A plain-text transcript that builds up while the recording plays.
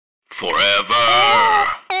Forever.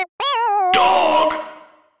 Dog.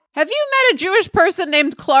 Have you met a Jewish person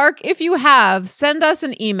named Clark? If you have, send us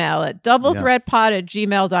an email at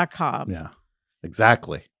doublethreatpod@gmail.com. Yeah,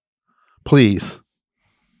 exactly. Please.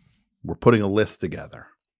 We're putting a list together.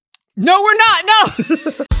 No, we're not. No.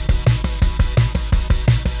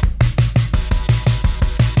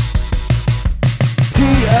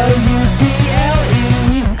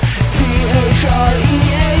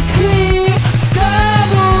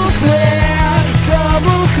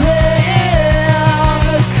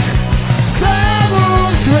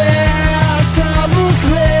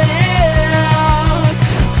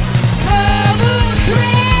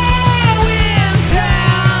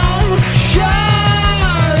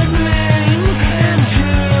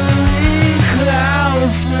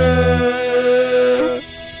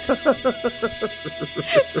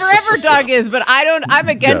 Forever Dog is, but I'm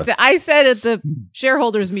against it. I said at the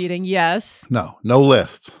shareholders meeting, yes. No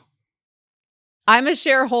lists. I'm a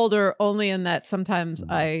shareholder only in that sometimes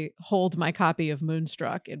I hold my copy of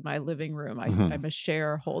Moonstruck in my living room. I'm a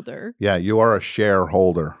shareholder. Yeah, you are a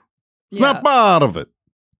shareholder. Yeah. Snap out of it.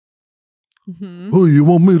 Mm-hmm. Oh, you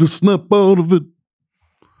want me to snap out of it?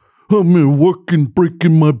 I'm here working,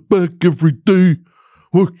 breaking my back every day.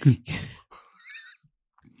 Working.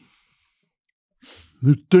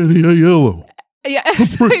 It's Danny Aiello. Yeah,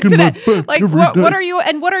 breaking my back like every what day. are you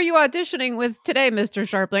auditioning with today, Mr.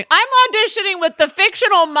 Sharpling? I'm auditioning with the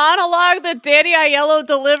fictional monologue that Danny Aiello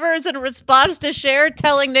delivers in response to Cher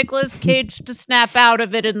telling Nicolas Cage to snap out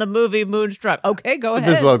of it in the movie Moonstruck. Okay, go ahead.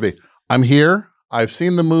 This is what it'd be. I'm here. I've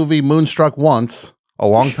seen the movie Moonstruck once, a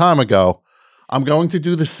long time ago. I'm going to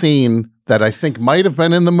do the scene that I think might have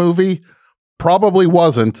been in the movie, probably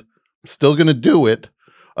wasn't. I'm still going to do it.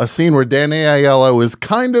 A scene where Danny Aiello is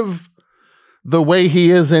kind of the way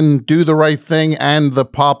he is in Do the Right Thing and the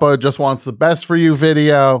Papa Just Wants the Best for You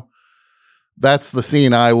video. That's the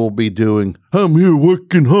scene I will be doing. I'm here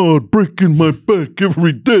working hard, breaking my back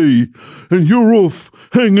every day, and you're off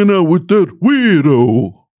hanging out with that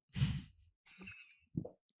weirdo.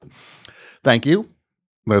 Thank you.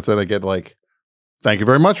 That's what I get, like, thank you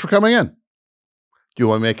very much for coming in. Do you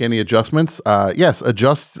want to make any adjustments? Yes,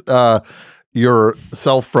 adjust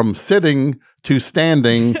yourself from sitting to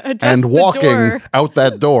standing and walking out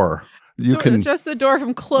that door. You can adjust the door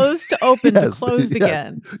from closed to open to closed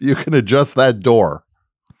again. You can adjust that door.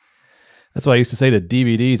 That's what I used to say to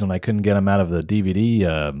DVDs when I couldn't get them out of the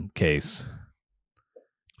DVD case.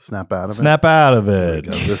 Snap out of it. Snap out of it.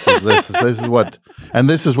 This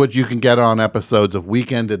is what you can get on episodes of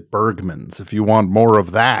Weekend at Bergman's if you want more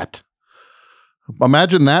of that.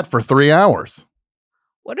 Imagine that for 3 hours.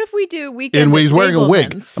 What if we do Weekend And at he's wearing a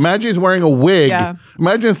wig. Fableman's? Imagine he's wearing a wig. Yeah.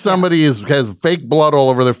 Imagine somebody has fake blood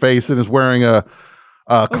all over their face and is wearing a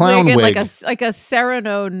clown wig. wig. Like a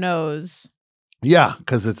Cyrano nose. Yeah,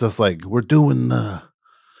 because it's just like we're doing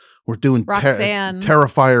Roxanne.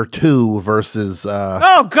 Terrifier 2 versus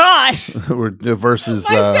Oh gosh. versus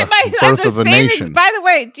I have Birth the of a same Nation. by the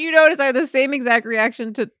way, do you notice I have the same exact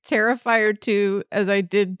reaction to Terrifier 2 as I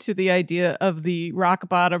did to the idea of the rock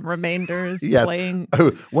bottom remainders Yes. playing?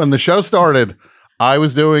 When the show started, I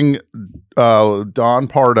was doing Don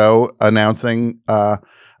Pardo announcing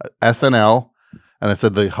SNL, and I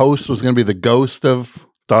said the host was going to be the ghost of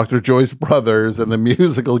Dr. Joyce Brothers, and the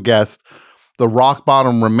musical guest, the Rock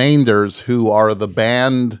Bottom Remainders, who are the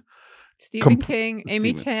band. Stephen King,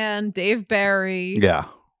 Amy Tan, Dave Barry. Yeah.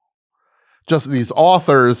 Just these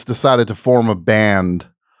authors decided to form a band.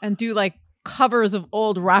 And do like covers of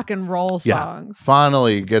old rock and roll songs. Yeah.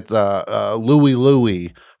 Finally get Louie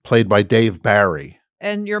Louie, played by Dave Barry.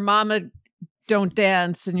 And Your Mama Don't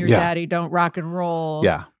Dance and Your Daddy Don't Rock and Roll.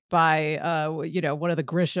 Yeah. By, one of the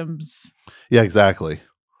Grishams. Yeah, exactly.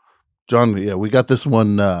 John, we got this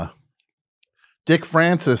one. Dick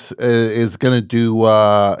Francis is going to do,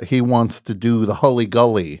 he wants to do the Hully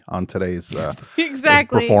Gully on today's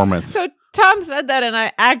exactly. performance. So Tom said that and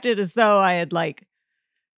I acted as though I had like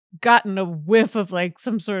gotten a whiff of like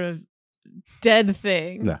some sort of dead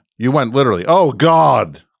thing. Yeah, you went literally, oh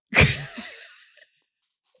God.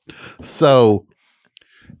 So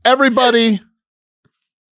everybody,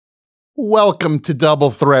 welcome to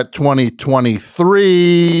Double Threat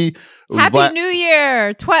 2023. Happy New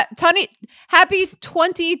Year. Happy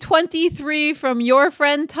 2023 from your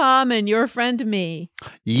friend Tom and your friend me.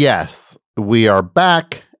 Yes, we are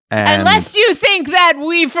back. And unless you think that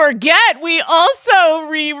we forget, we also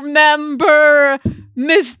remember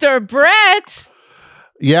Mr. Brett.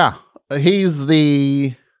 Yeah, he's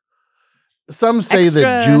some say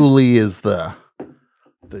that Julie is the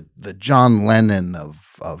the John Lennon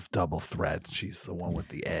of Double Threat. She's the one with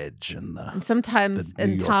the edge and the. And sometimes, the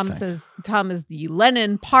New and York Tom thing. says Tom is the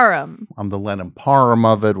Lennon Parham. I'm the Lennon Parham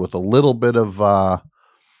of it with a little bit of. A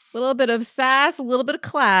little bit of sass, a little bit of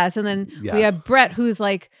class, and then we Yes. have Brett, who's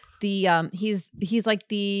like the he's like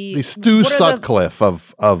the Stu what are the- Sutcliffe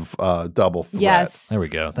of Double Threat. Yes, There we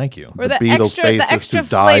go. Thank you. or the the Beatles extra bassist who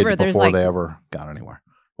died flavor. There's before like they ever got anywhere.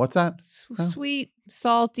 What's that? sweet,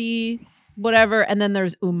 salty, whatever, and then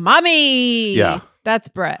there's umami. Yeah. That's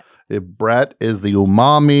Brett. Brett is the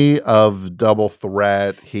umami of Double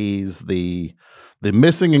Threat. He's the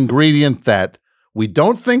missing ingredient that we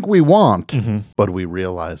don't think we want, Mhm. but we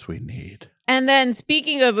realize we need. And then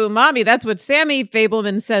speaking of umami, that's what Sammy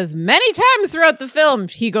Fableman says many times throughout the film.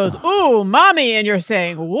 He goes, "Ooh, mommy," and you're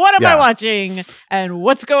saying, "What am I Yeah. watching?" And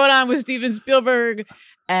what's going on with Steven Spielberg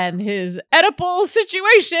and his Oedipal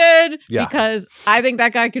situation? Yeah. Because I think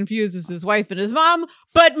that guy confuses his wife and his mom.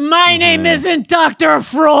 But my name Mhm. isn't Dr.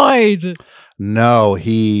 Freud. No,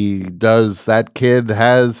 he does. That kid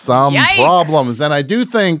has some Yikes. problems. And I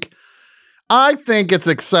think it's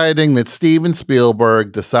exciting that Steven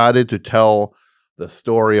Spielberg decided to tell the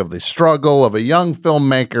story of the struggle of a young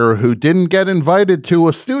filmmaker who didn't get invited to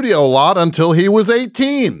a studio lot until he was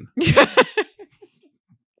 18.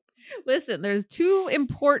 Listen, there's two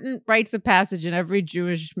important rites of passage in every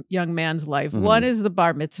Jewish young man's life. Mhm. One is the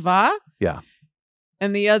bar mitzvah. Yeah.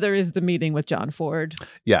 And the other is the meeting with John Ford.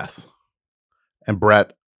 Yes. And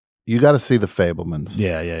Brett, you got to see the Fablemans.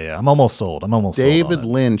 Yeah. I'm almost sold. David sold on it.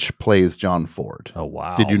 Lynch plays John Ford. Oh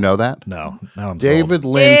wow. Did you know that? No. Now I'm David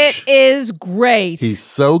sold. Lynch, It is great. he's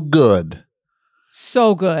so good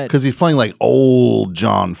so good. because he's playing like old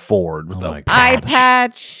John Ford with Oh the my Eye God.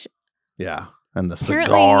 patch. yeah, and the Apparently-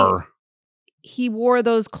 cigar. He wore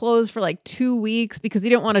those clothes for like 2 weeks because he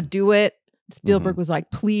didn't want to do it. Spielberg was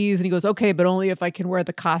like, please. And he goes, okay, but only if I can wear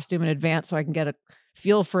the costume in advance so I can get a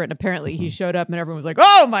feel for it. And apparently he showed up and everyone was like,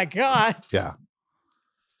 oh my God. Yeah.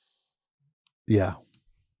 Yeah.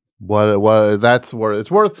 What that's worth.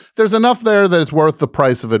 It's worth. There's enough there that it's worth the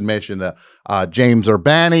price of admission. James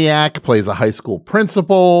Urbaniak plays a high school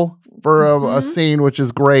principal for a Mhm. scene, which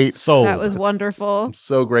is great. Sold. That was wonderful.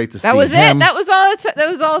 So great to see That was him. it. That was all it took. That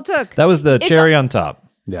was all it took. That was the It's cherry on top.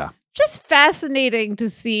 Yeah. Just fascinating to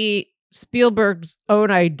see Spielberg's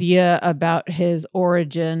own idea about his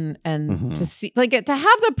origin and Mhm. to see, like, to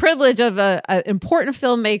have the privilege of a important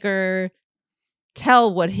filmmaker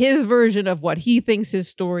tell what his version of what he thinks his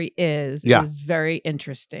story is Yeah. very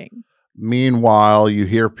interesting. Meanwhile, you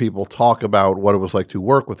hear people talk about what it was like to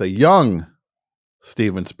work with a young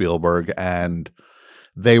Steven Spielberg, and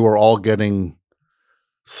they were all getting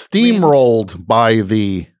steamrolled by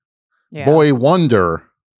the Yeah. boy wonder.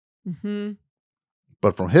 hmm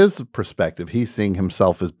But from his perspective, he's seeing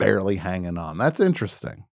himself as barely hanging on. That's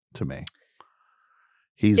interesting to me.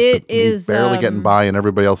 He's is, barely getting by, and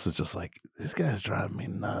everybody else is just like, this guy's driving me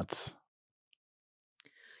nuts.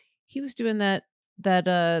 He was doing that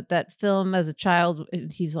film as a child.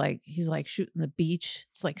 And he's like shooting the beach.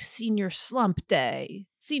 It's like senior slump day,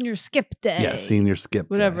 senior skip day. Yeah, senior skip.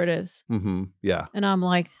 whatever it is. Mm-hmm. Yeah. And I'm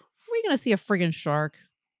like, are we gonna see a friggin' shark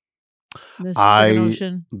in this friggin'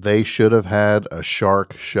 ocean? They should have had a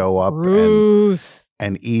shark show up Bruce.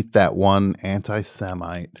 and eat that one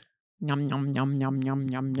anti-Semite, Yum yum yum yum yum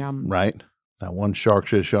yum yum. right? That one shark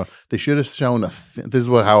should have shown. They should have shown a fin. This is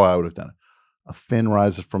how I would have done it. A fin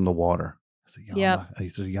rises from the water. It's a Yep.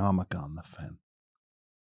 It's a yarmulke on the fin.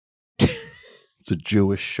 It's a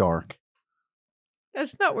Jewish shark.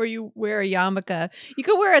 That's not where you wear a yarmulke. You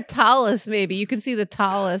could wear a tallis, maybe. You can see the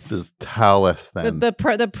tallis. This talus then. The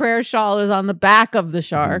prayer shawl is on the back of the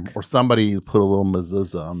shark. Or somebody put a little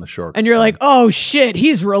mezuzah on the shark. And you're like, oh shit,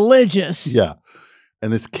 he's religious. yeah.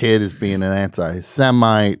 And this kid is being an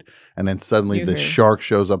anti-Semite, and then suddenly the Mhm. shark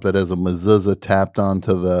shows up that has a mezuzah tapped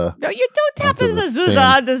onto the. No, you don't tap Onto the the mezuzah fin.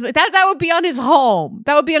 on this. That would be on his home.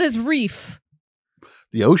 That would be on his reef.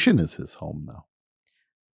 The ocean is his home, though.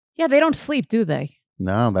 Yeah, they don't sleep, do they?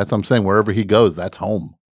 No, that's what I'm saying. Wherever he goes, that's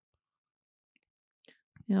home.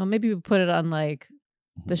 You know, maybe we put it on like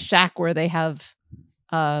the Mm-hmm. shack where they have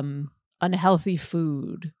unhealthy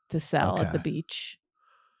food to sell at the Okay. beach.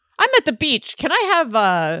 I'm at the beach. Can I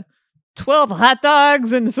have 12 hot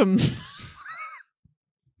dogs and some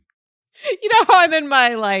You know how I'm in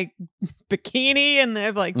my like bikini and they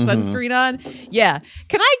have like Mhm. sunscreen on? Yeah.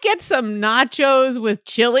 Can I get some nachos with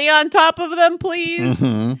chili on top of them, please?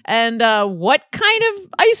 Mhm. And what kind of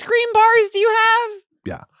ice cream bars do you have?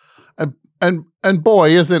 And boy,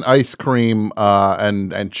 isn't ice cream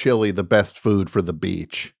and chili the best food for the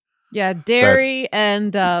beach? Yeah, dairy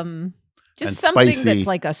and Just and something spicy. that's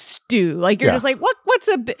like a stew. Like you're Yeah. just like, what's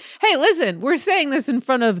hey, listen, we're saying this in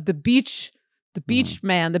front of the beach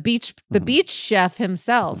man, the beach chef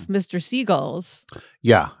himself, Mr. Seagulls.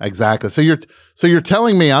 Yeah, exactly. So you're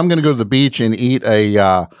telling me I'm going to go to the beach and eat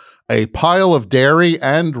a pile of dairy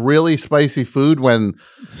and really spicy food when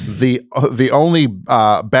the only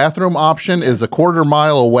bathroom option is a quarter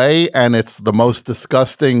mile away, and it's the most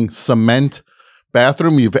disgusting cement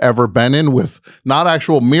bathroom you've ever been in, with not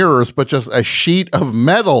actual mirrors but just a sheet of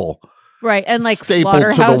metal. Right, and like stapled to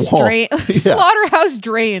the slaughterhouse wall. Yeah. slaughterhouse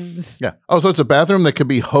drains. Yeah. Oh, so it's a bathroom that could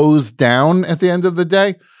be hosed down at the end of the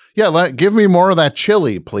day? Yeah, give me more of that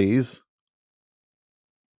chili, please.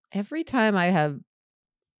 Every time I have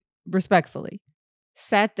respectfully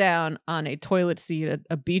sat down on a toilet seat at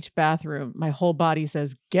a beach bathroom, my whole body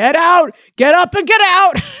says, "Get out! Get up and get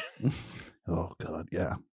out!" Oh, God,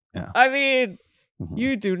 yeah. I mean, Mhm.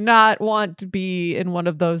 you do not want to be in one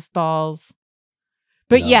of those stalls.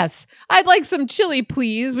 But No. yes, I'd like some chili,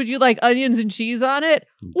 please. Would you like onions and cheese on it?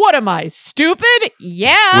 What am I, stupid?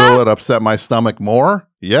 Yeah. Will it upset my stomach more?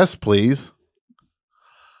 Yes, please.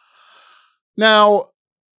 Now,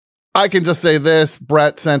 I can just say this.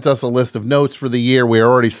 Brett sent us a list of notes for the year. We are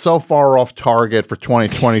already so far off target for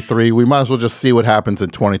 2023. We might as well just see what happens in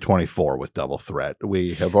 2024 with Double Threat.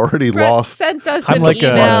 We have already Brett lost. sent us I'm an like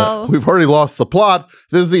a- email. We've already lost the plot.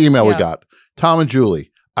 This is the email we Yeah. got. Tom and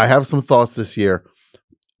Julie, I have some thoughts this year.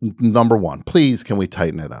 Number one, please, can we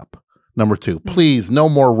tighten it up? Number two, please, no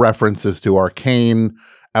more references to arcane,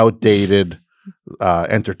 outdated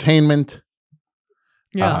entertainment.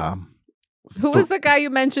 Yeah. Who was the guy you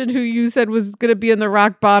mentioned who you said was going to be in the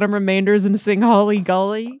Rock Bottom Remainders and sing Holly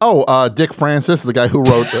Gully? Dick Francis, the guy who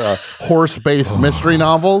wrote horse-based mystery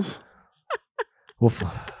novels. Well,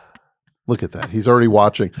 Look at that. He's already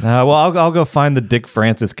watching. well, I'll go find the Dick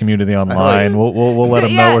Francis community online. We'll let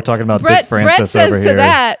them know Yeah, we're talking about Brett Dick Francis says over to here.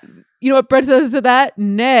 that. You know what Brett says to that?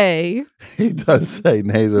 Nay. He does say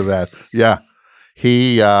nay to that. Yeah.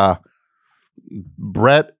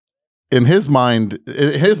 Brett, in his mind,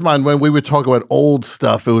 when we would talk about old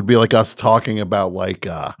stuff, it would be like us talking about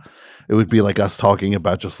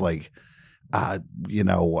just like, Janette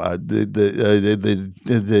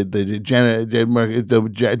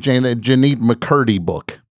McCurdy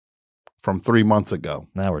book from 3 months ago.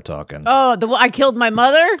 Now we're talking. Oh, I killed my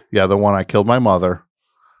mother? Yeah, the one I killed my mother,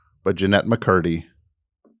 but Jeanette McCurdy.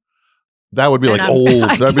 That would be And like I'm- old.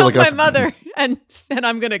 I That'd be killed like us. my mother, and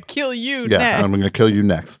I'm going to kill you Yeah, next. I'm going to kill you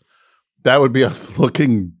next. That would be us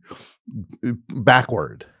looking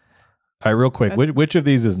backward. All right, real quick. Which of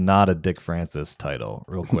these is not a Dick Francis title?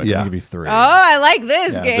 Real quick. Yeah. I'll give you three. Oh, I like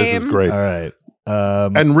this Yeah, game. this is great. All right.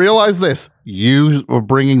 And realize this: you were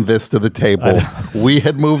bringing this to the table. We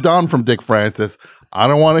had moved on from Dick Francis. I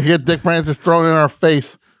don't want to get Dick Francis thrown in our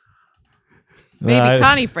face. Maybe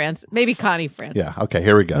Connie Francis. Maybe Connie Francis. Yeah. Okay.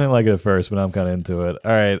 Here we I go. didn't like it at first, but I'm kind of into it.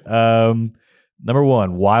 All right. Number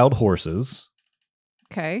one, Wild Horses.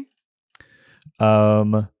 Okay.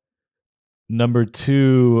 Number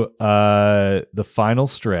two, The Final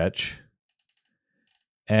Stretch.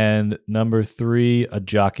 And number three, A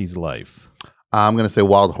Jockey's Life. I'm going to say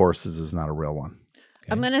Wild Horses is not a real one.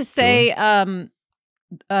 I'm going to say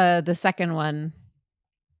the second one.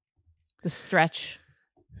 The Stretch.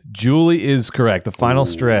 Julie is correct. The Final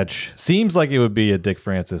Stretch seems like it would be a Dick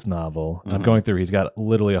Francis novel. I'm going through. He's got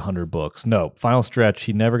literally 100 books. No, Final Stretch.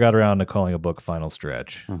 He never got around to calling a book Final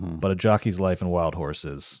Stretch. But A Jockey's Life and Wild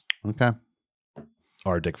Horses Okay.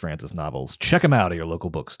 are Dick Francis novels. Check them out at your local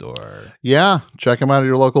bookstore. Yeah. Check them out at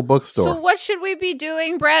your local bookstore. So what should we be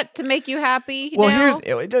doing, Brett, to make you happy? Well, now?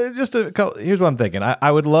 here's what I'm thinking.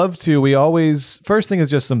 I would love to. We always, first thing is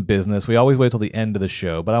just some business. We always wait till the end of the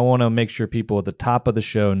show, but I want to make sure people at the top of the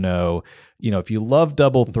show know, if you love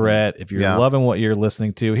Double Threat, if you're loving what you're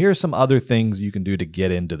listening to, here's some other things you can do to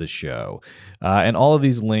get into the show. And all of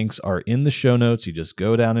these links are in the show notes. You just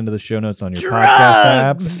go down into the show notes on your podcast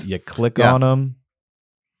app. You click on them.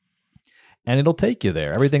 And it'll take you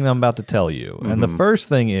there. Everything I'm about to tell you. And the first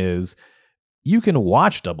thing is you can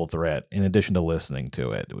watch Double Threat in addition to listening to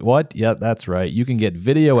it. What? Yeah, that's right. You can get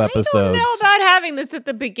video episodes. I don't know about having this at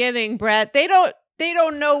the beginning, Brett. They don't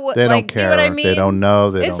know what They don't like, care. You know what I mean? They don't know.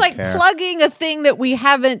 They it's don't like care. plugging a thing that we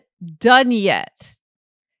haven't done yet.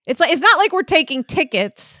 It's not like we're taking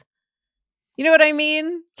tickets. You know what I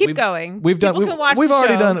mean? Keep going. People can watch the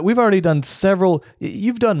show. We've already done several.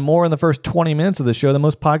 You've done more in the first 20 minutes of the show than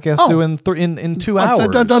most podcasts do in 2 hours.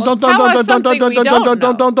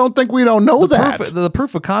 Don't think we don't know that. The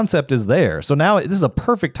proof of concept is there. So now this is a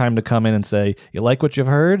perfect time to come in and say, you like what you've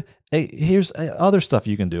heard? Hey, here's other stuff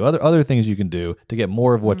you can do, other things you can do to get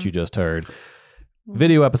more of what you just heard.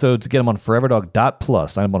 video episodes. Get them on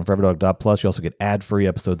foreverdog.plus. Sign up on foreverdog.plus. You also get ad-free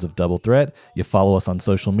episodes of Double Threat. You follow us on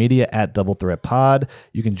social media at Double Threat Pod.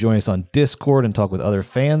 You can join us on Discord and talk with other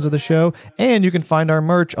fans of the show. And you can find our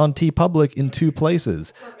merch on TeePublic in 2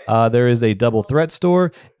 places. There is a Double Threat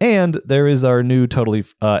store, and there is our new Totally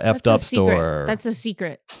Effed Up store. That's a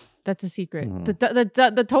secret. That's a secret.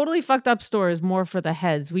 The Totally Fucked Up store is more for the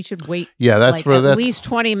heads. We should wait. Yeah, that's for at that's least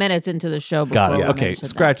 20 minutes into the show. Got it. we Okay, mention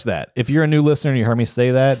scratch that. If you're a new listener and you heard me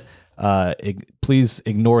say that, please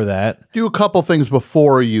ignore that. do a couple things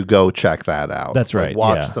before you go check that out. That's Like right,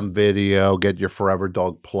 watch yeah. some video, get your Forever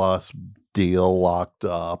Dog Plus deal locked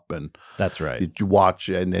up, and That's right. you watch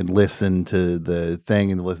and listen to the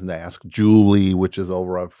thing and listen to Ask Julie, which is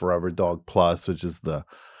over on Forever Dog Plus, which is the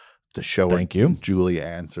show Thank where you. Julie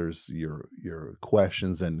answers your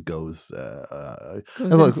questions and goes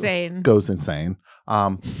insane. Goes insane.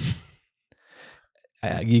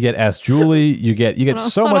 You get Ask Julie. You get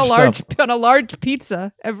so on much a large, stuff. on a large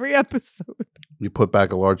pizza every episode. You put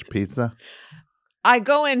back a large pizza. I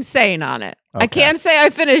go insane on it. I Okay. can't say I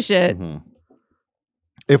finish it. Mhm.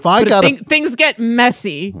 If I But got things get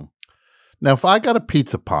messy. now, if I got a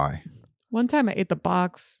pizza pie One time I ate the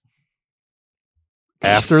box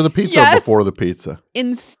after the pizza Yes. or before the pizza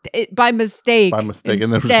by mistake. by mistake,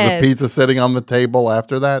 and there was the Instead. pizza sitting on the table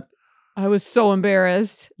after that. I was so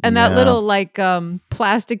embarrassed. And that Yeah. little like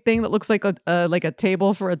plastic thing that looks like a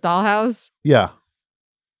table for a dollhouse Yeah,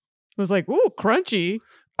 was like, ooh, crunchy.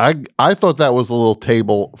 I thought that was a little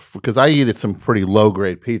table because I eat at some pretty low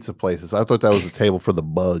grade pizza places. I thought that was a table for the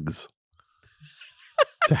bugs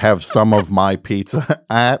to have some of my pizza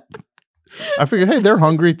at. I figured, hey, they're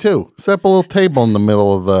hungry too. Set up a little table in the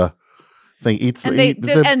middle of the thing. And they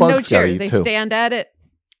the and no bugs gotta chairs. eat They too. stand at it.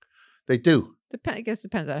 They do. I guess it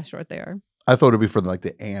depends on how short they are. I thought it'd be for like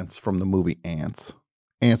the ants from the movie Ants.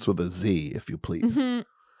 Ants with a Z, if you please. Mhm.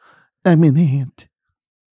 I'm an ant.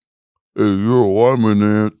 Hey, yo, I'm an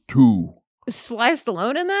ant too. Is Sly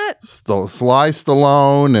Stallone in that? Sly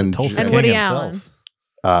Stallone and Tulsi And King Woody himself.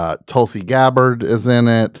 Allen. Tulsi Gabbard is in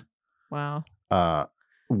it. Wow. Uh,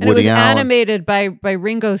 And it Woody was Allen. animated by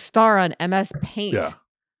Ringo Starr on MS Paint. Yeah.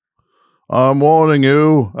 I'm warning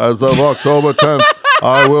you, as of October 10th,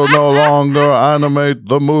 I will no longer animate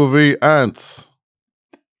the movie Ants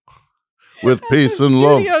with peace and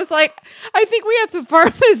love. Studio's like, I think we have to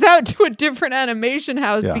farm this out to a different animation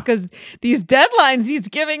house Yeah. because these deadlines he's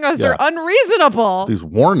giving us Yeah. are unreasonable. These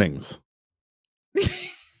warnings.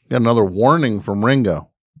 Got another warning from Ringo.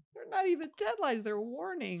 They're not even deadlines, they're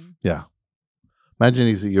warning. Yeah. Imagine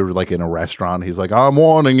you're like in a restaurant. He's like, I'm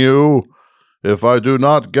warning you. If I do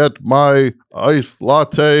not get my iced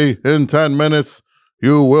latte in 10 minutes,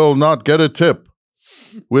 you will not get a tip.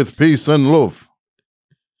 With peace and love.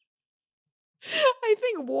 I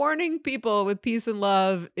think warning people with peace and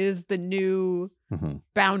love is the new Mhm.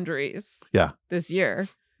 boundaries. Yeah. This year.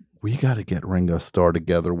 We got to get Ringo Starr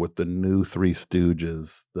together with the new Three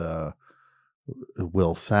Stooges, the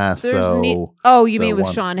Will Sasso, Oh, you the mean with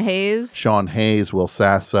one- Sean Hayes? Sean Hayes, Will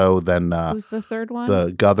Sasso, then Who's the third one?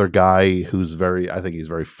 the other guy who's I think he's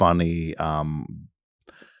very funny.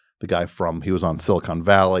 The guy he was on Silicon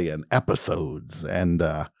Valley and Episodes, and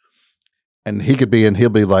he could be, and he'll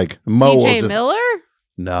be like Mo. will TJ just- Miller?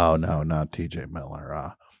 No, not TJ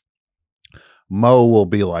Miller. Mo will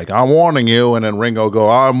be like, I'm warning you, and then Ringo will go,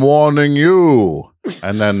 I'm warning you,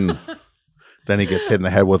 and then he gets hit in the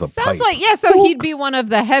head with a Sounds pipe. like, yeah, so he'd be one of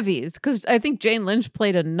the heavies because I think Jane Lynch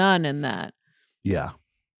played a nun in that. Yeah.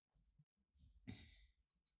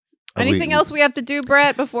 Anything else we have to do,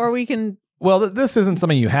 Brett, before we can? Well, this isn't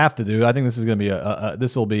something you have to do. I think this is going to be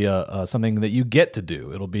this will be something that you get to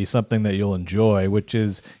do. It'll be something that you'll enjoy, which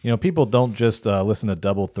is, people don't just listen to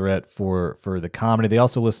Double Threat for the comedy. They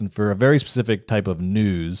also listen for a very specific type of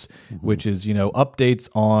news, which is, updates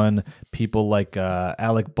on people like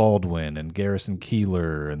Alec Baldwin and Garrison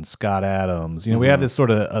Keillor and Scott Adams. We have this sort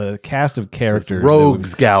of a cast of characters.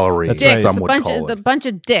 Rogues gallery, That's as right. some a would bunch call of it. the bunch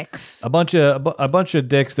of dicks. A bunch of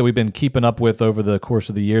dicks that we've been keeping up with over the course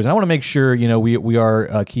of the years. And I want to make sure we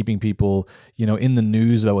are keeping people in the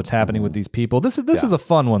news about what's happening with these people. This is a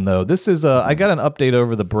fun one though. This is I got an update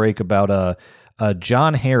over the break about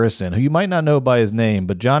John Harrison, who you might not know by his name,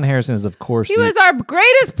 but John Harrison is of course He was our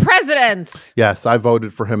greatest president. Yes, I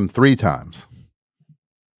voted for him 3 times.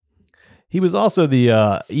 He was also the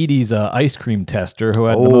Edie's ice cream tester who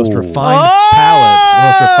had the most Oh. refined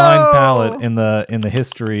palate in the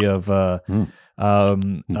history of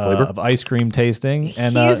Flavor? of ice cream tasting.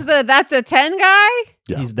 And He's the that's a 10 guy.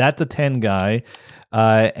 Yeah. that's a 10 guy.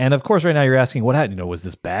 And of course, right now you're asking, what happened? Was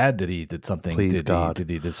this bad? Did something? Please, God.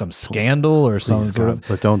 Did some scandal or some Please, sort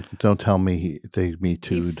God. of? But don't tell me they Me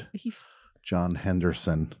Too'd John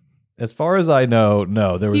Henderson. As far as I know,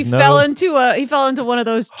 no, there was He no. fell into one of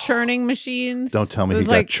those churning machines. Don't tell me It he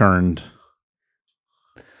was got churned.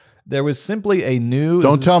 There was simply a new.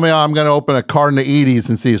 Don't tell me I'm going to open a carton of Edie's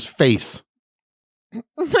and see his face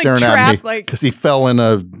staring at me because he fell in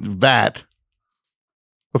a vat.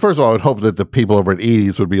 But first of all, I would hope that the people over at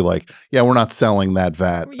Edie's would be like, yeah, we're not selling that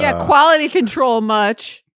vat. Yeah, quality control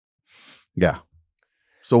much. Yeah.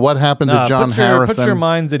 So what happened to John Harrison? Put your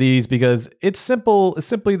minds at ease because it's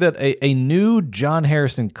simply that a new John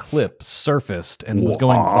Harrison clip surfaced and was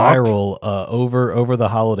going viral over the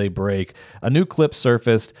holiday break. A new clip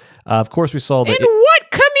surfaced. Of course, we saw that. In what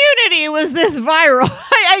community was this viral?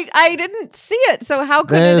 I didn't see it. So how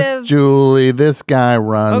could it have? Julie, this guy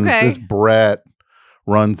runs. Okay. This Brett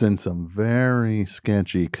runs in some very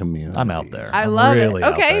sketchy communities. I'm out there. I love really it.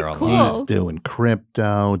 out Okay, there on cool. that. He's doing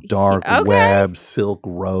crypto, dark Okay. web, Silk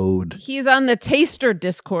Road. He's on the taster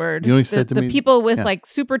Discord. You know what he said to the me? people with Yeah. like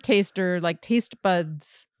super taster, like taste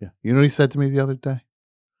buds. Yeah. You know what he said to me the other day?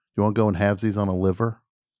 You want to go and halvesies on a liver?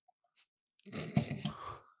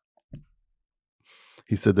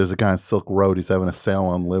 He said there's a guy on Silk Road. He's having a sale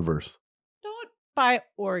on livers. Don't buy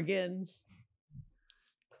organs.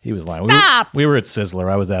 He was lying. Stop! We were at Sizzler.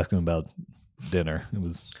 I was asking him about dinner. It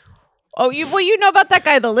was You know about that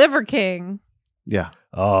guy, the Liver King. Yeah.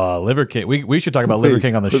 Liver King. We should talk about Liver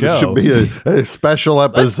King on the This show. should be a special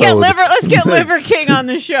episode. Let's get Liver King on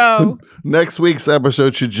the show. Next week's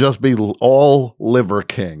episode should just be all Liver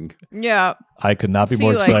King. Yeah. I could not be See,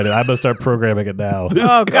 more like- excited. I'm gonna start programming it now. Oh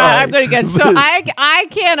guy. God, I'm gonna get so I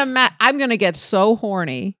can't imagine. I'm gonna get so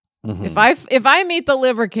horny. Mhm. If I meet the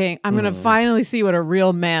Liver King, I'm gonna finally see what a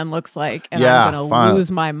real man looks like, and Yeah, I'm gonna finally.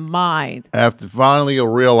 lose my mind. After finally you'll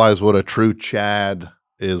realize what a true Chad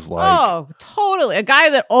is like. Oh, totally. A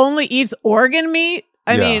guy that only eats organ meat.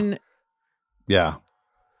 I Yeah. mean, Yeah.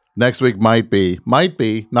 Next week might be,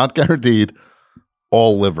 not guaranteed,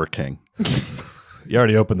 all Liver King. You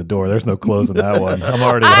already opened the door. There's no closing that one. I'm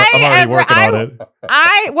already working on it.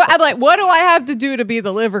 I'm like, what do I have to do to be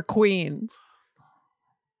the Liver Queen?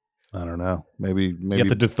 I don't know. Maybe You have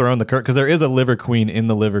to dethrone the current because there is a Liver Queen in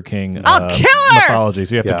the Liver King I'll kill her! mythology.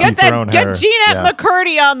 So you have Yeah. to dethrone her. Get Jeanette Yeah.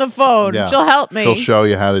 McCurdy on the phone. Yeah. She'll help me. she'll show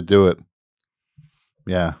you how to do it.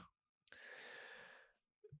 Yeah.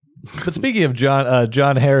 But speaking of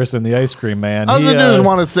John Harrison, the ice cream man, I he, just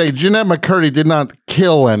want to say Jeanette McCurdy did not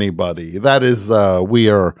kill anybody. That is, we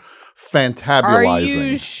are fantabulizing. Are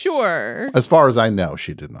you sure? As far as I know,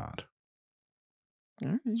 she did not. All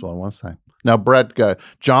right. That's all I want to say. Now, Brett,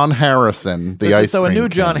 John Harrison, the ice so a cream new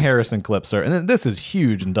John king. Harrison clip, sir, and then this is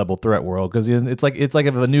huge in Double Threat world because it's like if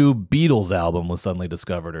a new Beatles album was suddenly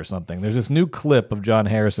discovered or something. There's this new clip of John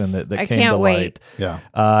Harrison that I came can't to wait. light, Yeah.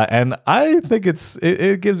 and I think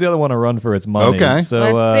it gives the other one a run for its money. Okay. So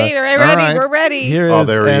Let's see. We're ready. all right. We're ready. here is. Oh,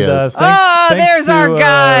 there he and, is. There's thanks our to,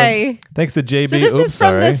 guy. Thanks to JB. So this Oops, is from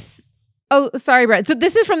sorry. this. Oh, sorry, Brett. So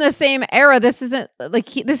this is from the same era. This isn't like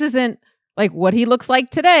this isn't like what he looks like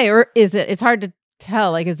today, or is it? It's hard to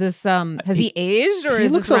tell. Like, is this has he aged, or He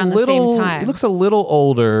is looks this around a little. the same time? He looks a little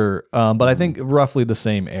older, but I think roughly the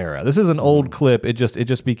same era. This is an old clip. It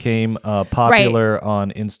just became popular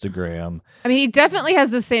on Instagram. I mean, he definitely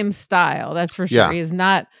has the same style. That's for sure. Yeah. He's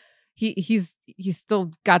not. He's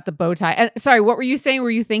still got the bow tie. And sorry, what were you saying? Were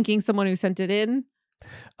you thinking someone who sent it in?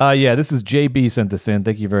 Yeah, this is JB sent this in.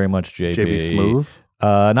 Thank you very much, JB. JB Smooth.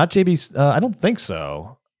 Not JB. I don't think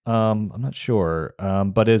so. I'm not sure.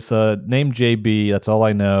 But it's named JB. That's all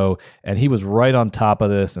I know. And he was right on top of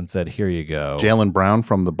this and said, "Here you go." Jaylen Brown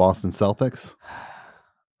from the Boston Celtics.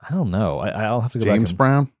 I don't know. I'll have to go James back. And,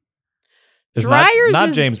 Brown. It's Dryers not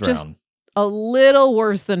is James just- Brown. A little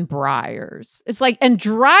worse than Dryers. It's like, and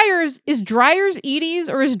Dryers Edie's,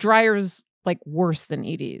 or is Dryers like worse than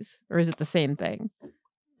Edie's, or is it the same thing?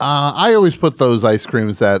 I always put those ice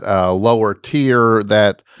creams at lower tier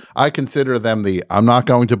that I consider them I'm not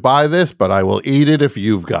going to buy this, but I will eat it if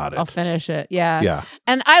you've got it. I'll finish it. Yeah. Yeah.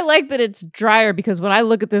 And I like that it's drier because when I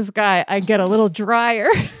look at this guy, I get a little drier.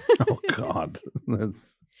 Oh, God.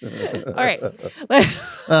 All right.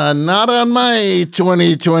 Not on my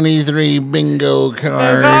 2023 bingo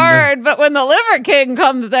card. Hard, but when the Liver King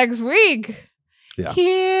comes next week, Yeah.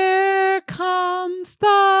 here comes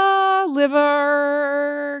the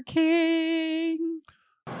Liver King.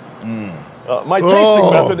 My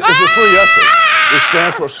tasting method is a 3 S's. It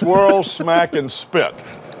stands for swirl, smack, and spit.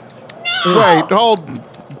 Wait, hold.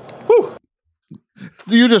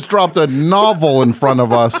 You just dropped a novel in front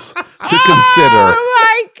of us to consider. Oh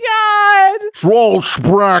my God. Swallow,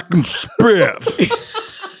 smack, and spit.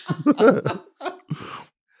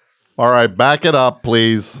 All right, back it up,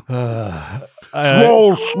 please.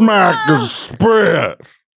 Swallow, smack, and spit.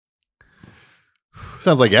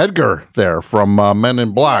 Sounds like Edgar there from Men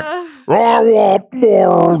in Black. I want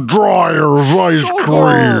more Dryers ice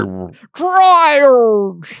cream.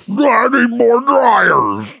 Dryers. I need more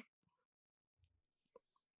Dryers.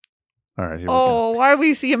 All right, here we go. Oh, why do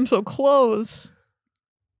we see him so close?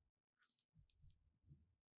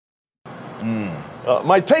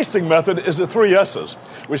 My tasting method is the 3 S's,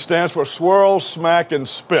 which stands for swirl, smack, and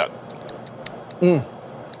spit. Whew.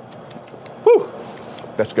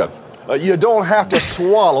 That's good. You don't have to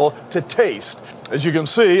swallow to taste. As you can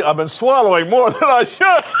see, I've been swallowing more than I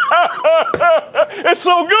should. It's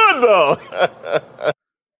so good, though.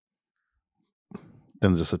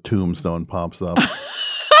 Then just a tombstone pops up.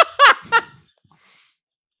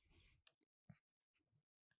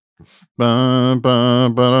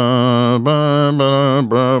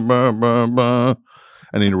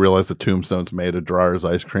 And you realize the tombstone's made of Dryer's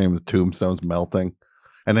ice cream. The tombstone's melting.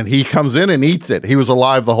 And then he comes in and eats it. He was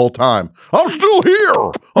alive the whole time. I'm still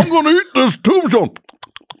here. I'm going to eat this tombstone.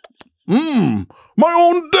 My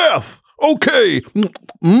own death. Okay.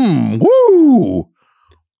 Woo.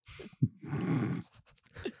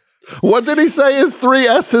 What did he say his 3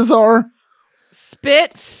 S's are?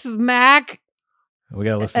 Spit, smack, We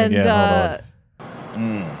got to listen and again.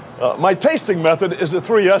 Hold on. My tasting method is the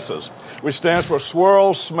 3 S's, which stands for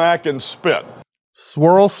swirl, smack, and spit.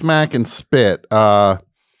 Swirl, smack, and spit. I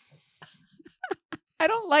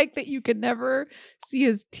don't like that you can never see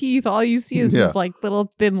his teeth. All you see is Yeah. his like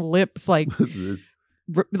little thin lips, like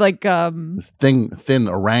This thin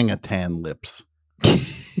orangutan lips.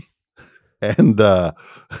 and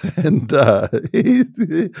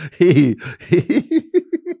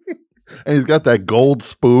he's got that gold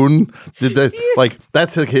spoon.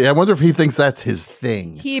 I wonder if he thinks that's his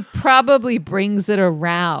thing. he probably brings it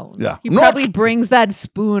around. Yeah. He Not- probably brings that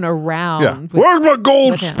spoon around. Yeah. with- Where's my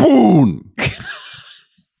gold with him. spoon?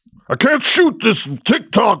 I can't shoot this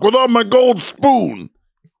TikTok without my gold spoon.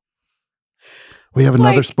 We have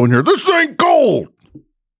another Like- spoon here. This ain't gold.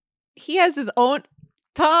 He has his own.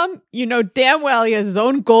 Tom, you know damn well he has his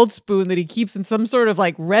own gold spoon that he keeps in some sort of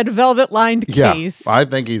like red velvet lined case. Yeah, I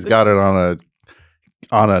think he's got it on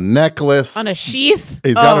a necklace. on a sheath.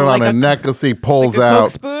 He's got it on like a necklace. He pulls like a Coke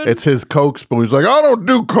out. spoon? It's his Coke spoon. He's like, I don't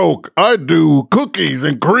do Coke. I do cookies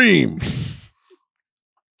and cream.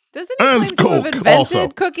 Doesn't he and claim to have Coke invented also.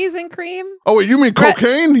 cookies and cream? Oh, wait, you mean Brett-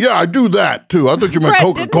 cocaine? Yeah, I do that too. I thought you meant Brett,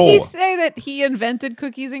 Coca didn't he Cola. say that he invented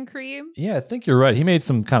cookies and cream? Yeah, I think you're right. He made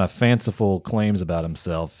some kind of fanciful claims about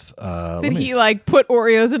himself. Did he like put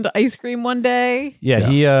Oreos into ice cream one day? Yeah,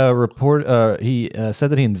 he said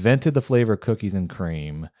that he invented the flavor of cookies and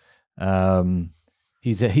cream.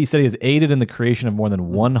 He said he has aided in the creation of more than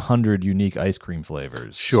 100 unique ice cream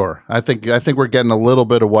flavors. Sure. I think we're getting a little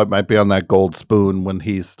bit of what might be on that gold spoon when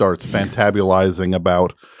he starts fantabulizing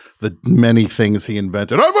about the many things he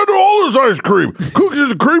invented. I invented all this ice cream. Cookies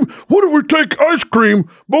and cream. What if we take ice cream,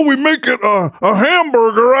 but we make it a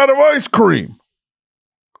hamburger out of ice cream?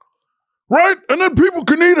 Right? And then people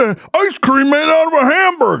can eat an ice cream made out of a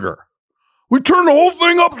hamburger. We turn the whole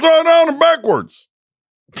thing upside down and backwards.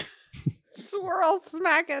 Swirl,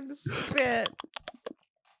 smack, and spit.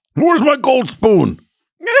 Where's my gold spoon?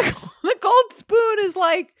 The gold spoon is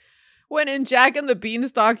like when in Jack and the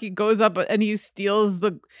Beanstalk he goes up and he steals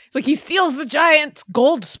the giant's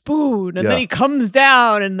gold spoon and Yeah. then he comes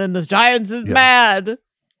down and then the giant is Yeah. mad.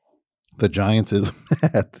 The Giants is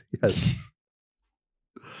mad. Yes.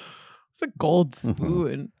 It's a gold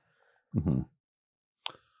spoon. Mhm.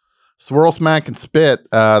 Swirl, smack, and spit.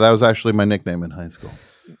 That was actually my nickname in high school.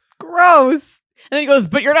 Gross. And then he goes,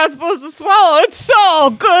 but you're not supposed to swallow. It's so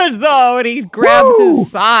good though. And he grabs Woo!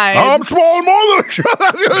 his side. I'm swallowing more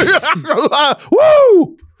than a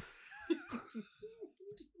Woo!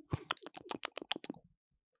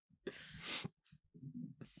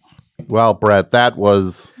 Well, Brett, that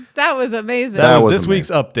was That was amazing. That That was was this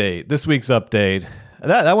week's update. This week's update.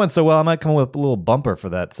 That went so well. I might come up with a little bumper for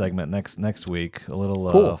that segment next week. A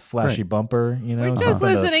little Cool. flashy bumper. You know, We're just something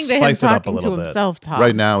listening to him spice it up a talking to little bit. himself, Tom.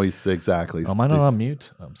 right now. He's exactly. Oh, am I not on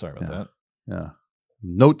mute? I'm sorry about Yeah. that. Yeah.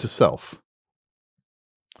 Note to self.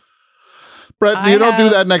 Brett, I you don't do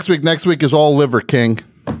have- that next week. Next week is all Liver King.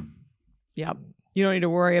 Yep. You don't need to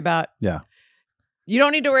worry about. Yeah. You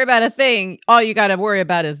don't need to worry about a thing. All you got to worry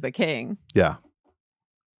about is the king. Yeah.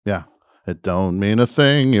 Yeah. It don't mean a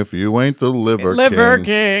thing if you ain't the Liver Liver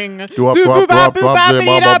King. king. Do up, up, up, up,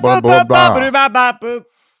 up, up, up, up, up.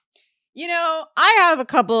 I have a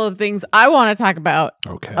couple of things I want to talk about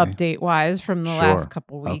Okay. update-wise from the Sure. last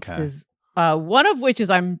couple weeks. Okay. Is one of which is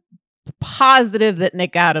I'm positive that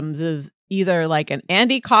Nick Adams is either like an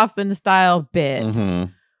Andy Kaufman style bit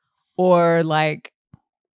Mhm. or like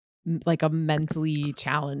a mentally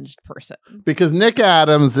challenged person. Because Nick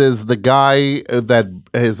Adams is the guy that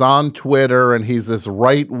is on Twitter, and he's this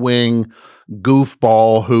right-wing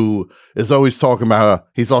goofball who is always talking about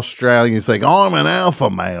he's Australian. He's like, I'm an alpha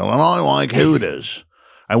male and I like Hooters.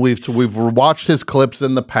 And we've watched his clips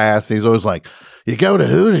in the past. He's always like, you go to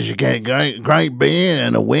Hooters, you get great beer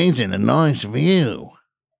and a wings and a nice view.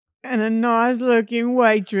 And a nice looking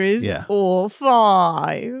waitress. Yeah. Or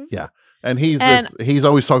 5. Yeah. And he's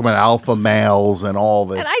always talking about alpha males and all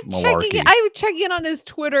this And malarkey. I would check in on his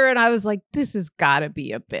Twitter, and I was like, "This has got to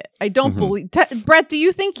be a bit." I don't Mhm. believe. Brett, do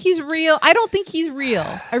you think he's real? I don't think he's real.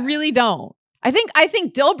 I really don't. I think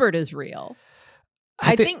Dilbert is real.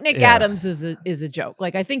 I think Nick Adams is a joke.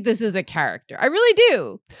 Like, I think this is a character. I really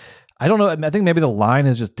do. I don't know. I think maybe the line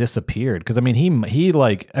has just disappeared because I think he's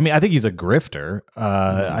a grifter.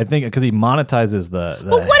 I think because he monetizes the.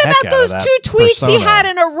 But what heck about out of those that 2 tweets he persona. had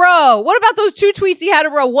in a row? What about those 2 tweets he had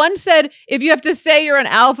in a row? One said, "If you have to say you're an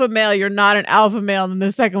alpha male, you're not an alpha male," and then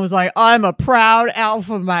the second was like, "I'm a proud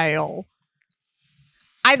alpha male."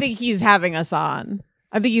 I think he's having us on.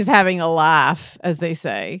 I think he's having a laugh, as they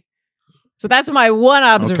say. So that's my one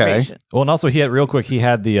observation. Well, and also he had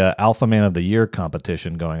the Alpha Man of the Year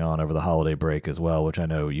competition going on over the holiday break as well, which I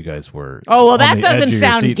know you guys were. Oh, well, on that the doesn't edge of your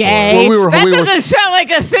sound seat for. gay. Well, That doesn't sound like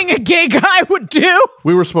a thing a gay guy would do.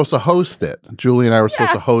 We were supposed to host it. Julie and I were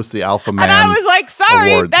supposed to host the Alpha Man. And I was like,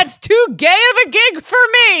 sorry, Awards. that's too gay of a gig for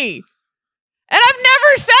me. And I've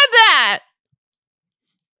never said that.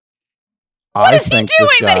 What is he doing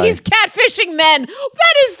that he's catfishing men?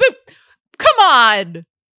 That is come on.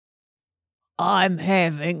 I'm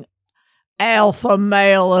having Alpha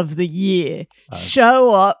Male of the Year.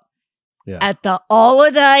 Show up at the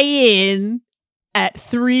Holiday Inn at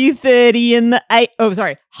 3:30 in the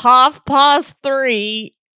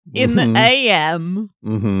 3:30 in the AM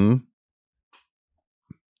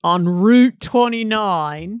on Route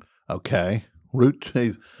 29. Okay.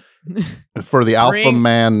 For the Alpha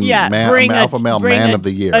Man, Alpha Male Man of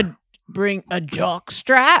the Year. Bring a jock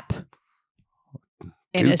strap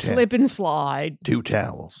and a 2 slip and slide 2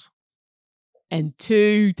 towels. and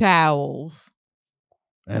 2 towels.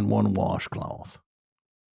 And 1 washcloth.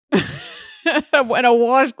 When a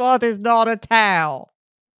washcloth is not a towel.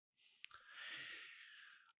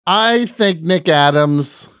 I think Nick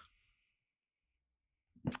Adams,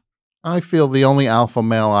 I feel the only alpha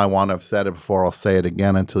male I want to have said it before. I'll say it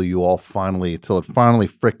again until it finally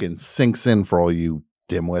frickin' sinks in for all you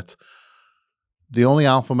dimwits. The only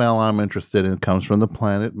alpha male I'm interested in comes from the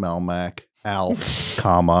planet Melmac, Alf,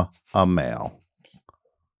 a male.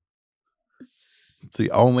 It's the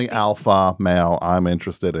only alpha male I'm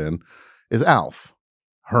interested in is Alf,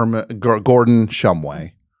 Gordon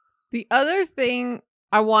Shumway. The other thing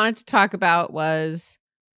I wanted to talk about was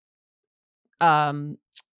Barbara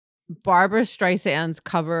Streisand's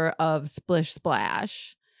cover of Splish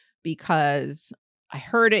Splash, because I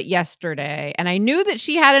heard it yesterday and I knew that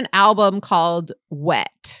she had an album called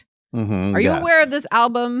Wet. Mm-hmm, Are you aware of this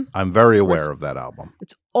album? I'm very aware of that album.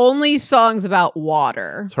 It's only songs about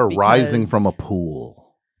water. It's her rising from a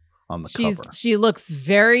pool on the cover. She looks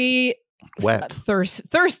very wet,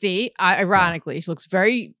 thirsty. Ironically, she looks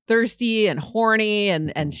very thirsty and horny,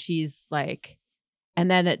 and she's like, and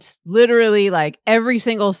then it's literally like every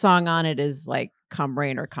single song on it is like "Come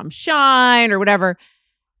Rain or Come Shine" or whatever,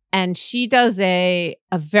 and she does a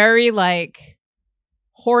very like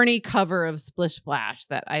horny cover of Splish Splash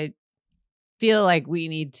that I feel like we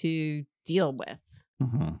need to deal with.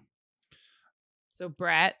 Mm-hmm. So,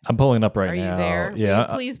 Brett, I'm pulling it up right are now. you there?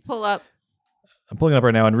 Yeah, Will you please pull up. I'm pulling it up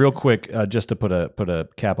right now, and real quick, just to put a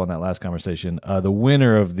cap on that last conversation, the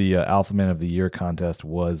winner of the Alpha Man of the Year contest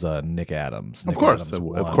was Nick Adams. Of course it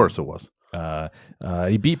was.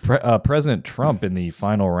 He beat President Trump in the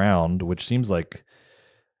final round, which seems like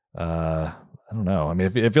I don't know. I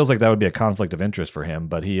mean, it feels like that would be a conflict of interest for him,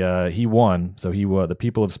 but he won. So the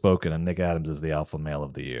people have spoken, and Nick Adams is the Alpha Male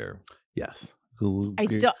of the Year. Yes.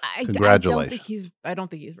 Congratulations. I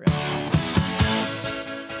don't think he's real.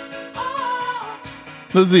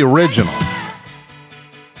 This is the original.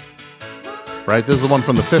 Right? This is the one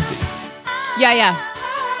from the 50s. Yeah.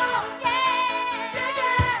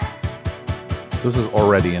 This is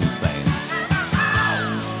already insane.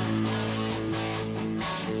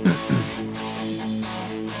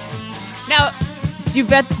 Now, do you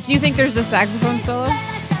think there's a saxophone solo?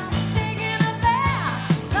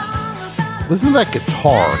 Listen to that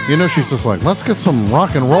guitar. You know, she's just like, let's get some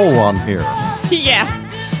rock and roll on here. Yeah.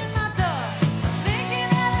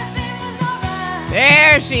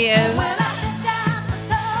 There she is.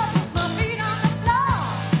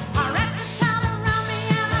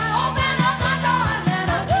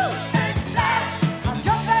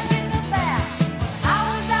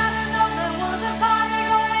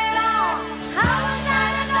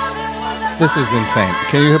 This is insane.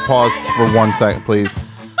 Can you hit pause for 1 second, please?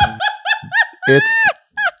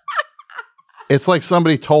 It's like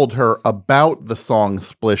somebody told her about the song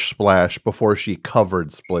Splish Splash before she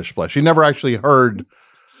covered Splish Splash. She never actually heard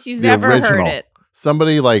She's the never original. heard it.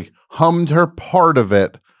 Somebody like hummed her part of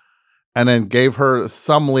it and then gave her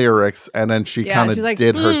some lyrics, and then she kind of she's like,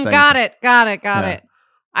 did her thing. Got it. Yeah. It.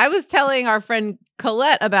 I was telling our friend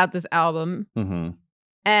Colette about this album,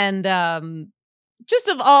 and just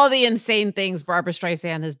of all the insane things Barbra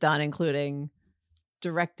Streisand has done, including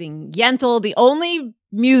directing Yentl, the only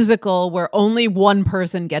musical where only one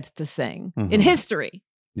person gets to sing in history.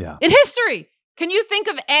 Yeah. In history. Can you think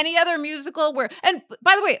of any other musical where, and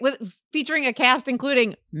by the way, featuring a cast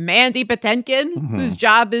including Mandy Patinkin, whose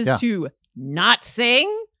job is to not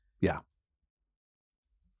sing? Yeah.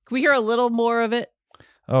 Can we hear a little more of it?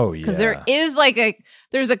 Oh, yeah. Because there is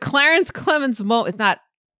there's a Clarence Clemens moment. It's not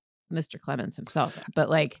Mr. Clemens himself, but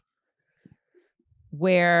like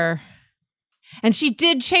where, and she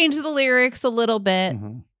did change the lyrics a little bit,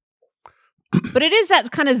 but it is that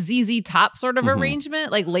kind of ZZ Top sort of arrangement,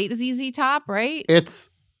 like late ZZ Top, right?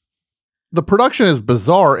 The production is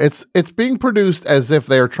bizarre. It's being produced as if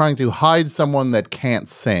they're trying to hide someone that can't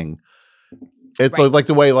sing. It's like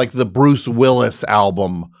the way like the Bruce Willis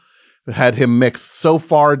album had him mixed so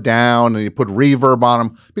far down, and you put reverb on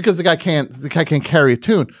him because the guy can't carry a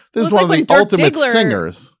tune. This is one of the ultimate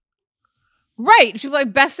singers. Right. She was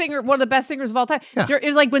like best singer, one of the best singers of all time. Yeah. It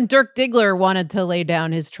was like when Dirk Diggler wanted to lay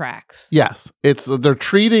down his tracks. Yes. They're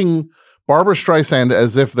treating Barbra Streisand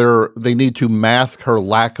as if they need to mask her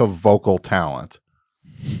lack of vocal talent.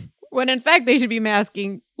 When in fact they should be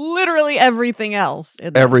masking literally everything else.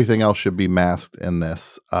 Everything else should be masked in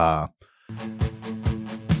this.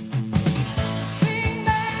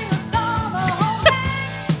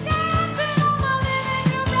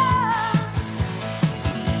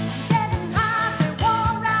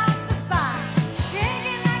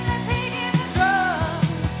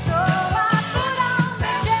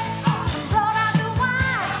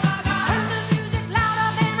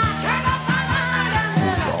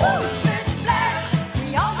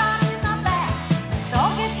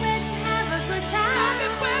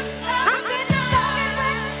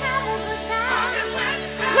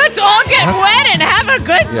 Let's all get wet and have a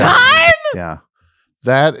good time. Yeah.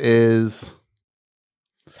 That is...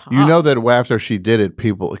 You know that after she did it,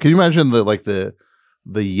 people... Can you imagine the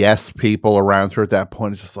yes people around her at that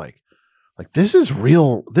point? It's just like this is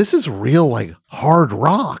real like hard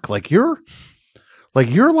rock. Like you're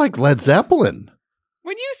like Led Zeppelin.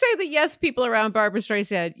 When you say the yes people around Barbra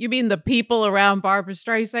Streisand, you mean the people around Barbra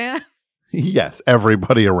Streisand? Yes,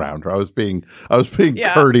 everybody around her. I was being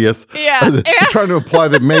courteous. Yeah. Trying to imply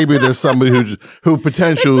that maybe there's somebody who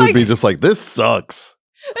potentially would be just like, this sucks.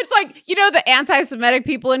 It's like, you know, the anti-Semitic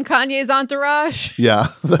people in Kanye's entourage? Yeah.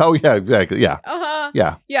 Oh, yeah, exactly. Yeah. Uh-huh.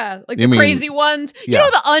 Yeah. Yeah. Like the crazy ones. You know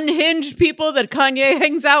the unhinged people that Kanye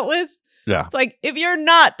hangs out with? Yeah. It's like, if you're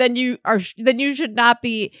not, then you should not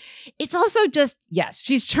be. It's also just, yes,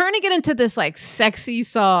 she's turning it into this like sexy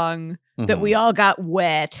song that we all got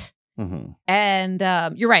wet. And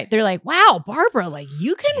you're right. They're like, wow, Barbara, like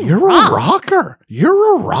you're a rocker.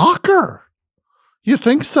 You're a rocker. You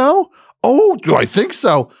think so? Oh, do I think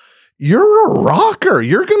so? You're a rocker.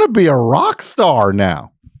 You're going to be a rock star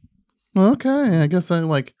now. Okay. I guess I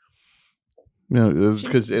like,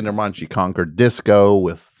 because in her mind, she conquered disco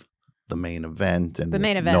with The Main Event and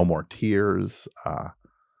No More Tears.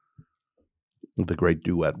 The great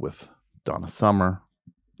duet with Donna Summer.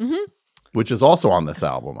 Which is also on this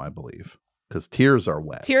album, I believe, because Tears Are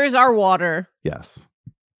Wet. Tears Are Water. Yes.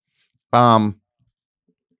 Right.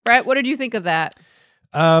 What did you think of that?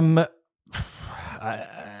 I'm not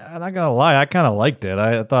gonna lie, I kind of liked it.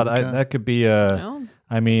 I thought that could be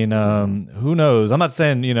I mean, who knows? I'm not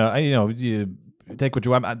saying you take what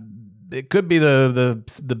you want. It could be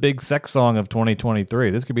the big sex song of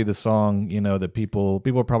 2023. This could be the song that people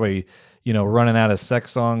are probably running out of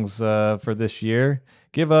sex songs for this year.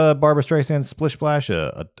 Give Barbra Streisand Splish Splash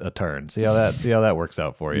a turn. See how that works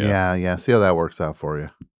out for you. Yeah. See how that works out for you.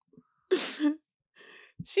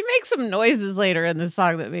 She makes some noises later in the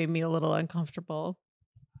song that made me a little uncomfortable.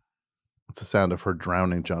 It's the sound of her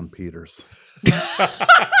drowning John Peters.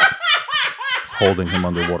 holding him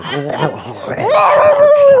underwater.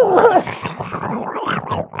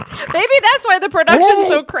 Maybe that's why the production's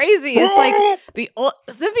so crazy. It's like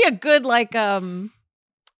that'd be a good like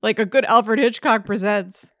a good Alfred Hitchcock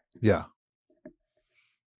Presents. Yeah.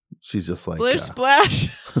 She's just like Splish splash.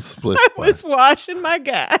 Splish I splash. was washing my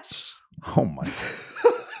gosh. Oh my God.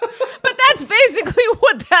 But that's basically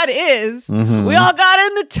what that is. Mhm. We all got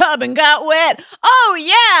in the tub and got wet. Oh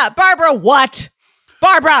yeah, Barbara. What,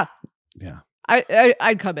 Barbara? Yeah.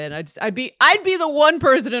 I'd come in. I'd be the one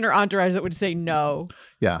person in her entourage that would say no.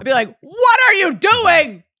 Yeah. I'd be like, "What are you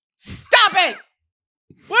doing? Stop it!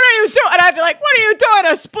 What are you doing?" And I'd be like, "What are you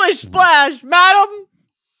doing? A splish splash, madam?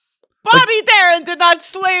 Bobby Darin did not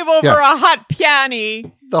slave over Yeah. a hot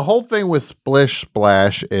peony." The whole thing with Splish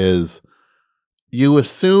Splash is you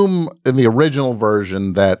assume in the original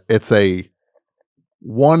version that it's a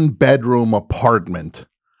 1-bedroom apartment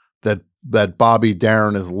that Bobby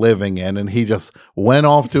Darin is living in, and he just went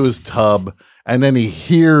off to his tub, and then he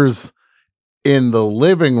hears in the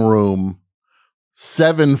living room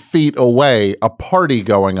 7 feet away a party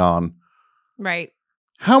going on. Right.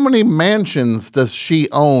 How many mansions does she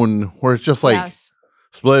own where it's just like, Yes.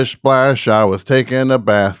 splish splash, I was taking a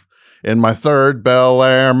bath in my 3rd Bel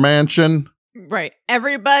Air mansion? Right.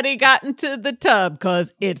 Everybody got into the tub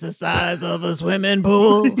because it's the size of a swimming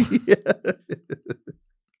pool.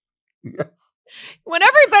 Yes. When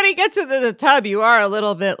everybody gets into the tub, you are a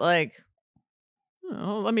little bit like,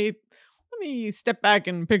 oh, let me step back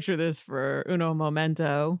and picture this for uno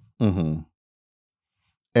momento. Mm-hmm.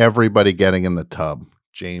 Everybody getting in the tub.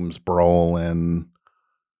 James Brolin,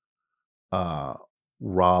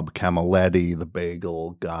 Rob Camilletti, the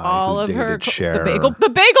bagel guy All who of her dated Cher. the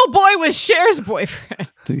bagel boy was Cher's boyfriend.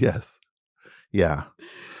 Yes. Yeah.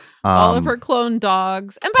 All of her clone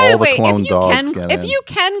dogs. And by all the the way, clone dogs get if in. you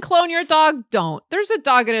can clone your dog, don't. There's a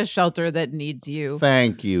dog at a shelter that needs you.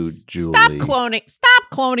 Thank you, Julie. Stop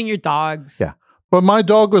cloning your dogs. Yeah. But my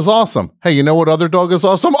dog was awesome. Hey, you know what other dog is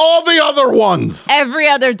awesome? All the other ones. Every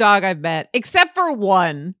other dog I've met, except for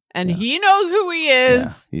one. And he knows who he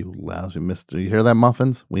is. Yeah, you lousy mister. You hear that,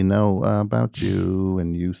 Muffins? We know about you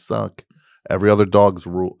and you suck. Every other dog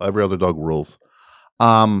rules.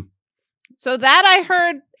 So that I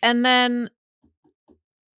heard, and then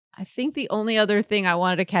I think the only other thing I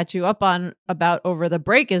wanted to catch you up on about over the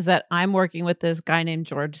break is that I'm working with this guy named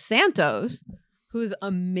George Santos, who's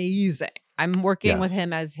amazing. I'm working with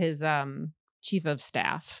him as his chief of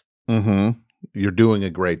staff. Mm-hmm. You're doing a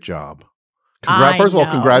great job. I First of all,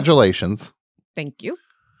 know. congratulations. Thank you.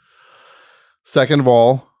 Second of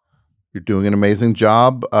all, you're doing an amazing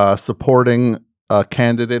job supporting a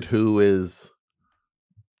candidate who is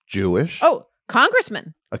Jewish. Oh,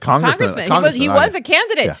 congressman. A congressman. He was a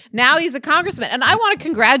candidate. Yeah. Now he's a congressman. And I want to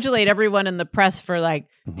congratulate everyone in the press for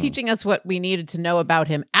Mm-hmm. teaching us what we needed to know about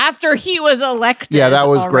him after he was elected. Yeah, that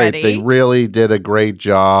was already. great. They really did a great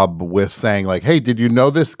job with saying like, hey, did you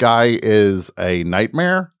know this guy is a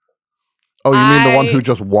nightmare? Oh, you mean the one who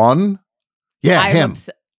just won? Yeah, him.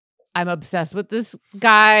 I'm obsessed with this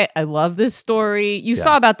guy. I love this story. You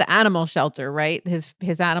saw about the animal shelter, right?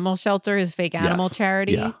 His animal shelter, his fake animal Yes.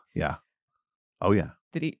 charity. Yeah, yeah. Oh, yeah.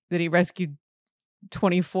 That he rescued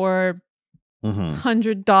 2,400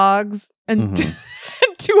 Mm-hmm. dogs and Mhm.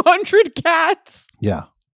 200 cats. Yeah,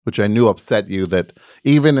 which I knew upset you that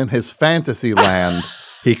even in his fantasy land,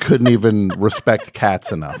 he couldn't even respect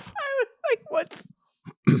cats enough. I was like, what?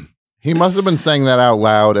 He must have been saying that out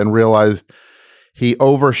loud and realized he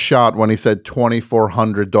overshot when he said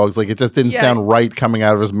 2,400 dogs. Like it just didn't sound right coming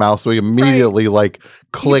out of his mouth. So he immediately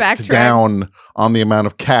clicked backtracked. down on the amount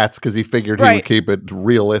of cats because he figured he would keep it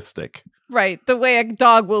realistic. Right. The way a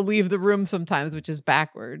dog will leave the room sometimes, which is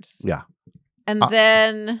backwards. Yeah. And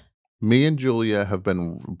then Me and Julia have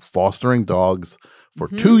been fostering dogs for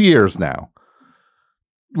 2 years now.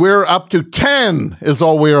 We're up to 10 is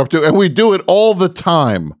all we're up to. And we do it all the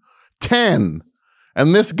time. 10.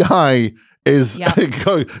 And this guy is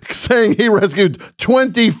saying he rescued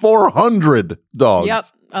 2,400 dogs. Yep,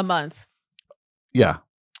 a month. Yeah.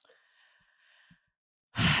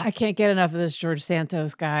 I can't get enough of this George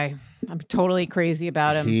Santos guy. I'm totally crazy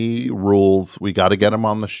about him. He rules. We got to get him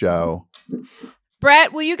on the show.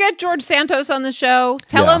 Brett, will you get George Santos on the show?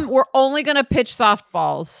 Tell him we're only going to pitch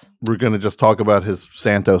softballs. We're going to just talk about his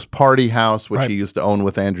Santos Party House, which he used to own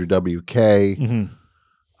with Andrew WK. Mm-hmm.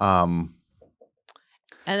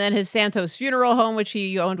 And then his Santos Funeral Home, which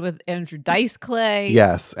he owned with Andrew Dice Clay.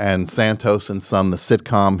 Yes, and Santos and Son, the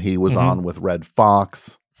sitcom he was on with Red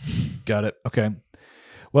Fox. Got it. Okay.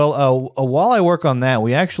 Well, while I work on that,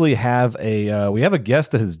 we actually have a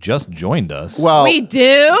guest that has just joined us. Well, We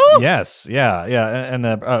do? Yes, yeah, and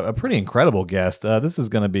a pretty incredible guest. This is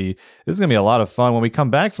gonna be a lot of fun. When we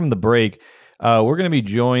come back from the break, we're going to be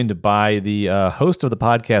joined by the host of the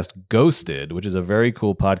podcast Ghosted, which is a very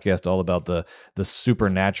cool podcast all about the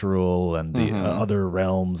supernatural and the other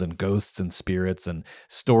realms and ghosts and spirits and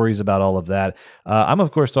stories about all of that. I'm,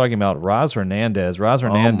 of course, talking about Roz Hernandez. Roz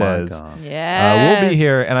Hernandez Yeah. will be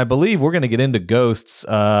here, and I believe we're going to get into ghosts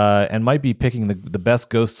and might be picking the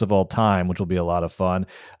best ghosts of all time, which will be a lot of fun.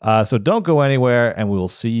 So don't go anywhere, and we will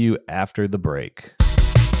see you after the break.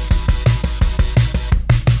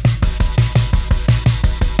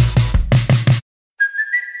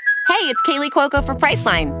 Hey, it's Kaylee Cuoco for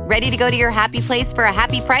Priceline. Ready to go to your happy place for a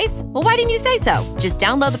happy price? Well, why didn't you say so? Just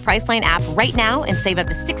download the Priceline app right now and save up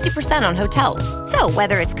to 60% on hotels. So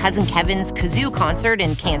whether it's Cousin Kevin's Kazoo Concert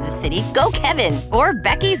in Kansas City, go Kevin, or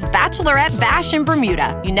Becky's Bachelorette Bash in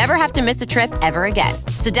Bermuda, you never have to miss a trip ever again.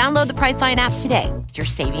 So download the Priceline app today. Your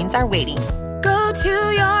savings are waiting. Go to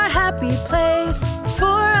your happy place for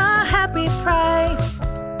a happy price.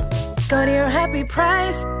 Go to your happy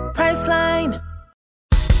price, Priceline.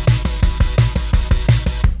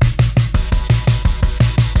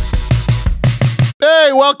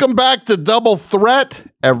 Hey, welcome back to Double Threat,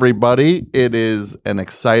 everybody. It is an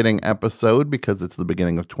exciting episode because it's the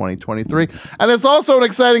beginning of 2023. And it's also an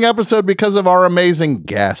exciting episode because of our amazing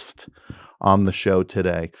guest on the show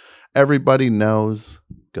today. Everybody knows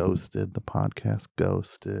Ghosted, the podcast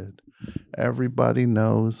Ghosted. Everybody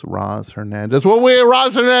knows Roz Hernandez. Well,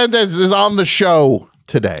 Roz Hernandez is on the show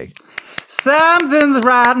today. Something's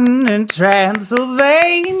rotten in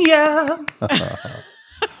Transylvania.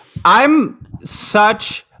 I'm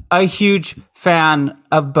such a huge fan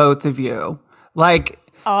of both of you. Like,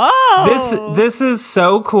 this is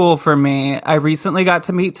so cool for me. I recently got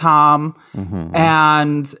to meet Tom,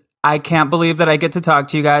 and I can't believe that I get to talk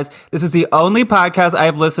to you guys. This is the only podcast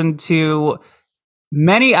I've listened to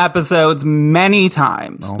many episodes, many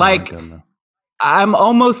times. Oh, like, I'm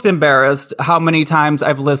almost embarrassed how many times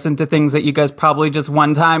I've listened to things that you guys probably just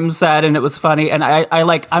one time said and it was funny. And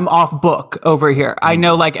I'm off book over here. I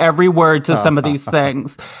know like every word to some of these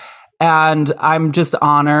things. And I'm just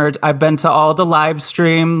honored. I've been to all the live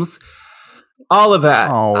streams, all of it.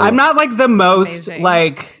 Oh. I'm not like the most Amazing.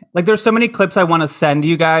 like there's so many clips I want to send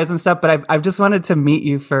you guys and stuff, but I've just wanted to meet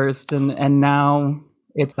you first. And now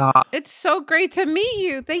it's off. It's so great to meet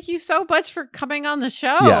you. Thank you so much for coming on the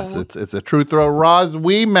show. Yes, it's a true throw. Roz,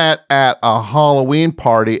 we met at a Halloween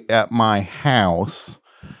party at my house,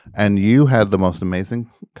 and you had the most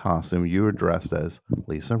amazing costume. You were dressed as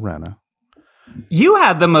Lisa Rinna. You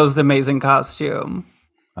had the most amazing costume.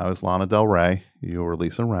 I was Lana Del Rey. You were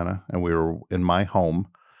Lisa Rinna, and we were in my home.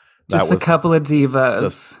 Just a couple of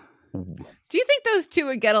divas. Do you think those two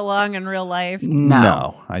would get along in real life?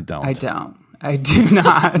 No, I don't. I do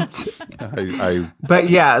not.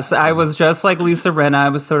 But yes, I was dressed like Lisa Rinna.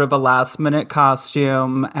 It was sort of a last minute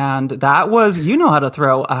costume. And that was, you know how to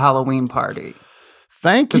throw a Halloween party.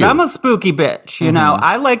 Thank you. Because I'm a spooky bitch, you know.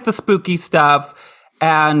 I like the spooky stuff.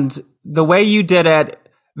 And the way you did it,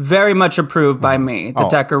 very much approved by me. The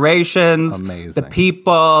decorations, amazing. the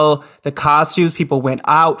people, the costumes, people went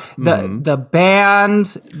out, the band,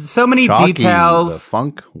 so many Chalky, details. the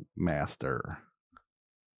funk master.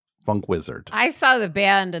 Funk wizard. I saw the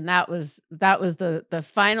band, and that was the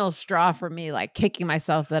final straw for me, like kicking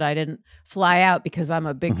myself that I didn't fly out because I'm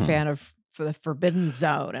a big fan of for the Forbidden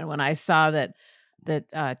Zone. And when I saw that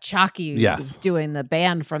Chalky was doing the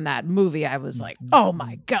band from that movie, I was like, oh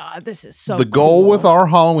my God, this is so The goal with our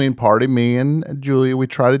Halloween party, me and Julia, we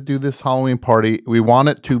try to do this Halloween party. We want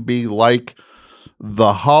it to be like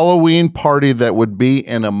the Halloween party that would be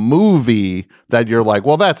in a movie that you're like,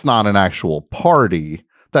 well, that's not an actual party.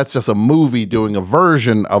 That's just a movie doing a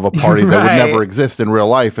version of a party that would never exist in real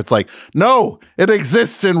life. It's like, no, it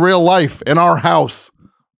exists in real life in our house.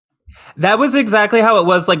 That was exactly how it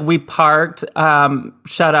was. Like we parked,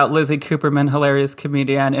 shout out Lizzie Cooperman, hilarious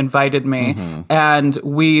comedian, invited me. And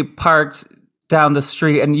we parked down the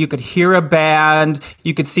street and you could hear a band.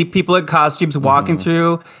 You could see people in costumes walking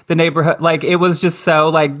through the neighborhood. Like it was just so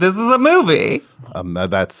like, this is a movie.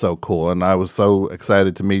 That's so cool. And I was so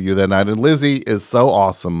excited to meet you that night. And Lizzie is so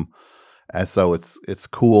awesome. And so it's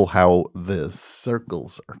cool how the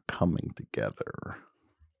circles are coming together.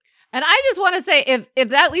 And I just want to say, if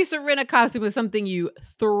that Lisa Rinna costume was something you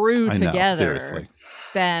threw together, seriously.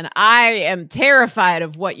 then I am terrified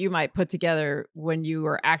of what you might put together when you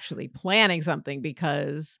are actually planning something,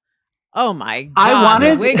 because Oh my God. I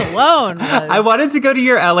wanted- the wig alone. I wanted to go to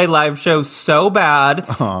your LA live show so bad.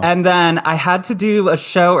 And then I had to do a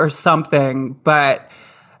show or something. But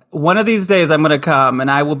one of these days I'm going to come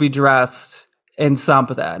and I will be dressed in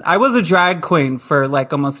something. I was a drag queen for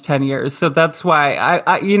like almost 10 years. So that's why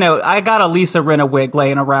I got a Lisa Rinna wig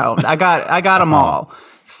laying around. I got them all.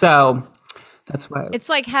 So that's why. It's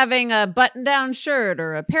like having a button-down shirt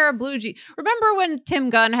or a pair of blue jeans. Remember when Tim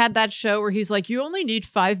Gunn had that show where he's like, you only need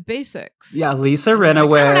 5 basics? Yeah, Lisa Rinna Like,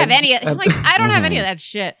 wig. I don't have any. I don't have any of that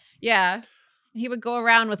shit. Yeah. He would go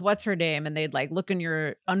around with what's her name, and they'd like look in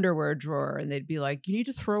your underwear drawer, and they'd be like, you need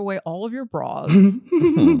to throw away all of your bras.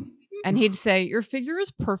 And he'd say, your figure is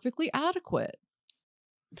perfectly adequate.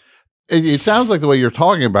 It sounds like the way you're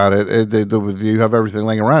talking about it, you have everything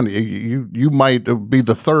laying around. You might be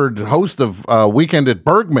the third host of Weekend at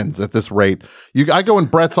Bergman's at this rate. I go in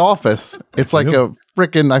Brett's office. It's like a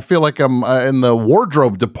freaking, I feel like I'm in the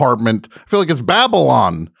wardrobe department. I feel like it's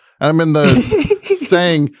Babylon. And I'm in the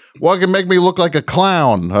saying, well, it can make me look like a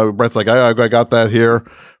clown. Brett's like, I got that here.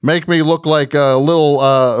 Make me look like a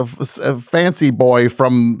little fancy boy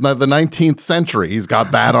from the 19th century. He's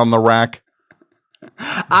got that on the rack.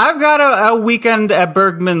 I've got a Weekend at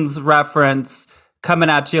Bergman's reference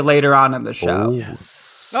coming at you later on in the show.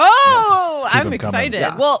 Yes. Oh, Yes. Keep I'm 'em coming. excited.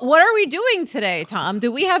 Yeah. Well, what are we doing today, Tom?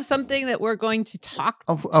 Do we have something that we're going to talk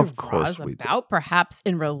Of to course Roz we do. about, perhaps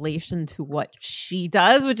in relation to what she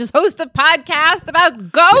does, which is host a podcast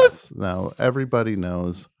about ghosts? Yes. Now everybody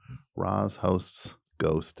knows Roz hosts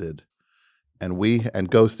Ghosted, and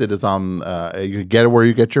Ghosted is on. You get it where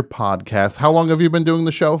you get your podcast. How long have you been doing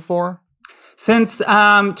the show for? Since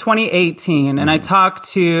 2018, and I talk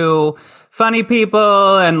to funny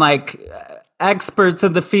people and like experts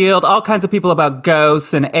in the field, all kinds of people about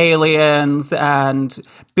ghosts and aliens and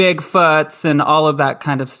Bigfoots and all of that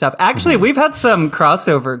kind of stuff. Actually, we've had some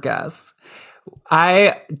crossover guests.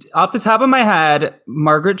 Off the top of my head,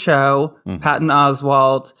 Margaret Cho, Patton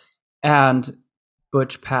Oswalt, and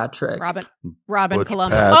Butch Patrick. Robin Butch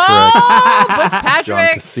Columbus. Patrick. Oh, Butch John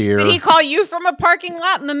Patrick. Kassir. Did he call you from a parking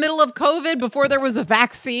lot in the middle of COVID before there was a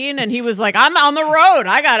vaccine? And he was like, I'm on the road.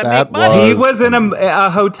 I got to That make money. He was in a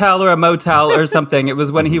hotel or a motel or something. It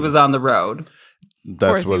was when he was on the road. Of That's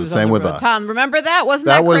course, he what was the on same the with road. us. Tom, remember that? Wasn't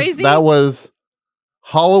that crazy? That was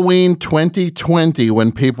Halloween 2020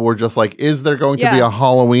 when people were just like, "Is there going to be Yeah. a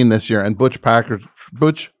Halloween this year?" And Butch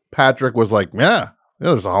Patrick was like, "Yeah,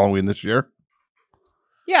 there's a Halloween this year."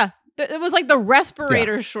 Yeah. It was like the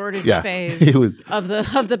respirator shortage Yeah. phase He was- of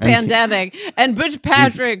the pandemic. And Butch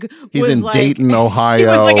Patrick he's was in like, Dayton, Ohio. He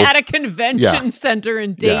was like at a convention Yeah. center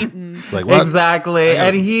in Yeah. Dayton. It's like, what? Exactly.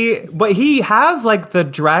 And he has like the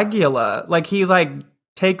Dragula. Like he like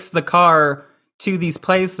takes the car to these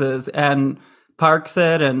places and parks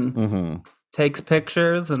it and takes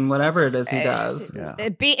pictures and whatever it is he does. Yeah.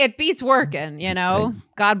 It beats working, you know.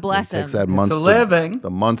 God bless him. Takes that It's Munster, a living. the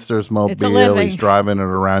Munsters It's a mobile. living. He's driving it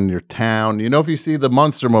around your town. You know, if you see the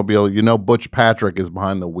Munster mobile, you know Butch Patrick is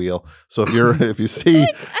behind the wheel. So if you see I'm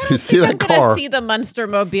that car, gonna see the Munster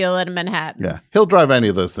Mobile in Manhattan. yeah, he'll drive any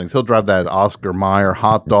of those things. He'll drive that Oscar Mayer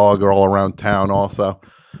hot dog all around town. Also,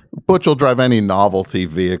 Butch will drive any novelty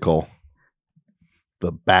vehicle.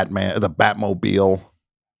 The Batmobile.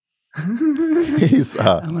 He's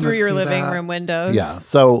Through your living room windows. yeah.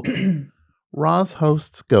 So Roz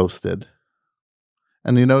hosts Ghosted.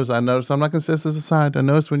 And I noticed, I'm not going to say this aside. I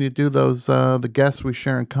noticed when you do those, the guests we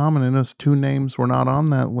share in common, I noticed 2 names were not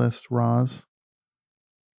on that list, Roz.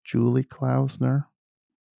 Julie Klausner,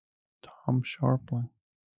 Tom Sharpling.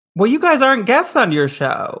 Well, you guys aren't guests on your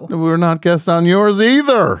show. We were not guests on yours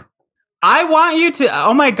either. I want you to.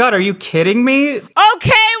 Oh my God, are you kidding me? Okay,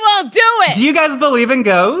 well, do it. Do you guys believe in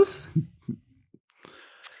ghosts?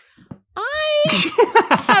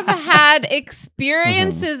 I have had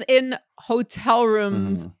experiences in hotel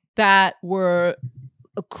rooms that were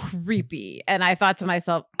creepy. And I thought to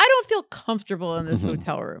myself, I don't feel comfortable in this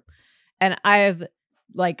hotel room. And I've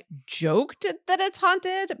like joked that it's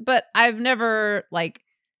haunted, but I've never like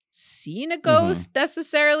seen a ghost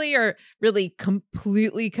necessarily or really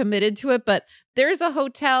completely committed to it. But there's a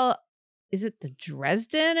hotel, is it the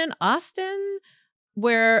Dresden in Austin,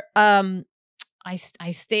 where I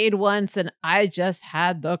stayed once and I just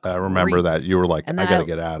had the I remember that. creeps. You were like, And I then got to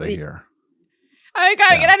get out of the- here. I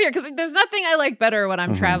gotta get out of here because there's nothing I like better when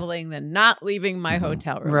I'm traveling than not leaving my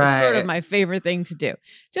hotel room. It's sort of Right. my favorite thing to do.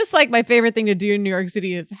 Just like my favorite thing to do in New York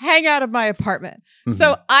City is hang out of my apartment.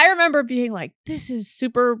 So I remember being like, this is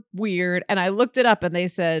super weird. And I looked it up and they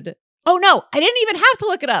said Oh, no, I didn't even have to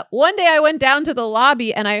look it up. One day I went down to the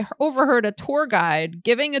lobby and I overheard a tour guide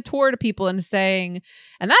giving a tour to people and saying,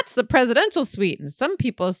 and that's the presidential suite. And some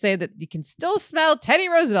people say that you can still smell Teddy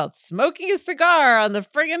Roosevelt smoking a cigar on the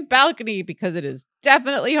friggin' balcony because it is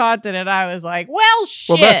definitely haunted. And I was like, well,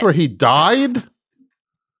 shit. Well, that's where he died?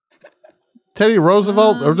 Teddy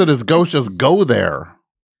Roosevelt? Or did his ghost just go there?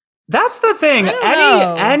 That's the thing. I don't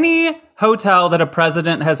know. Any hotel that a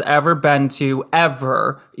president has ever been to,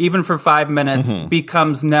 ever, even for 5 minutes,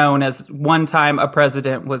 becomes known as one time a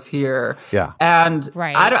president was here. Yeah. And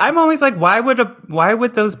Right. I'm always like, why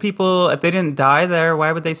would those people, if they didn't die there,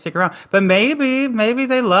 why would they stick around? But maybe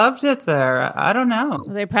they loved it there. I don't know.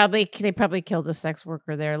 They probably killed a sex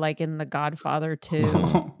worker there, like in The Godfather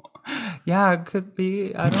 2. Yeah, it could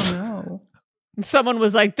be. I don't know. Someone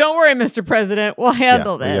was like, don't worry, Mr. President, we'll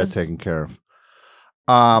handle We got this. taken care of.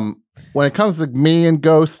 When it comes to me and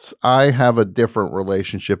ghosts, I have a different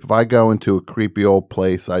relationship. If I go into a creepy old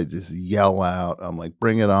place, I just yell out. I'm like,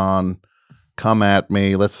 bring it on. Come at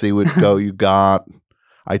me. Let's see what you got.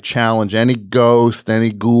 I challenge any ghost,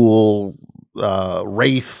 any ghoul,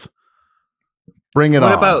 wraith. Bring it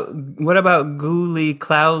on. What about Ghoulie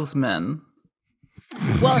Klausman?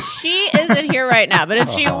 Well, she isn't here right now, but if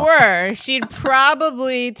she were, she'd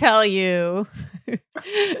probably tell you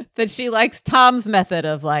that she likes Tom's method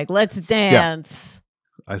of like, let's dance.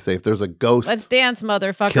 I say, if there's a ghost, Let's dance,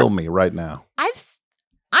 motherfucker. kill me right now. I've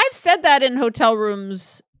said that in hotel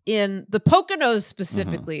rooms in the Poconos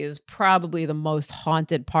specifically is probably the most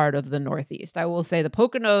haunted part of the Northeast. I will say the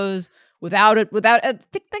Poconos without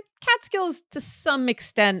the Catskills to some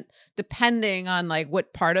extent, depending on like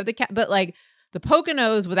what part of but like the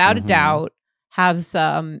Poconos without a doubt have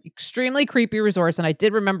some extremely creepy resorts. And I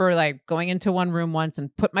did remember like going into one room once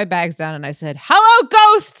and put my bags down and I said, hello,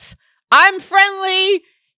 ghosts. I'm friendly.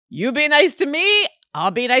 You be nice to me.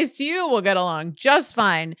 I'll be nice to you. We'll get along just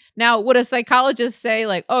fine. Now, would a psychologist say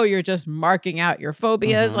like, oh, you're just marking out your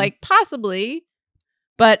phobias? Like possibly,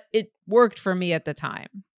 but it worked for me at the time.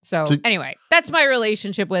 So anyway, that's my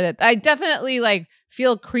relationship with it. I definitely like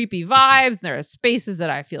feel creepy vibes. There are spaces that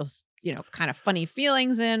I feel, kind of funny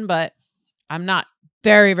feelings in, but I'm not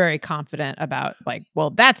very, very confident about like, well,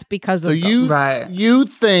 that's because of you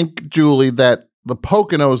think, Julie, that the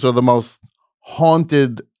Poconos are the most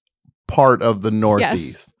haunted part of the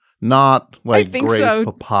Northeast, not like Gray's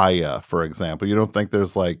Papaya, for example. You don't think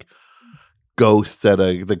there's like ghosts at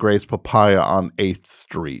the Gray's Papaya on 8th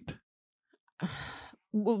Street?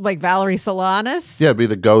 Like Valerie Solanas? Yeah, it'd be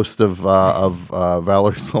the ghost of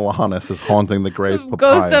Valerie Solanas is haunting the Gray's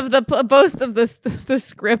Papaya. Ghost of the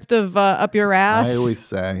script of Up Your Ass. I always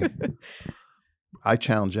say, I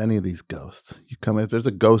challenge any of these ghosts. You come if there's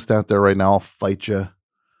a ghost out there right now, I'll fight you.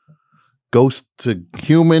 Ghost to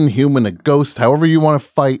human to ghost, however you want to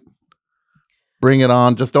fight. Bring it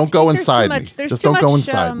on. Just don't go inside me. Just don't go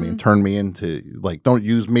inside me and turn me into like. Don't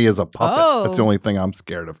use me as a puppet. That's the only thing I'm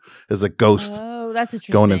scared of is a ghost. Oh, that's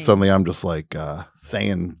interesting. Going in suddenly, I'm just like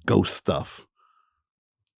saying ghost stuff.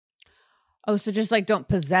 Oh, so just like don't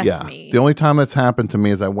possess me. The only time that's happened to me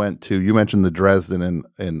is I went to. You mentioned the Dresden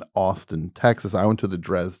in Austin, Texas. I went to the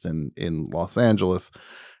Dresden in Los Angeles,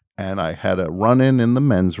 and I had a run-in the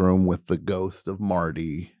men's room with the ghost of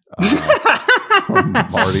Marty. From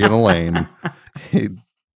Marty and Elaine.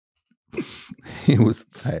 He was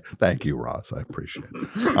thank you, Ross. I appreciate it.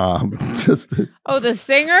 The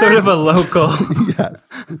singer? Sort of a local.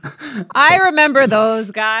 Yes. I remember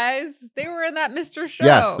those guys. They were in that Mr. Show.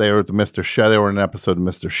 Yes, they were at the Mr. Show. They were in an episode of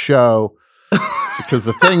Mr. Show. Because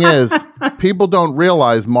the thing is, people don't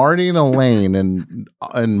realize Marty and Elaine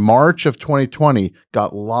in March of 2020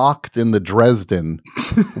 got locked in the Dresden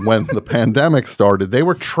when the pandemic started. They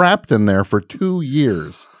were trapped in there for 2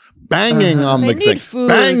 years, banging on the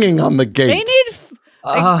gate. They need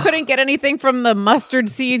they couldn't get anything from the Mustard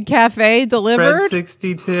Seed Cafe delivered. Fred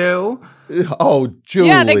 62. Oh, Julie,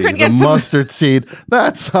 the mustard seed.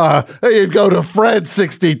 That's you'd go to Fred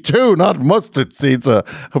 62, not mustard seeds.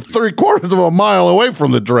 3/4 of a mile away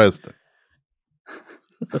from the Dresden.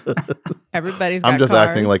 Everybody's got I'm just cars.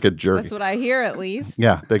 acting like a jerk. That's what I hear, at least.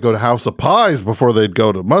 Yeah, they go to House of Pies before they'd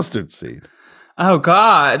go to Mustard Seed. Oh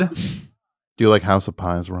God. Do you like House of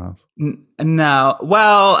Pies, Ross? No.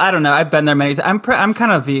 Well, I don't know. I've been there many times. I'm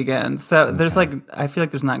kind of vegan, so there's like I feel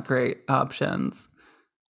like there's not great options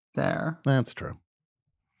there. That's true.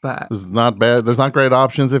 But it's not bad. There's not great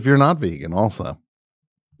options if you're not vegan, also.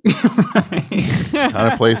 Right. It's the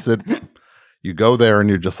kind of place that you go there and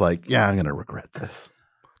you're just like, yeah, I'm going to regret this.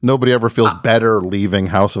 Nobody ever feels better leaving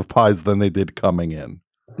House of Pies than they did coming in.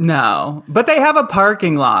 No, but they have a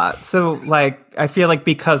parking lot. So like, I feel like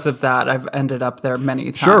because of that, I've ended up there many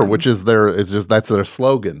times. Sure, which is that's their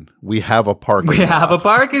slogan. We have a parking lot. We have a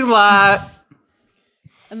parking lot.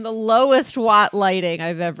 And the lowest watt lighting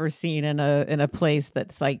I've ever seen in a place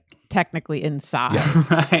that's like technically inside.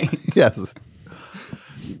 Right. Yes.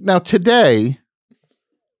 Now today,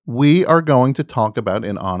 we are going to talk about,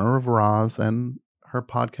 in honor of Roz and her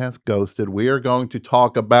podcast Ghosted, we are going to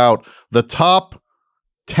talk about the top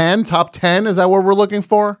 10. Top 10, is that what we're looking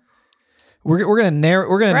for? We're gonna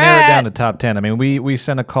narrow it down to top 10. I mean, we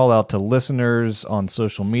sent a call out to listeners on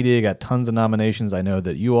social media, got tons of nominations. I know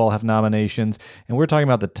that you all have nominations, and we're talking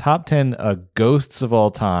about the top 10 ghosts of all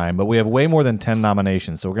time, but we have way more than 10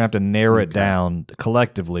 nominations, so we're gonna have to narrow it down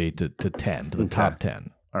collectively to 10, to the top 10.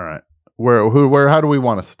 All right. Where how do we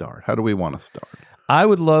want to start? I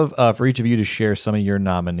would love for each of you to share some of your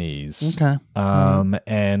nominees. Okay.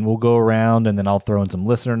 And we'll go around, and then I'll throw in some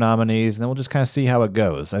listener nominees, and then we'll just kind of see how it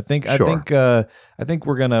goes. I think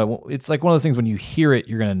we're gonna. It's like one of those things when you hear it,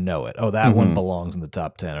 you're gonna know it. Oh, that one belongs in the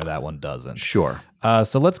top 10, or that one doesn't. Sure.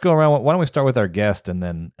 So let's go around. Why don't we start with our guest, and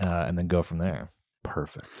then go from there.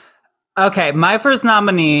 Perfect. Okay, my first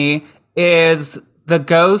nominee is the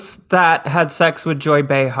ghost that had sex with Joy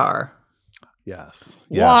Behar. Yes.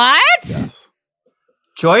 What? Yes.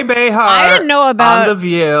 Joy Behar, I didn't know about on The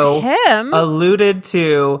View, him. alluded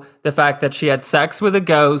to the fact that she had sex with a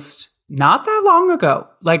ghost not that long ago.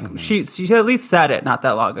 Like she at least said it not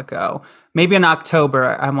that long ago. Maybe in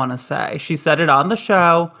October, I want to say. She said it on the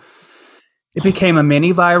show. It became a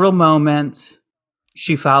mini viral moment.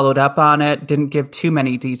 She followed up on it, didn't give too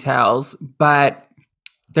many details, but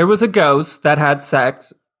there was a ghost that had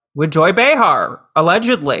sex with Joy Behar,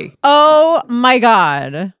 allegedly. Oh my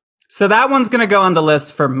God. So that one's going to go on the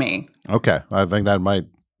list for me. Okay. I think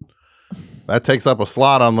that takes up a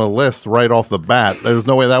slot on the list right off the bat. There's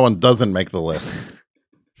no way that one doesn't make the list.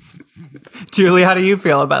 Julie, how do you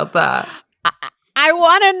feel about that? I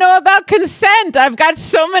want to know about consent. I've got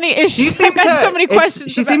so many issues. I've got so many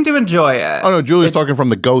questions. She seemed to enjoy it. Oh no, Julie's talking from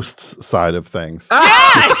the ghosts side of things.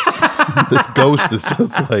 This ghost is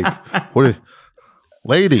just like,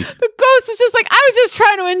 lady. The ghost is just like, I was just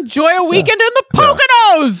trying to enjoy a weekend in the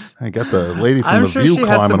Poconos. I got the lady from I'm the sure View she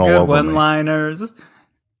had some climbing all good over me. one-liners.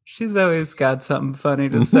 She's always got something funny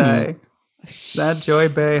to say. That Joy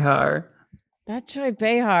Behar. That Joy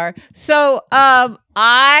Behar. So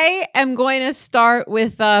I am going to start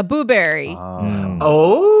with Boo Berry.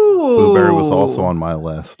 Oh. Boo Berry was also on my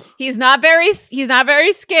list. He's not very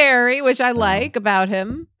scary, which I like about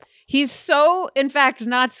him. He's so, in fact,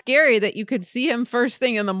 not scary that you could see him first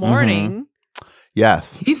thing in the morning.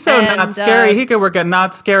 Yes. He's so not scary, he could work at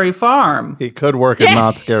Not Scary Farm. He could work at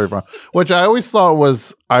Not Scary Farm, which I always thought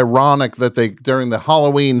was ironic that they, during the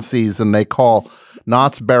Halloween season, they call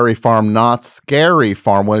Knott's Berry Farm Not Scary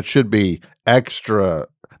Farm when it should be extra,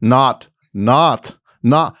 not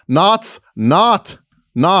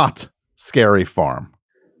Scary Farm.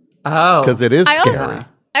 Oh. Because it is scary.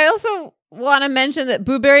 I also want to mention that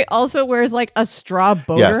Boo Berry also wears like a straw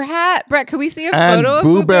boater hat. Brett, could we see a photo of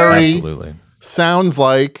Boo Berry? Absolutely. Sounds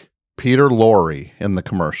like Peter Lorre in the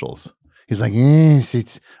commercials. He's like, yes,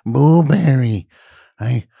 it's Boo Berry.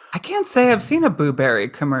 I can't say I've seen a Boo Berry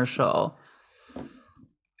commercial.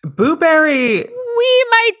 Boo Berry. We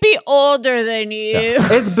might be older than you.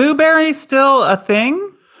 Is Boo Berry still a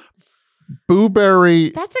thing? Boo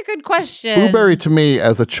Berry. That's a good question. Boo Berry to me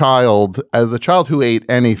as a child who ate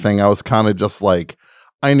anything, I was kind of just like,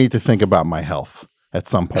 I need to think about my health at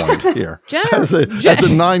some point here. As a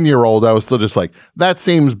 9-year-old, I was still just like, that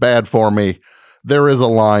seems bad for me. There is a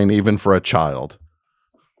line even for a child.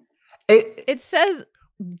 It says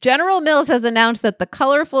General Mills has announced that the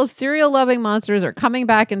colorful cereal-loving monsters are coming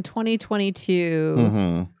back in 2022.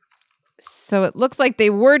 Mm-hmm. So it looks like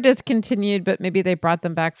they were discontinued, but maybe they brought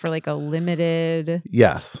them back for like a limited.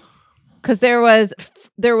 Yes. Because there was.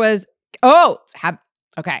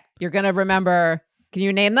 Okay. You're gonna remember. Can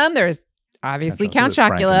you name them? There's obviously Count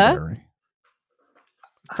Chocula,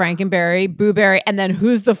 Frankenberry, Boo Berry, and then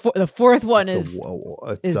who's the fourth one is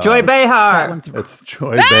Joy Behar. It's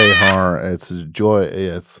Joy Behar. It's Joy.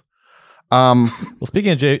 It's. Well,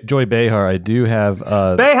 speaking of Joy Behar, I do have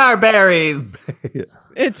Behar berries.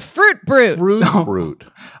 It's Fruit Brute. Fruit Brute.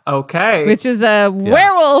 Okay. Which is a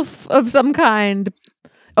werewolf of some kind.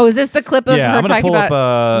 Oh, is this the clip of her I'm going to talking pull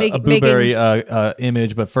about up a Boo Berry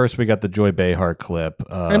image, but first we got the Joy Behar clip.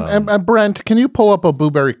 And Brent, can you pull up a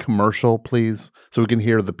Boo Berry commercial, please, so we can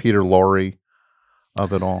hear the Peter Lorre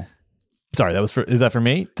of it all? Sorry, is that for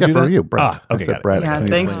me? Yeah, for you, Brent. Okay, got it. Brent. Yeah,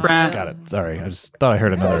 thanks, Brent. Got it. Sorry, I just thought I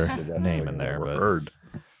heard another name in there, but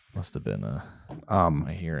must have been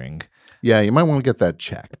My hearing. Yeah, you might want to get that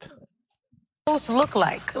checked. Ghosts look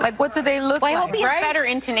like? Like, what do they look Well, I like? hope he has better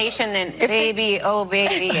intonation than baby, oh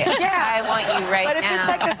baby, I want you right but if now. it's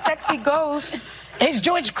like a sexy ghost, It's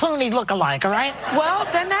George Clooney look-alike, all right? well,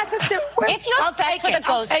 then that's a different. If you have sex with a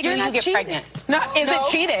ghost, You're you not get cheating. pregnant. No, Is no.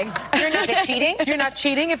 it cheating? Is it cheating? You're not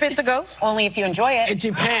cheating if it's a ghost? Only if you enjoy it. It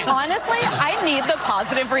depends. Honestly, I need the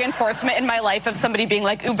positive reinforcement in my life of somebody being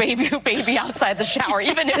like, ooh, baby, outside the shower.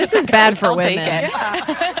 Even if This it's is bad for I'll women. take it.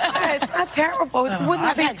 Yeah, it's not terrible. It wouldn't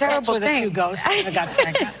I've be a had sex terrible with a few thing. ghosts. Never got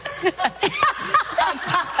pregnant.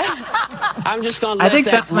 I'm just going to I let think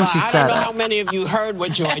that that's when rock. she I said don't know it. how many of you heard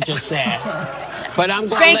what Joy just said, but I'm going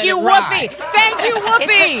to Thank let you, it ride. Whoopi. Thank you, Whoopi.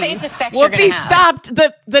 It's the safest sex you're gonna Whoopi have. stopped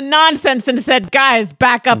the nonsense and said, "Guys,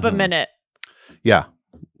 back up a minute." Yeah.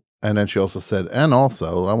 And then she also said, and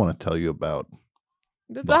also, I want to tell you about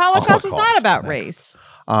The Holocaust was not Holocaust about next. race.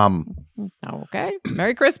 um Okay.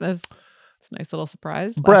 Merry Christmas. It's a nice little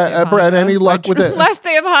surprise. Last Brett, day of Brett, Hanukkah. any luck with it? Last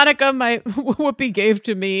day of Hanukkah, my Whoopi gave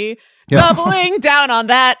to me. Yeah. Doubling down on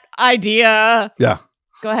that idea. Yeah.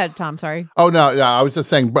 Go ahead, Tom. Sorry. Oh no, I was just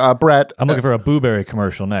saying, Brett. I'm looking for a Blueberry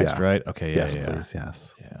commercial next, Yeah. right? Okay, yeah, yes, yeah. please,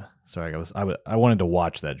 yes. Yeah. Sorry, I wanted to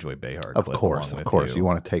watch that Joy Behar Of clip course, along of with course. You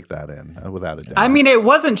want to take that in without a doubt. I mean, it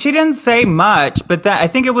wasn't. She didn't say much, but I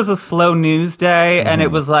think it was a slow news day, and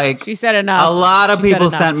it was like She said enough. a lot of She said people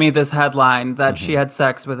enough. sent me this headline that she had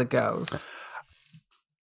sex with a ghost.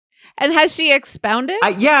 And has she expounded?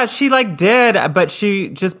 Yeah, she like did, but she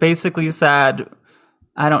just basically said,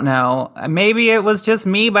 I don't know, maybe it was just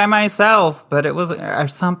me by myself, but it was or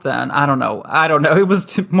something. I don't know. It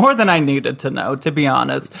was more than I needed to know, to be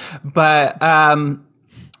honest. But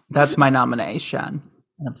that's my nomination,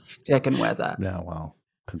 and I'm sticking with it. Yeah, well,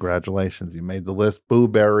 congratulations. You made the list.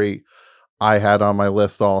 Booberry, I had on my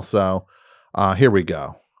list also. Here we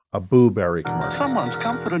go. A Booberry commercial. Someone's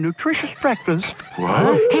come for a nutritious breakfast.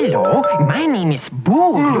 Hello, my name is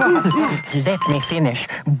Boo. Let me finish.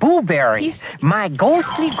 Booberry, my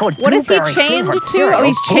ghostly good What is he blueberry chained flavored to? cereal, Oh,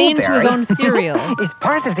 he's chained to his own Blueberry, cereal. is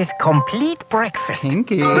part of this complete breakfast.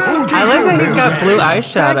 Kinky. I like that he's got blue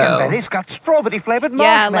eyeshadow. Frankenberry's got strawberry flavored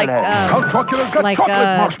Yeah, marshmallow. like Chocolate's got like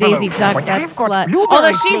chocolate marshmallow. Daisy Duck, But that I've got slut. blueberry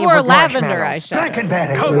Although she wore flavored lavender marshmallow. eyeshadow.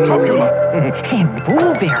 Frankenberry, chocolate. And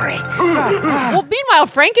Blueberry. Well, meanwhile,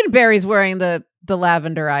 Frankenberry's wearing the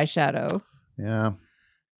lavender eyeshadow. Yeah.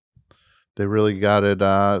 They really got it.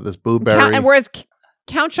 This Booberry. And whereas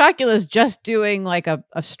Count Chocula's just doing like a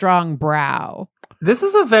strong brow. This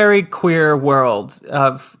is a very queer world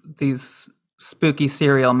of these spooky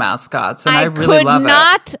cereal mascots, and I really love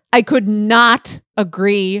it. I could not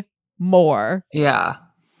agree more. Yeah.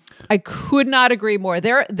 I could not agree more.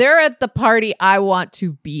 They're at the party I want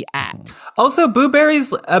to be at. Also,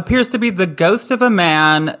 Booberry's appears to be the ghost of a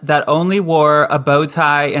man that only wore a bow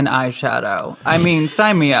tie and eyeshadow. I mean,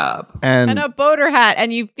 sign me up. And a boater hat,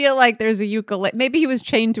 and you feel like there's a ukulele. Maybe he was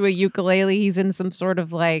chained to a ukulele. He's in some sort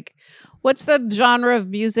of like, what's the genre of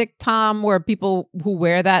music, Tom, where people who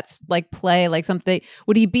wear that like play like something?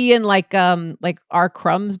 Would he be in like our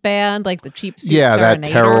Crumbs band, like the Cheap Suit that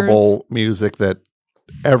Serenaders? terrible music that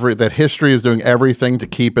history is doing everything to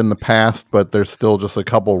keep in the past, but there's still just a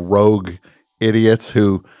couple rogue idiots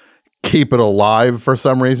who keep it alive for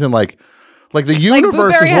some reason. Like the universe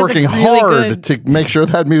Blueberry is has a working really hard to make sure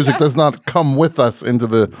that music does not come with us into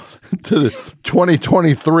the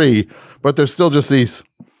 2023, but there's still just these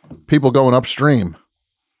people going upstream.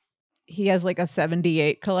 He has like a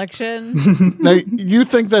 78 collection. Now, you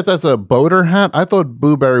think that that's a boater hat? I thought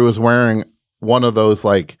Booberry was wearing one of those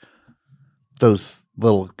like those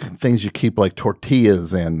little things you keep like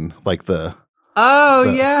tortillas in, like the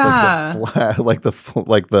like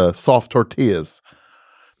the soft tortillas.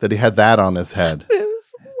 That he had that on his head.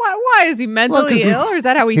 Why is he mentally ill, or is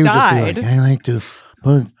that how he would just be died? like, I like to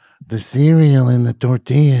put the cereal in the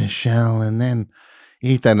tortilla shell and then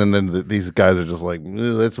eat that. And then these guys are just like,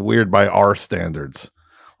 that's weird by our standards.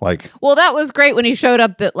 Like, Well, that was great when he showed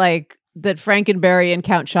up that Frankenberry and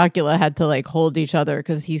Count Chocula had to like hold each other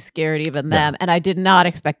because he scared even them. And I did not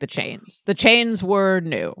expect the chains. The chains were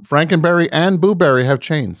new. Frankenberry and Booberry have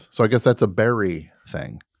chains. So I guess that's a berry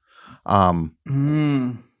thing.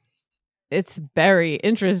 It's very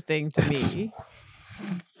interesting to me.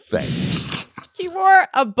 Thanks. He wore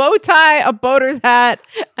a bow tie, a boater's hat,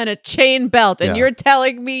 and a chain belt. And Yeah. you're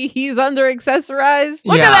telling me he's under accessorized?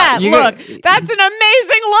 Look Yeah, at that. you Look. got- That's an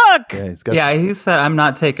amazing look. Yeah, he's got Yeah, he said, I'm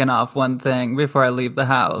not taking off one thing before I leave the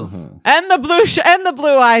house. And the blue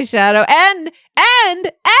eyeshadow. And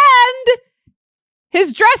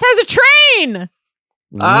his dress has a train.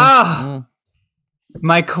 Ah,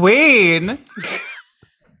 my queen.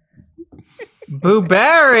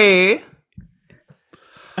 Booberry.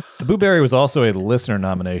 So Boo Berry was also a listener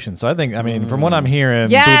nomination. So I think, from what I'm hearing,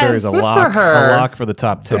 Yes. Boo Berry's a Good for lock, her. a lock for the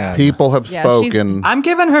top 10. People have Yeah, she's- spoken. I'm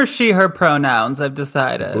giving her she, her pronouns, I've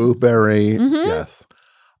decided. Blueberry, Mm-hmm. yes.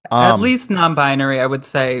 At least non-binary, I would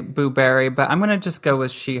say Boo Berry, but I'm going to just go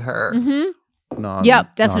with she, her.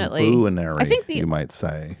 Yep, definitely. Non-booinary, I think you might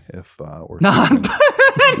say, if we're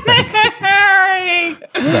Non-binary!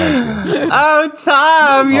 Oh,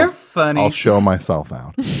 Tom, you're funny. I'll show myself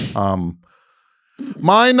out.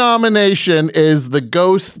 My nomination is the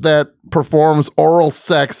ghost that performs oral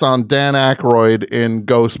sex on Dan Aykroyd in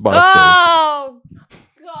Ghostbusters. Oh,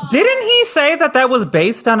 Didn't he say that was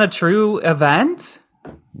based on a true event?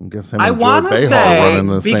 I guess him I and Joy want to Behar say, run in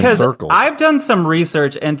the same because circles. I've done some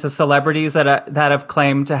research into celebrities that have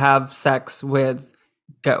claimed to have sex with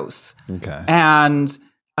ghosts. Okay. And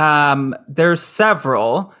there's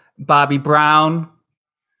several. Bobby Brown,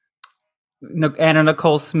 Anna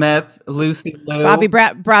Nicole Smith, Lucy Liu. Bobby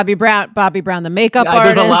Brown, the makeup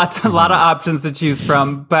There's artist. a lot of options to choose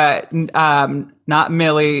from, but not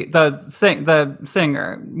Millie, the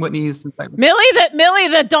singer, Whitney Houston. Millie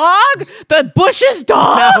the dog, the Bush's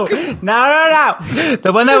dog. No.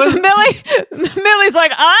 The one that was Millie's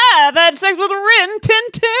like, I've had sex with Rin Tin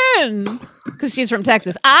Tin. Because she's from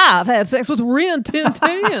Texas. I've had sex with Rin Tin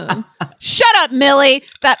Tin. Shut up, Millie,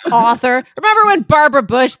 that author. Remember when Barbara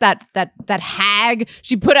Bush, that hag,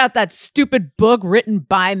 she put out that stupid book written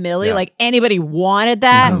by Millie? Yeah. Like anybody wanted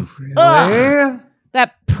that? Oh, really? Ugh.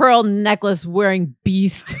 That pearl necklace wearing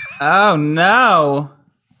beast. Oh no.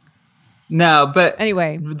 No, but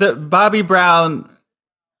Anyway. the Bobby Brown.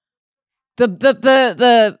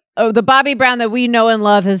 The Bobby Brown that we know and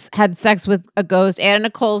love has had sex with a ghost. Anna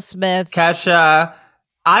Nicole Smith. Kesha.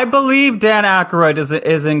 I believe Dan Aykroyd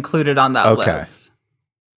is included on that list.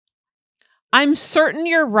 I'm certain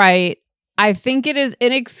you're right. I think it is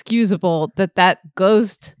inexcusable that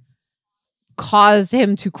ghost caused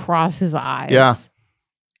him to cross his eyes. Yeah.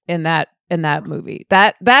 In that movie.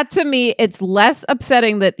 That to me, it's less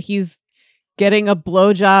upsetting that he's getting a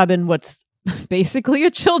blowjob in what's basically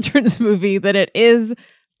a children's movie than it is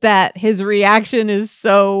that his reaction is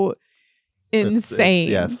so insane.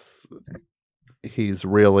 Yes. He's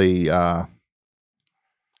really he's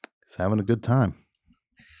having a good time.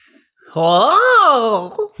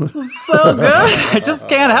 Oh, so good. I just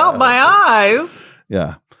can't help my eyes.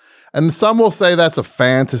 Yeah. And some will say that's a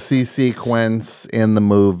fantasy sequence in the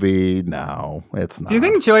movie. No, it's not. Do you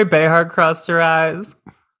think Joy Behar crossed her eyes?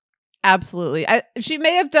 Absolutely. She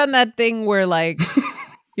may have done that thing where, like,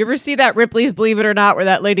 you ever see that Ripley's Believe It or Not, where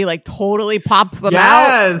that lady like totally pops them out?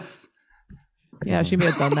 Yes. Yeah, she may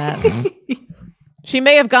have done that. She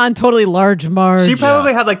may have gone totally large Marge. She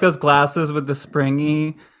probably had like those glasses with the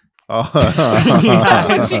springy. That's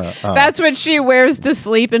what she wears to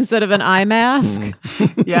sleep instead of an eye mask.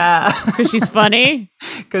 Yeah. Because she's funny.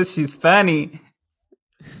 Because she's funny.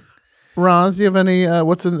 Roz, you have any?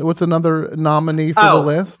 What's another nominee for the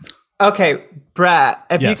list? Okay, Brett,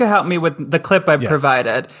 if you could help me with the clip I've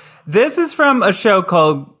provided. This is from a show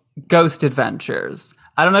called Ghost Adventures.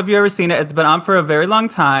 I don't know if you've ever seen it. It's been on for a very long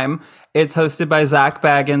time. It's hosted by Zach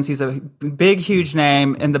Baggins. He's a big, huge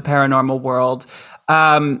name in the paranormal world.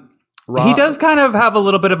 He does kind of have a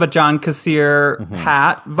little bit of a John Kassir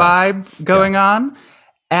hat vibe going on.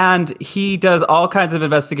 And he does all kinds of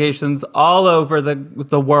investigations all over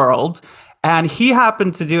the world. And he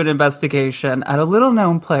happened to do an investigation at a little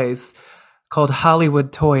known place called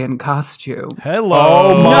Hollywood Toy and Costume. Hello.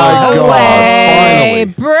 Oh my God. Way.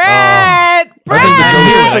 Finally. Brett!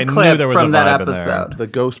 Here's I the clip knew there was from a that vibe in there. episode. The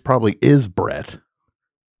ghost probably is Brett.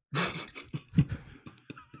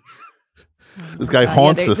 This guy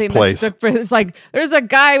haunts this place. It's like there's a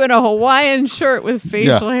guy in a Hawaiian shirt with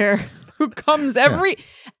facial hair who comes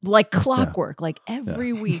like clockwork, like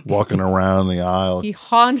every week. Walking around the aisle. He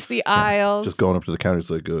haunts the aisles. Just going up to the counter. It's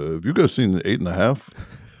like, have you guys seen the 8.5?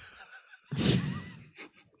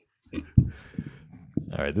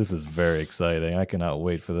 All right, this is very exciting. I cannot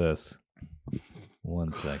wait for this.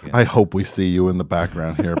 1 second. I hope we see you in the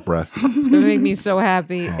background here, Brett. It would make me so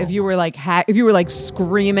happy if you were like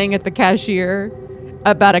screaming at the cashier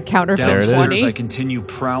about a counterfeit Downstairs, 20. I continue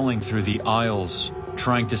prowling through the aisles,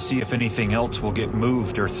 trying to see if anything else will get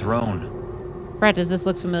moved or thrown. Brett, does this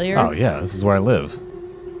look familiar? Oh yeah, this is where I live.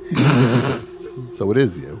 So it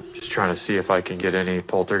is you. Just trying to see if I can get any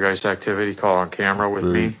poltergeist activity caught on camera with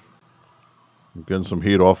me. I'm getting some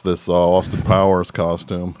heat off this Austin Powers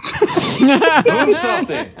costume. Do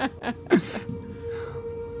something.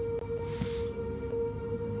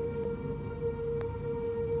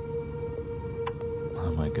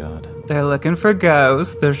 Oh my God. They're looking for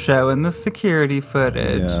ghosts. They're showing the security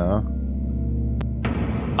footage. Yeah.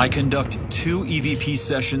 I conduct 2 EVP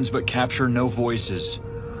sessions but capture no voices.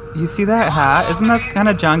 You see that hat? Isn't that kind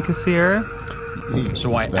of John Kassir?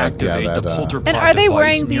 So I activate the polterpod And are they device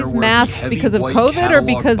wearing near these where the masks heavy because of white COVID or catalog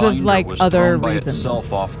because of binder like was other thrown by reasons?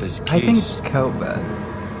 itself off this I think case. COVID.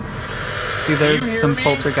 See, there's some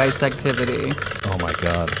poltergeist activity. Oh my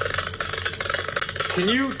god. Can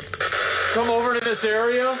you come over to this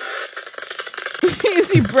area? You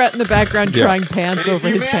see Brett in the background trying pants And over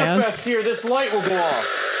if you his manifest pants. here, this light will go off.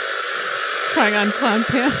 Trying on clown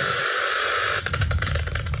pants.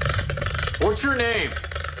 What's your name?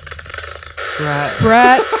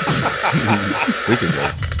 Brett. We could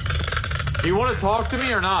go. Do you want to talk to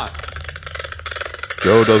me or not?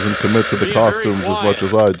 Joe doesn't commit to the Being very costumes as quiet. much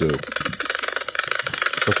as I do.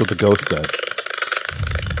 That's what the ghost said.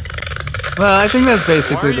 Well, I think that's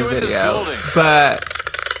basically Why are the you in this video. building? But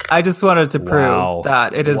I just wanted to prove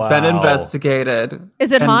that it has been Wow. investigated.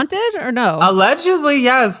 Is it And haunted or no? Allegedly,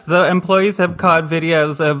 yes. The employees have caught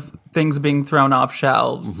videos of things being thrown off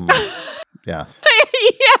shelves. Yes.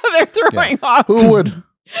 Yeah, they're throwing off. Who would?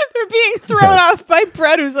 They're being thrown off by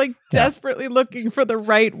Brett, who's like desperately looking for the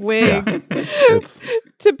right wig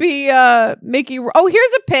to be Mickey. Oh,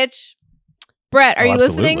 here's a pitch. Brett, are you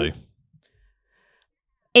listening?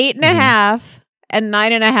 8.5 and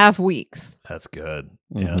 9.5 weeks. That's good.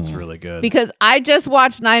 Yeah, that's really good. Because I just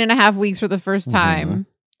watched 9.5 weeks for the first time,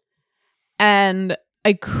 and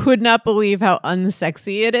I could not believe how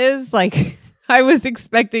unsexy it is. Like, I was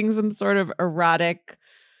expecting some sort of erotic,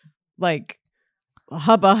 like,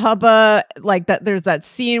 hubba hubba, like that. There's that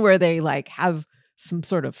scene where they like have some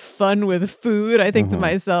sort of fun with food. I think to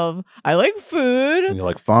myself, I like food. And you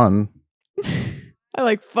like fun. I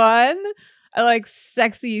like fun. I like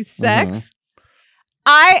sexy sex.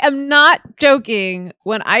 I am not joking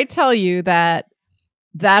when I tell you that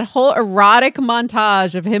whole erotic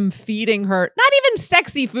montage of him feeding her, not even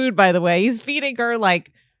sexy food, by the way. He's feeding her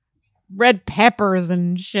like red peppers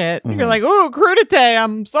and shit. You're like, ooh, crudité,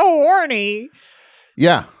 I'm so horny.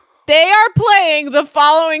 Yeah. They are playing the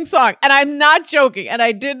following song, and I'm not joking, and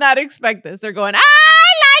I did not expect this. They're going, I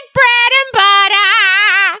like bread and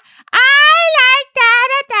butter. I like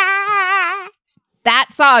da-da-da. That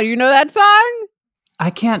song. You know that song? I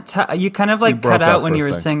can't tell. You kind of like cut out when you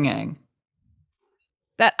were singing.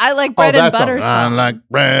 That I like bread and butter song. song. I like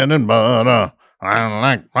bread and butter. I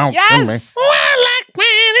like Yes. I like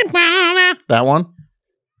bread and butter. That one?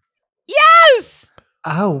 Yes.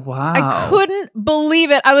 Oh, wow. I couldn't believe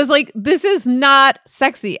it. I was like, this is not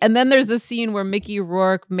sexy. And then there's a scene where Mickey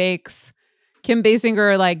Rourke makes Kim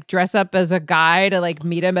Basinger like dress up as a guy to like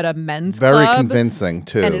meet him at a men's Very club. convincing,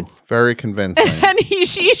 too. And it's- Very convincing. And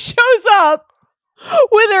she shows up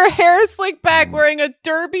with her hair slicked back, wearing a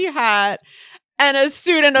derby hat and a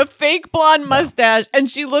suit and a fake blonde mustache, and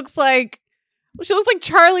she looks like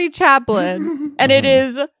Charlie Chaplin, and it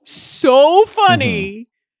is so funny.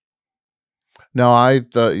 No, I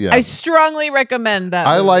strongly recommend that.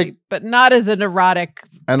 I movie, like- but not as an erotic.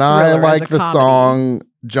 And I thriller, like as a the comedy. song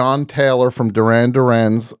John Taylor from Duran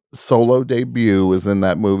Duran's solo debut is in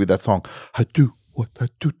that movie. That song, I do what I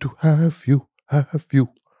do to have you, have you.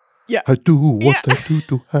 Yeah. I do what I do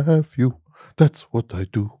to have you. That's what I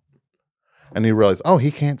do. And he realized, oh,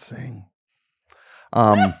 he can't sing.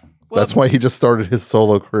 That's why he just started his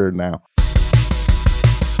solo career now.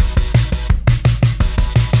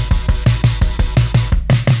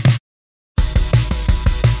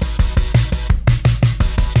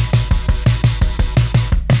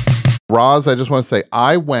 Roz, I just want to say,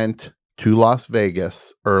 I went to Las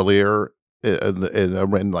Vegas earlier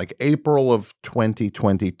in like April of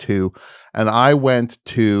 2022, and I went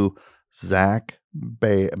to Zach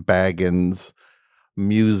Bagans'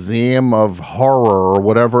 Museum of Horror, or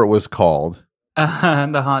whatever it was called.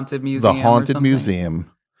 The Haunted Museum. The Haunted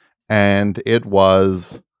Museum. And it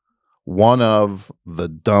was one of the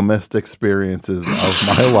dumbest experiences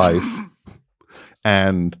of my life.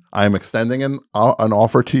 And I'm extending an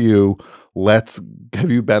offer to you. Have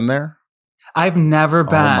you been there? I've never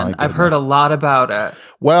been. I've heard a lot about it.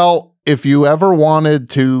 Well, if you ever wanted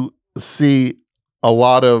to see a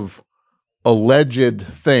lot of alleged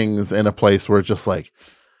things in a place where it's just like,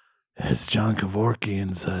 it's John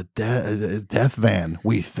Kevorkian's death van,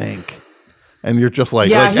 we think. And you're just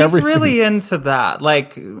like, yeah, like he's everything. really into that,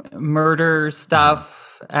 like murder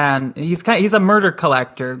stuff. And he's a murder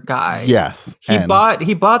collector guy. Yes. He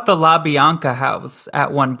bought the La Bianca house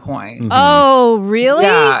at one point. Oh, really?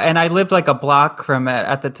 Yeah, and I lived like a block from it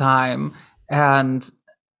at the time, and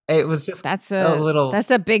it was just That's a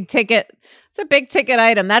a big ticket. It's a big ticket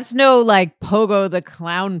item. That's no like Pogo the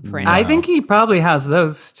Clown print. I think he probably has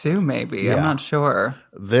those too. Maybe I'm Yeah. not sure.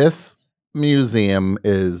 This museum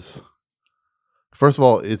is, first of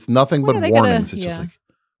all, it's nothing When but are they warnings. gonna- It's just yeah. like,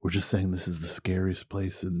 we're just saying this is the scariest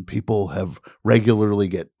place and people have regularly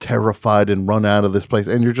get terrified and run out of this place.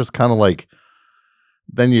 And you're just kind of like,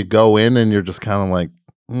 then you go in and you're just kind of like,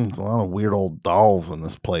 there's a lot of weird old dolls in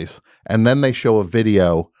this place. And then they show a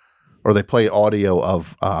video or they play audio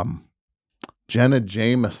of Jenna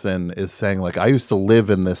Jameson is saying, like, I used to live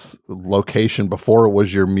in this location before it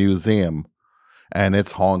was your museum and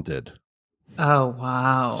it's haunted. Oh,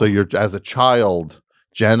 wow. So you're, as a child,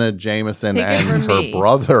 Jenna Jameson Take it and from her me.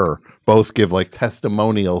 brother both give like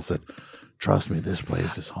testimonials that, trust me, this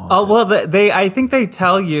place is haunted. Oh, well, I think they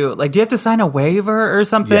tell you, like, do you have to sign a waiver or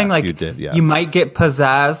something? Yes, like, you did, yes. You might get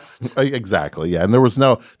possessed. Exactly, yeah. And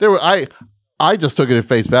I just took it at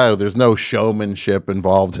face value. There's no showmanship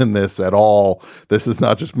involved in this at all. This is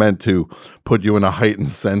not just meant to put you in a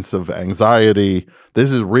heightened sense of anxiety.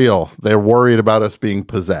 This is real. They're worried about us being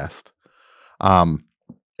possessed.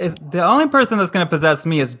 The only person that's going to possess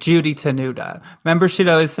me is Judy Tenuta. Remember, she'd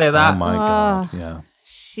always say that? Oh my God, yeah.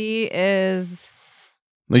 She is.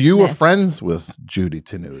 Now, you were Missed. friends with Judy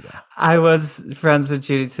Tenuta. I was friends with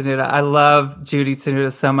Judy Tenuta. I love Judy Tenuta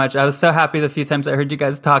so much. I was so happy the few times I heard you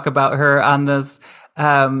guys talk about her on this,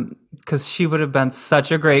 because she would have been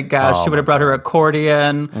such a great guest. Oh She would have brought her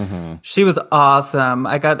accordion. Mm-hmm. She was awesome.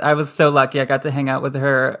 I was so lucky. I got to hang out with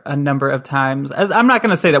her a number of times. I'm not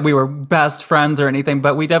going to say that we were best friends or anything,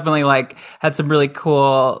 but we definitely like had some really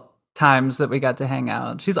cool times that we got to hang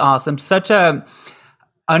out. She's awesome. Such a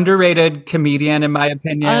underrated comedian, in my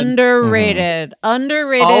opinion. Underrated.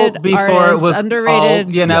 Underrated. Alt before artist, it was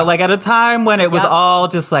underrated. alt, like at a time when it was Yep. all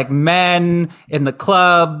just like men in the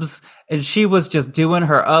clubs, and she was just doing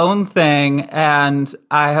her own thing. And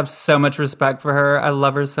I have so much respect for her. I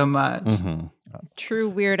love her so much. Mm-hmm. True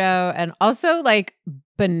weirdo, and also like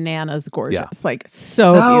bananas gorgeous. Yeah. Like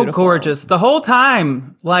so beautiful. gorgeous the whole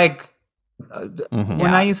time. Like Mm-hmm.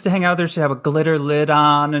 when I used to hang out with her, she'd have a glitter lid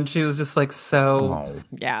on, and she was just like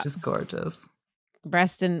Yeah. just gorgeous.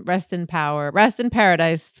 Rest in power. Rest in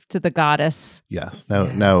paradise to the goddess. Yes.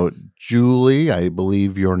 Now, Julie, I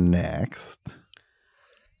believe you're next.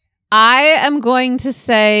 I am going to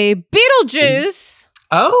say Beetlejuice.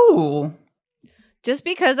 Oh. Just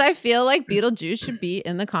because I feel like Beetlejuice should be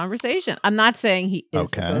in the conversation. I'm not saying he is the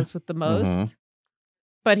Okay. ghost with the most, Mhm.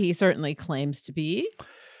 but he certainly claims to be.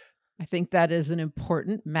 I think that is an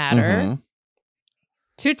important matter Mhm.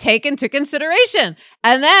 to take into consideration.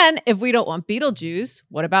 And then if we don't want Beetlejuice,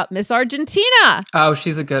 what about Miss Argentina? Oh,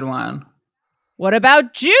 she's a good one. What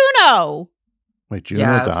about Juno? Wait, Juno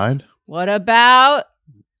Yes. died? What about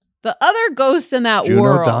the other ghost in that Juno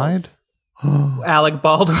world? died? Alec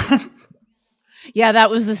Baldwin. Yeah, that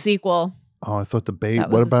was the sequel. Oh, I thought the baby. That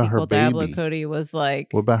What was the about her sequel. Diablo baby? Cody was like,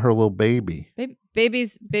 What about her little baby?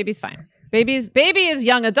 baby's fine. Baby is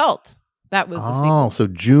young adult. That was the sequel. Oh, so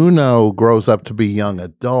Juno grows up to be young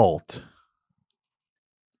adult.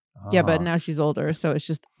 Yeah, but now she's older, so it's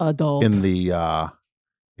just adult. in the or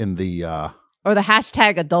the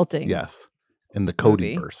hashtag adulting. yes, in the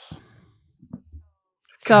Movie. Codyverse.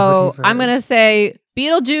 So Codyverse. I'm gonna say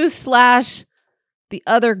Beetlejuice / the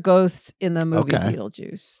other ghosts in the movie Okay.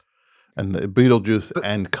 Beetlejuice. And the Beetlejuice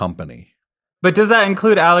and Company. But does that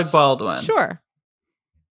include Alec Baldwin? Sure.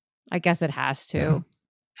 I guess it has to.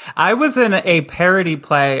 I was in a parody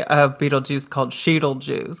play of Beetlejuice called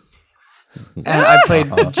Sheetlejuice. And I played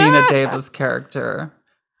the Gina Davis character.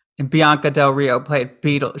 And Bianca Del Rio played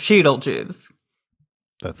Sheetlejuice.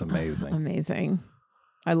 That's amazing. Amazing.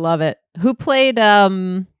 I love it. Who played let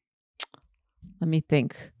me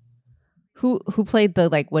think. Who played the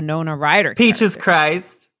like Winona Ryder? Peaches character?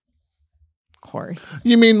 Christ. Of course.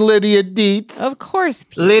 You mean Lydia Dietz? Of course.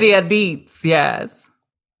 Peaches. Lydia Dietz, yes.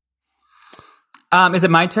 Is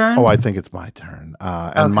it my turn? Oh, I think it's my turn.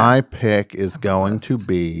 And Okay. my pick is going to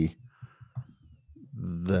be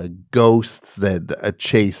the ghosts that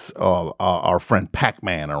chase our friend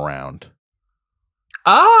Pac-Man around.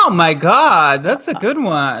 Oh my God, that's a good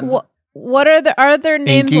one. What are their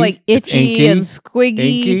names Inky. like It's Itchy Inky. and Squiggy?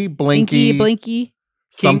 Inky, Blinky. Inky, Blinky.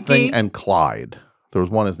 Something Kinky? and Clyde. There was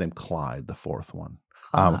one is named Clyde, the fourth one.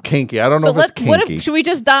 Kinky. I don't know So if it's let what Kinky. if should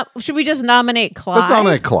we just nominate Clyde? Let's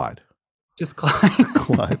nominate Clyde. Just Clyde.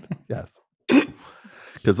 Clyde. Yes.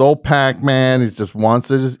 Because old Pac-Man, he just wants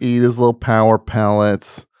to just eat his little power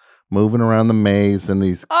pellets, moving around the maze, and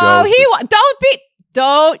these. Oh, ghosts.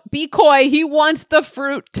 don't be coy. He wants the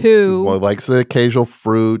fruit too. Well, he likes the occasional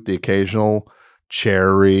fruit, the occasional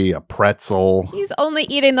cherry, a pretzel. He's only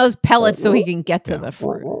eating those pellets so he can get to the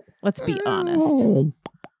fruit. Let's be honest.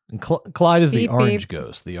 And Clyde is the Beep, orange beep.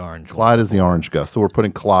 ghost. The orange. Clyde is the orange ghost, so we're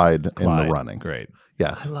putting Clyde in Clyde. the running. Great.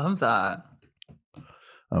 Yes. I love that.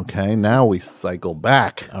 Okay, now we cycle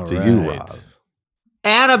back to you, Roz.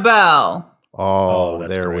 Annabelle. Oh,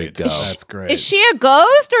 there we go. That's great. Is she a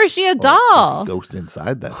ghost or is she a doll? Ghost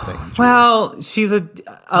inside that thing. Well, she's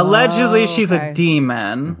allegedly she's okay. a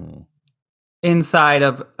demon inside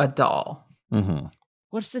of a doll. Mm-hmm.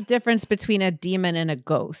 What's the difference between a demon and a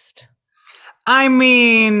ghost? I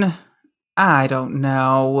mean, I don't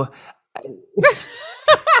know.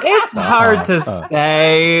 It's hard to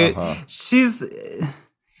say. She's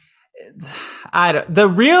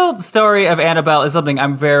the real story of Annabelle is something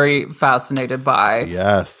I'm very fascinated by.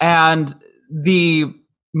 Yes. And the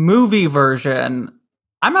movie version,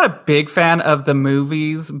 I'm not a big fan of the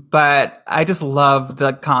movies, but I just love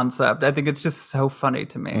the concept. I think it's just so funny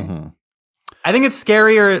to me. Mm-hmm. I think it's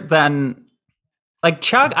scarier than like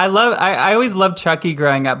Chuck. I always loved Chucky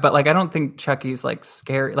growing up, but like I don't think Chucky's like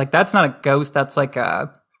scary. Like that's not a ghost. That's like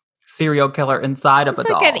a serial killer inside of a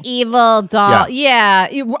doll. It's like an evil doll. Yeah.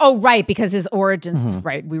 Oh, right. Because his origins,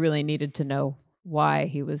 right. We really needed to know why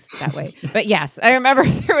he was that way. But yes, I remember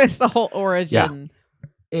there was the whole origin.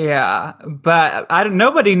 Yeah, but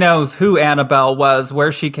nobody knows who Annabelle was,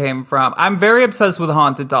 where she came from. I'm very obsessed with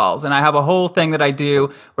haunted dolls, and I have a whole thing that I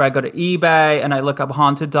do where I go to eBay and I look up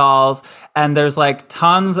haunted dolls, and there's like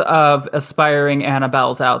tons of aspiring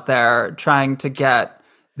Annabelles out there trying to get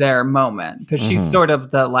their moment because she's sort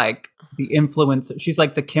of the influencer. She's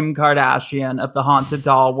like the Kim Kardashian of the haunted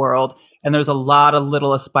doll world, and there's a lot of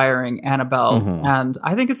little aspiring Annabelles, and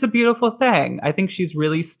I think it's a beautiful thing. I think she's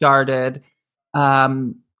really started.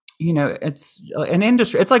 It's an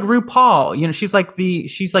industry. It's like RuPaul. She's like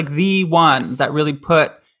the one that really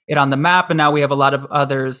put it on the map, and now we have a lot of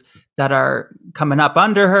others that are coming up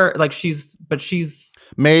under her. Like she's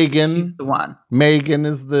Megan. She's the one. Megan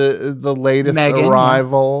is the latest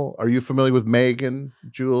arrival. Are you familiar with Megan,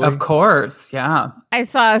 Julie? Of course, yeah. I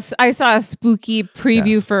saw a spooky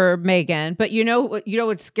preview for Megan, but you know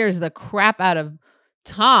what scares the crap out of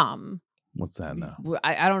Tom. What's that now?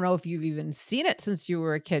 I don't know if you've even seen it since you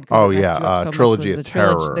were a kid. Oh yeah, Trilogy of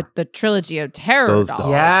Terror. The Trilogy of Terror. Those dolls.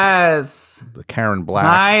 dolls. Yes, the Karen Black.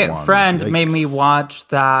 My one. friend Yikes. made me watch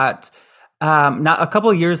that. Not a couple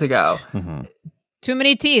of years ago. Mm-hmm. Too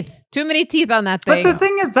many teeth on that thing. But the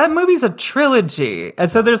thing is, that movie's a trilogy,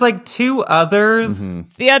 and so there's like two others.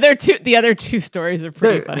 The other two stories are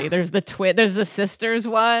pretty funny. There's the sisters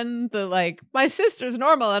one. The like, my sister's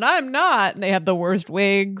normal and I'm not, and they have the worst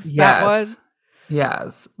wigs. Yes. That one.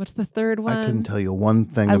 Yes. What's the third one? I couldn't tell you one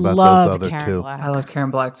thing I about love those other Karen two. Black. I love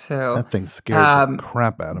Karen Black too. That thing scared the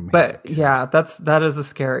crap out of me. But yeah, that is a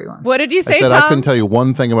scary one. What did you say, I said Tom? I couldn't tell you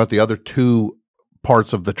one thing about the other two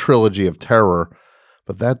parts of the Trilogy of Terror,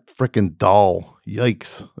 but that freaking doll,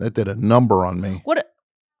 yikes, that did a number on me.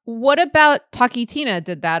 What about Taki Tina?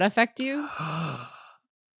 Did that affect you?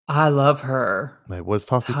 I love her. Wait, was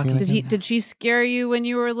Taki Tina? Did she scare you when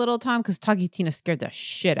you were little, Tom? Because Taki Tina scared the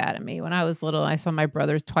shit out of me when I was little. I saw my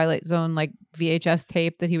brother's Twilight Zone like VHS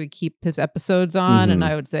tape that he would keep his episodes on, and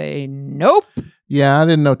I would say nope. Yeah, I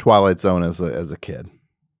didn't know Twilight Zone as a kid.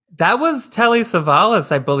 That was Telly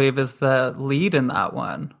Savalas, I believe, is the lead in that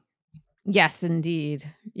one. Yes, indeed.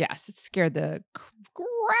 Yes, it scared the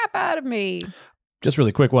crap out of me. Just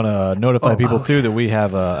really quick, want to notify people too that we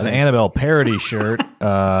have an Annabelle parody shirt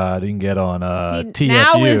that you can get on TFU.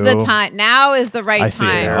 Now is the time. Now is the right I see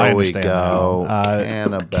time. It. I There we understand go.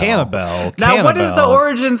 now. Cannibal. Now, what is the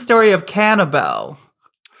origin story of Cannibelle?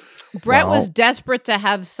 Brett was desperate to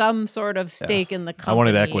have some sort of stake in the company. I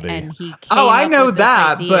wanted equity. And he came I up know with this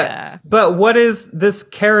that, idea. but what is this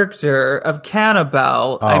character of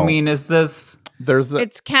Cannibelle? I mean, is this...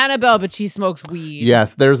 It's Cannibelle, but she smokes weed.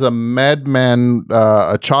 Yes, there's a MedMen.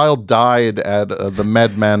 A child died at the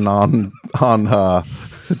MedMen on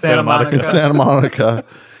Santa Monica. Santa Monica,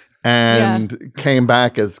 and came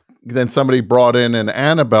back as. Then somebody brought in an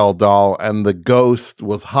Annabelle doll, and the ghost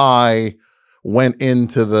was high, went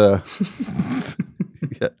into the,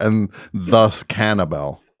 and thus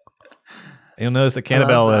Cannibelle. You'll notice that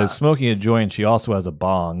Cannibelle is smoking a joint. She also has a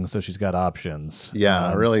bong, so she's got options.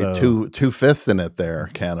 Yeah, really two fists in it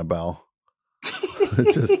there, Cannibelle.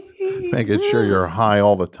 Just making sure you're high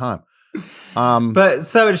all the time. But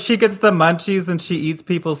so she gets the munchies and she eats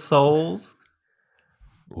people's souls.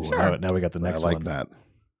 Ooh, sure. Now we got the next one. I like that.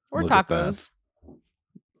 Or Look tacos.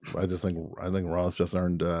 I think Ross just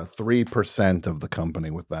earned 3% of the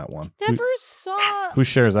company with that one. Never saw. Whose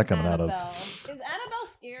share is that coming out of? Is Annabelle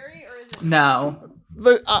scary or is it? No.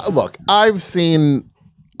 Look, I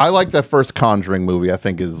like that first Conjuring movie. I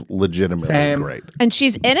think is legitimately great. And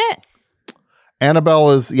she's in it? Annabelle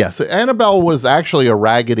was actually a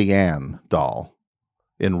Raggedy Ann doll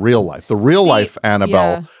in real life. The real life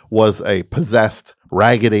Annabelle was a possessed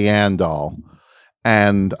Raggedy Ann doll.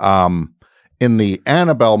 And in the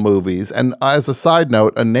Annabelle movies, and as a side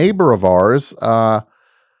note, a neighbor of ours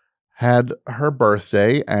had her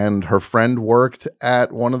birthday, and her friend worked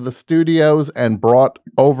at one of the studios and brought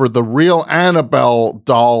over the real Annabelle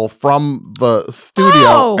doll from the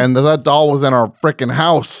studio, and that doll was in our freaking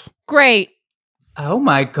house. Great. Oh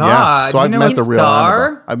my God. Yeah. So I've met the real Star?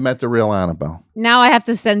 Annabelle. I've met the real Annabelle. Now I have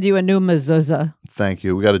to send you a new mezuzah. Thank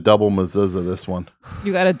you. We got a double mezuzah this one.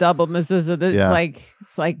 You got a double mezuzah. That's Yeah.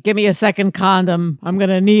 it's like, give me a second condom. I'm going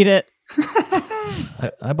to need it.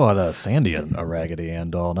 I bought Sandy a Raggedy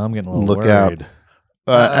Ann doll. Now I'm getting a little Look worried.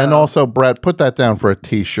 out. And also, Brett, put that down for a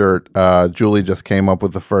T-shirt. Julie just came up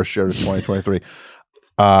with the first shirt of 2023.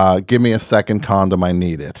 Give me a second condom. I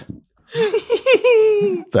need it.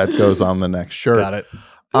 That goes on the next shirt. Got it.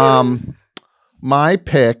 My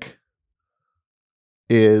pick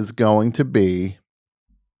is going to be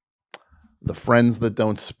the friends that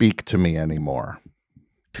don't speak to me anymore.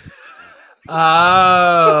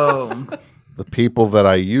 Oh. The people that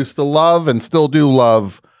I used to love and still do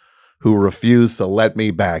love who refuse to let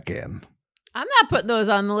me back in. I'm not putting those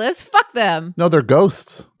on the list. Fuck them. No, they're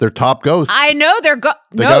ghosts. They're top ghosts. I know they're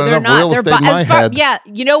They no, got they're enough not. real They're estate in my head. Yeah,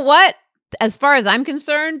 you know what? As far as I'm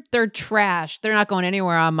concerned, they're trash. They're not going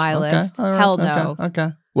anywhere on my list. all right, Hell no. Okay.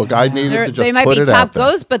 Look, I needed to just They might put be it top out there.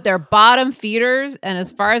 ghosts, but they're bottom feeders. And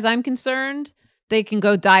as far as I'm concerned, they can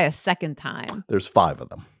go die a second time. There's 5 of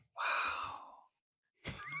them.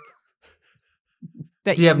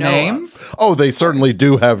 That Do you have know of. names? Oh, they certainly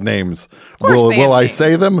do have names. course they have Will I names.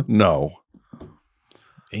 say them? No.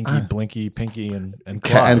 Inky, Blinky, Pinky, and And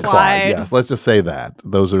Clyde. Clyde, yes. Let's just say that.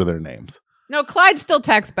 Those are their names. No, Clyde still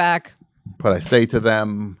texts back. But I say to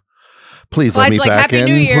them, please let Clyde's me like, back "Happy in.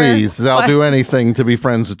 New Year." Please, I'll Clyde- do anything to be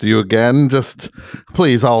friends with you again. Just,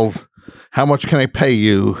 please, how much can I pay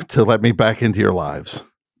you to let me back into your lives?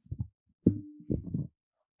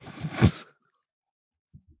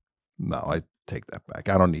 No, I take that back.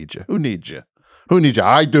 I don't need you. Who needs you? Who needs you?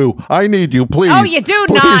 I do. I need you. Please. Oh, you do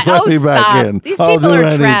please not. Let Oh, me back stop. in. These I'll people do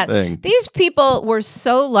are trash. anything. These people were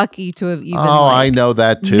so lucky to have even I know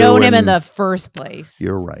that too. known him in and the first place.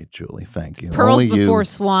 You're right, Julie. Thank you. Pearls Only before you.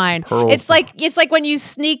 swine. Pearls It's like when you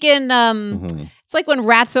sneak in. It's like when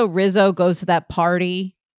Ratso Rizzo goes to that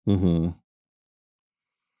party. Mm-hmm.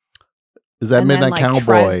 Is that And then, Midnight like,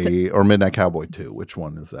 tries Cowboy or Midnight Cowboy 2? Which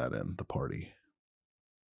one is that in the party?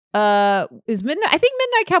 Is Midnight? I think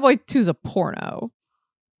Midnight Cowboy 2 is a porno.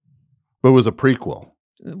 But it was a prequel.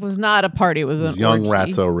 It was not a party. It was an Young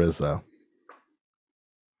orgy. Ratso Rizzo.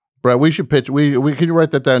 Brett, we should pitch. We can you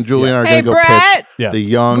write that down? Julie and I are Hey, going to go Brett. pitch the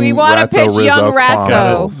Young We want Ratso to pitch Rizzo Young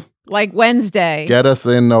Chronicles. Ratso like Wednesday. Get us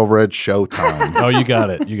in over at Showtime. Oh, you got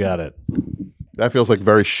it. You got it. That feels like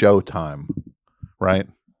very Showtime, right?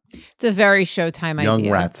 It's a very Showtime Young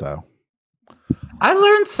idea. Ratso. I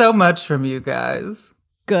learned so much from you guys.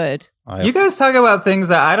 Good. You guys talk about things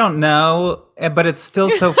that I don't know, but it's still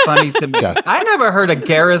so funny to me. Yes. I never heard of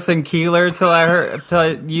Garrison Keillor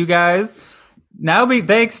till you guys. Now,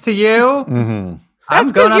 thanks to you, Mm-hmm. I'm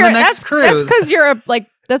going on the next cruise.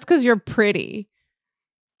 That's because you're pretty.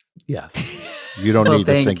 Yes. You don't Well, need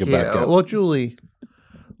to thank think about you. that. Well, Julie,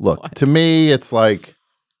 look, to me, it's like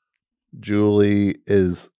Julie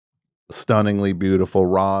is stunningly beautiful.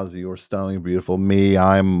 Roz, you're stunningly beautiful. Me,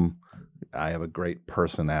 I have a great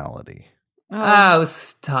personality. Oh,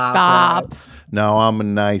 stop. No, I'm a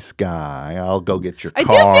nice guy. I'll go get your I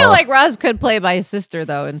car. do feel like Roz could play my sister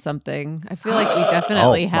though in something. I feel like we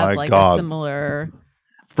definitely Oh, have my like God. a similar.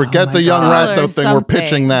 Forget Oh the my Young God. Ratso thing. We're Something.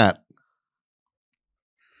 pitching that.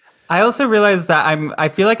 I also realized that I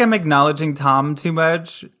feel like I'm acknowledging Tom too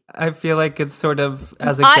much. I feel like it's sort of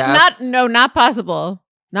as a guest. Not possible.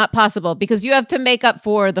 Not possible because you have to make up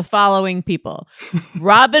for the following people: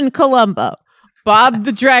 Robin Colombo, Bob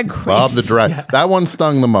the drag queen. Bob the Drag. Yes. That one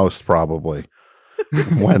stung the most, probably.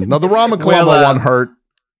 No, the Robin Colombo Well, one hurt.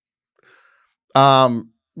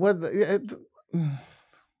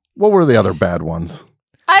 What were the other bad ones?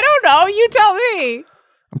 I don't know. You tell me.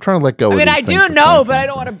 I'm trying to let go. I of mean, these I things do for know, time. but I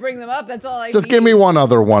don't want to bring them up. That's all I Just need. give me one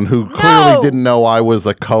other one who clearly didn't know I was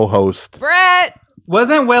a co-host. Brett.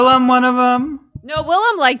 Wasn't Willem one of them? No,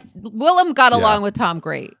 Willem got along with Tom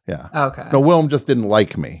great. Yeah. Okay. No, Willem just didn't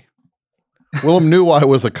like me. Willem knew I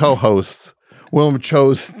was a co-host. Willem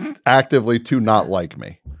chose actively to not like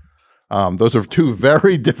me. Those are two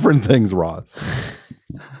very different things, Roz.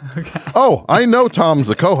 Okay. Oh, I know Tom's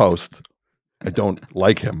a co-host. I don't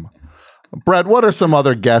like him. Brett, what are some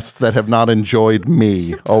other guests that have not enjoyed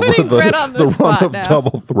me over putting Brett on the the run spot of now.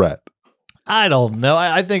 Double Threat? I don't know.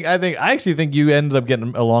 I actually think you ended up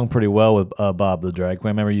getting along pretty well with Bob the Drag Queen.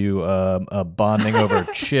 I remember you bonding over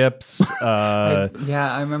chips. Yeah,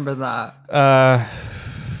 I remember that.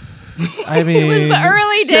 I mean, it was the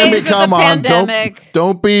early days of the pandemic.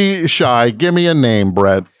 Don't be shy. Give me a name,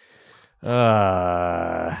 Brett.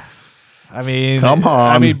 I mean, come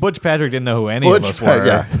on. I mean, Butch Patrick didn't know who any of us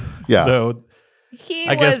were. Yeah. So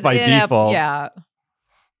I guess by default, yeah.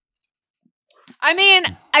 I mean,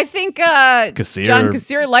 I think Kassir. John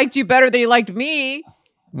Kassir liked you better than he liked me.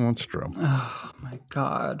 That's true. Oh my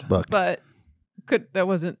God. Look. But that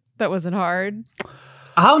wasn't hard.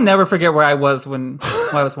 I'll never forget where I was when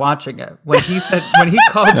I was watching it. When he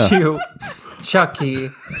called you Chucky.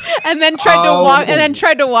 And then tried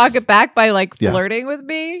to walk it back by like flirting with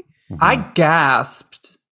me. I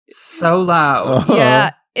gasped so loud.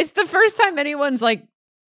 Yeah. It's the first time anyone's like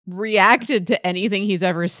reacted to anything he's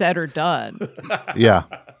ever said or done. Yeah.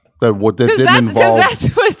 That didn't involve. That's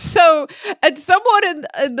what's so. And someone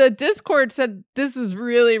in the Discord said this is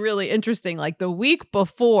really, really interesting. Like the week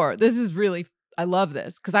before, this is really. I love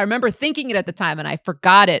this because I remember thinking it at the time and I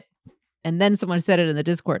forgot it. And then someone said it in the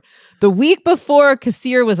Discord. The week before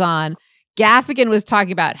Kassir was on, Gaffigan was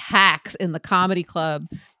talking about hacks in the comedy club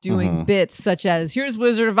doing bits such as here's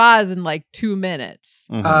Wizard of Oz in like 2 minutes.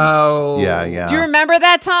 Oh. Yeah. Do you remember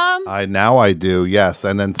that, Tom? I do, yes.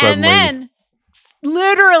 And then suddenly.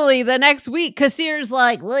 Literally the next week, Kassir's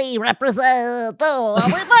like, we represent we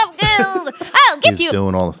love you. I'll give He's you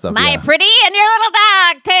doing all the stuff. my pretty and your little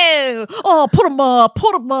dog too. Oh, put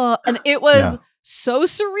them up. And it was so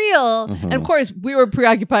surreal. And of course, we were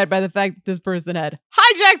preoccupied by the fact that this person had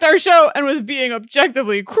hijacked our show and was being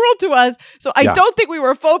objectively cruel to us. So I don't think we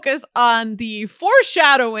were focused on the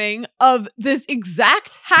foreshadowing of this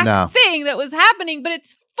exact hack thing that was happening, but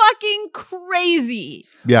it's fucking crazy.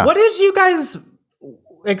 Yeah. What did you guys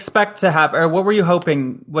expect to happen, or what were you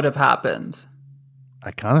hoping would have happened?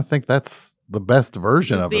 I kind of think that's the best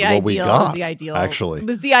version of it. What we got, it was the ideal. Actually, it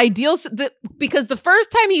was the ideal because the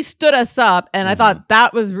first time he stood us up, and I thought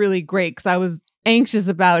that was really great because I was anxious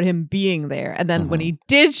about him being there, and then when he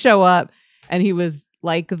did show up, and he was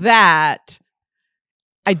like that.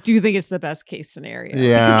 I do think it's the best case scenario.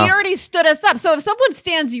 Yeah. Because he already stood us up. So if someone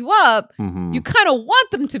stands you up, you kind of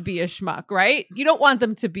want them to be a schmuck, right? You don't want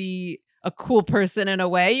them to be a cool person in a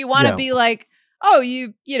way. You want to be like, oh,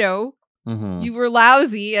 you know, you were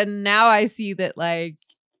lousy. And now I see that like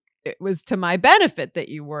it was to my benefit that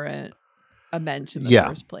you weren't a mensch in the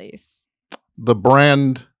first place. The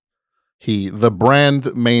brand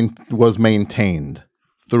was maintained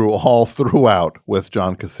throughout with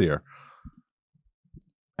John Kassir.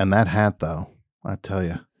 And that hat, though, I tell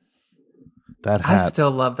you, that hat. I still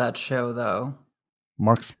love that show, though.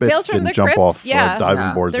 Mark Spitz didn't jump off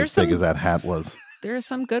diving boards as big as that hat was. There are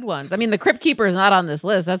some good ones. I mean, the Crypt Keeper is not on this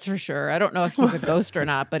list, that's for sure. I don't know if he's a ghost or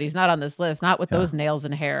not, but he's not on this list. Not with those nails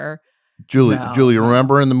and hair. Julie,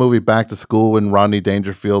 remember in the movie Back to School when Rodney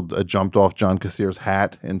Dangerfield jumped off John Kassir's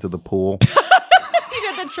hat into the pool? He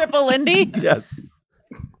did the triple Lindy? Yes.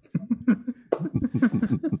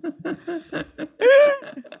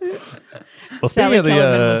 Well, speaking of the,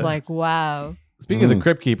 was like, wow. Speaking of the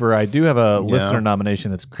Crypt Keeper, I do have a listener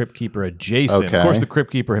nomination that's Crypt Keeper adjacent. Okay. Of course, the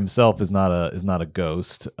Crypt Keeper himself is not a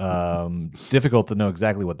ghost. Difficult to know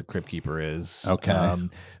exactly what the Crypt Keeper is. Okay,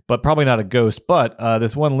 but probably not a ghost. But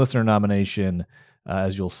this one listener nomination,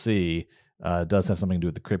 as you'll see, does have something to do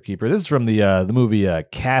with the Crypt Keeper. This is from the movie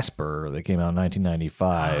Casper that came out in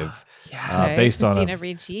 1995, based on Christina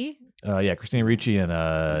Ricci. Christina Ricci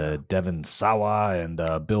and Devon Sawa and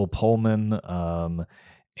Bill Pullman.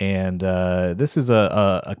 And this is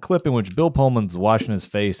a clip in which Bill Pullman's washing his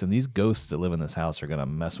face, and these ghosts that live in this house are going to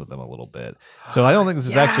mess with him a little bit. So I don't think this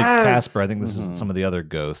is actually Casper. I think this is some of the other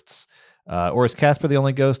ghosts. Or is Casper the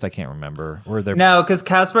only ghost? I can't remember. Or there? No, because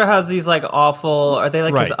Casper has these like awful. Are they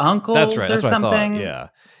like his uncles That's right. That's or what something? I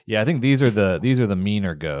thought. Yeah. I think these are the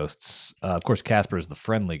meaner ghosts. Of course, Casper is the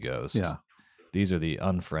friendly ghost. Yeah. These are the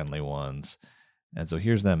unfriendly ones. And so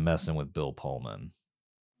here's them messing with Bill Pullman.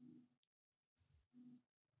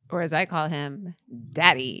 Or as I call him,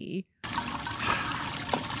 Daddy.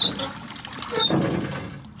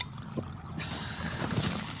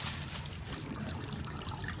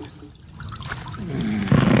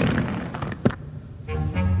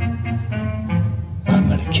 I'm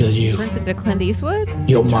gonna kill you. Turns into Clint Eastwood?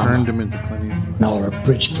 Your mama. Turned him into Clint Eastwood. And all her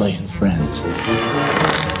bridge playing friends.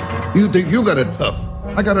 You think you got it tough?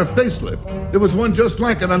 I got a facelift. There was one just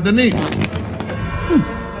like it underneath.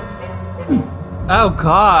 Oh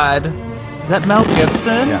God, is that Mel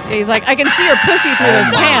Gibson? Yeah, he's like, I can see your pussy through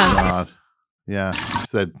those pants. God. Yeah, he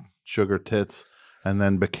said sugar tits. and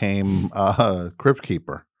then became Crypt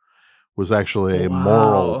Keeper. Was actually a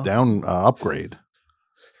moral upgrade.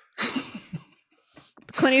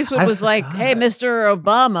 Clint Eastwood was like, "Hey, Mr.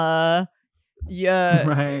 Obama." Yeah.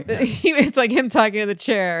 Right. It's like him talking to the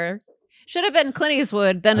chair. Should have been Clint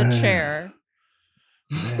Eastwood, then a chair.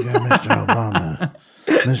 Mr. Obama.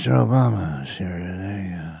 Mr. Obama,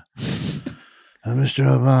 Mr.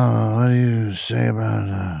 Obama, what do you say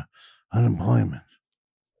about unemployment?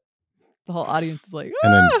 The whole audience is like,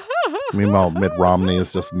 And then, meanwhile, Mitt Romney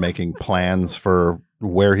is just making plans for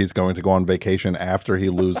where he's going to go on vacation after he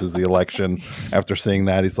loses the election. After seeing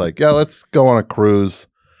that, he's like, yeah, let's go on a cruise.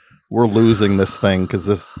 We're losing this thing because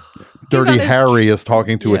this Dirty Harry is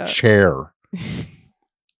talking to a chair.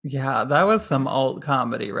 Yeah, that was some old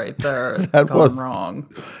comedy right there. That gone was wrong.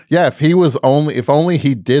 Yeah, if only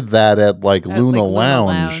he did that at like Luna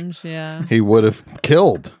Lounge, yeah, he would have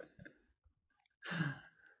killed.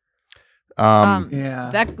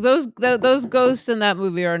 Those ghosts in that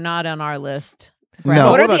movie are not on our list. Brad. No.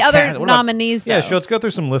 What are What the about other nominees? Yeah, though? so let's go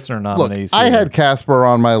through some listener Look, nominees. I here. had Casper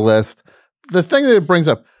on my list. The thing that it brings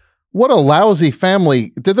up, what a lousy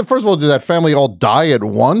family. Did that family all die at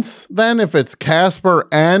once then if it's Casper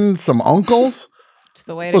and some uncles? It's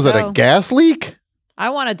the way to Was go. it a gas leak?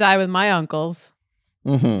 I want to die with my uncles.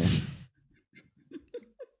 Mm-hmm.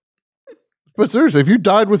 But seriously, if you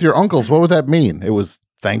died with your uncles, what would that mean? It was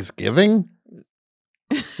Thanksgiving?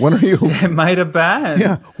 When are you? It might have been.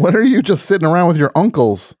 Yeah. When are you just sitting around with your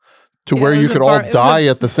uncles to where you could all die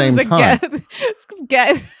at the same time?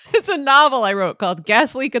 It's a novel I wrote called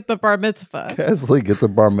Gas Leak at the Bar Mitzvah. Gas leak at the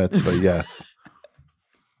bar mitzvah, yes.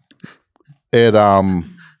 It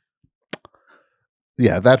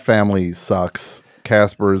yeah, that family sucks.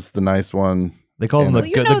 Casper's the nice one. They call him Well,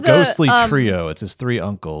 the ghostly trio. It's his three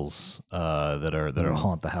uncles that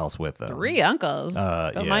haunt the house with them. 3 uncles.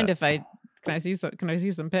 Don't yeah. mind if I can I see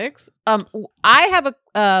some pics? I have a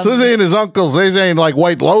So this ain't his uncles. These ain't like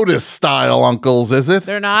White Lotus style uncles, is it?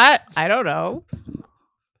 They're not. I don't know.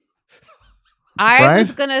 I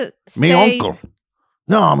was gonna say me uncle.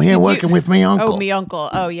 No, I'm here working with me uncle. Oh, me uncle.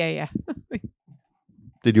 Oh, yeah.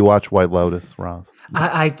 Did you watch White Lotus, Roz?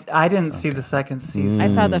 I didn't see the second season. I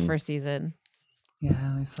saw the first season. Yeah, I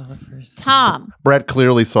only saw the first. Tom. Brett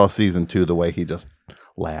clearly saw season 2 the way he just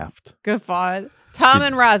laughed. Good fun. Tom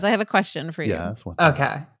and Roz, I have a question for you. Yes.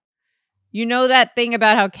 Okay. You know that thing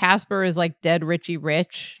about how Casper is like dead Richie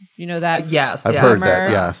Rich? You know that? Yes. I've heard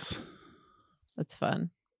that, yes. That's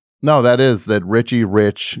fun. No, that is that Richie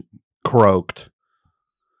Rich croaked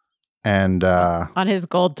and On his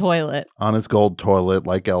gold toilet. on his gold toilet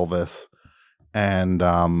like Elvis, and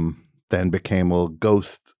then became a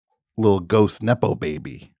little ghost Nepo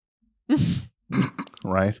baby.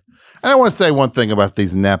 Right? And I want to say one thing about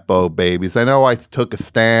these Nepo babies. I know I took a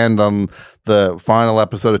stand on the final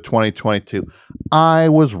episode of 2022. I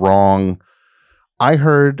was wrong. I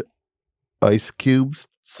heard Ice Cube's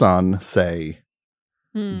son say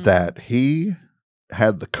that he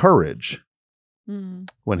had the courage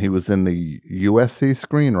when he was in the USC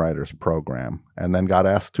Screenwriters Program and then got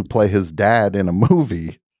asked to play his dad in a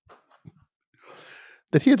movie,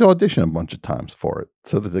 that he had to audition a bunch of times for it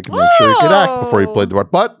so that they could make sure he could act before he played the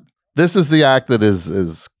part. But this is the act that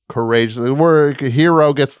is courageous, where a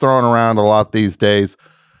hero gets thrown around a lot these days.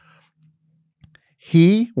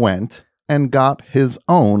 He went and got his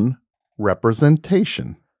own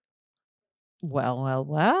representation.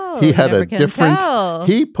 Well. He had never a can different, tell.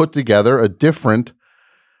 he put together a different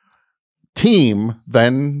team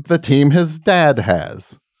than the team his dad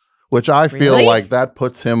has, which I feel Really? like that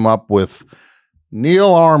puts him up with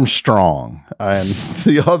Neil Armstrong and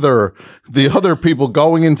the other people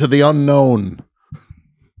going into the unknown.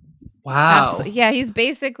 Wow. Yeah, he's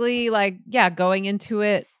basically like, going into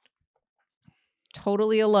it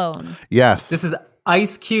totally alone. Yes. This is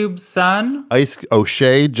Ice Cube's son.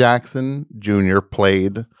 O'Shea Jackson Jr.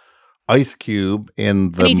 played Ice Cube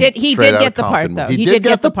in the. And he Straight did Outta get the part, Compton though. movie. He did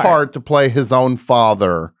get the part to play his own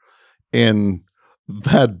father in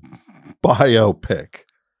that biopic.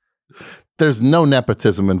 There's no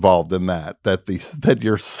nepotism involved in that. That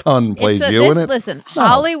your son plays you in it. Listen, No.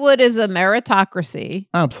 Hollywood is a meritocracy.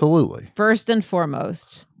 Absolutely. First and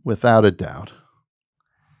foremost. Without a doubt.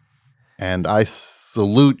 And I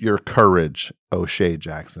salute your courage, O'Shea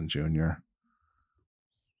Jackson Jr.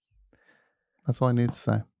 That's all I need to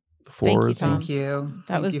say. The floor is Tom. Thank you. That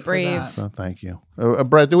Thank was you for brave. that. Oh, thank you.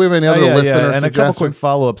 Brett, do we have any other yeah, listener and a couple quick suggestions?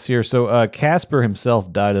 follow-ups here. So Casper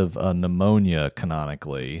himself died of pneumonia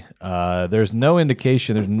canonically. There's no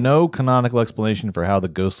indication, there's no canonical explanation for how the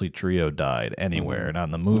ghostly trio died anywhere, not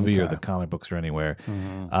in the movie or the comic books or anywhere.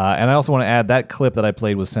 And I also want to add that clip that I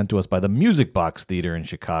played was sent to us by the Music Box Theater in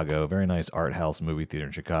Chicago, a very nice art house movie theater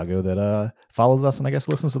in Chicago that follows us and I guess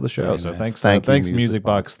listens to the show. Very So nice. thanks, Thank you, Music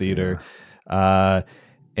Box Theater.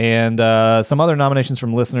 And some other nominations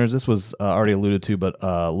from listeners. This was already alluded to, but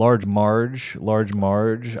Large Marge.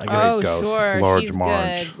 I guess Sure. Large She's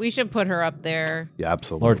Marge. good. We should put her up there. Yeah,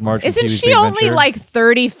 absolutely. Large Marge. from Isn't Pee-wee's she Big only Adventure. like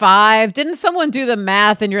 35? Didn't someone do the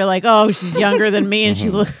math and you're like, oh, she's younger than me and she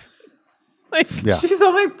looks like Yeah. She's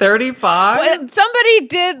only 35. somebody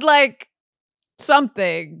did like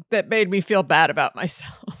something that made me feel bad about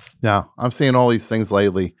myself. Yeah, I'm seeing all these things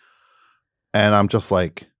lately, and I'm just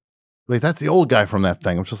like, wait, that's the old guy from that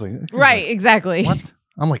thing. I'm just like, Right, exactly. What?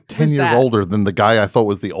 I'm like 10 Who's years that? older than the guy I thought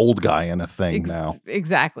was the old guy in a thing now.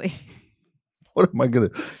 Exactly. What am I going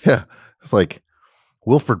to, yeah, it's like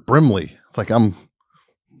Wilford Brimley. It's like I'm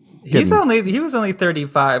He was getting- only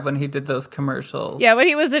 35 when he did those commercials. Yeah, when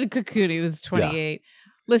he was in Cocoon, he was 28.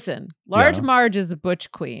 Listen, Large Marge is a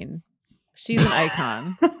butch queen. She's an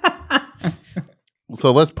icon.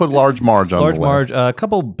 So let's put Large Marge on Large the Marge, list. a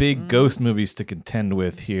couple big ghost movies to contend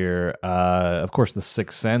with here. Of course, The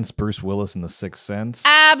Sixth Sense, Bruce Willis in The Sixth Sense.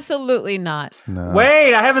 Absolutely not. No.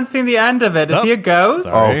 Wait, I haven't seen the end of it. Is he a ghost?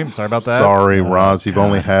 Sorry about that. Sorry, Roz. You've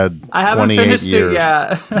only had I haven't 28 finished years. it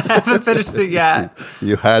yet. I haven't finished it yet.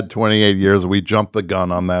 You had 28 years. We jumped the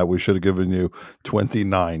gun on that. We should have given you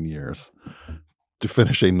 29 years to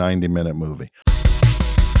finish a 90-minute movie.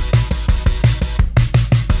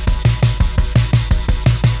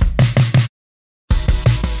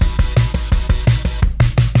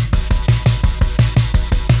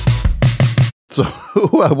 So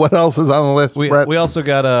what else is on the list, Brett? We also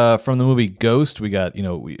got from the movie Ghost. We got there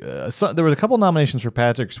was a couple nominations for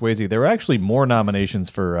Patrick Swayze. There were actually more nominations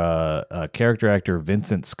for character actor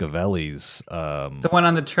Vincent Scavelli's The one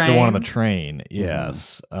on the train. The one on the train.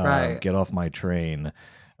 Yes, Right. Get Off My Train.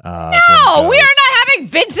 No, we are not having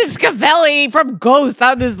Vincent Scavelli from Ghost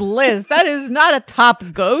on this list. That is not a top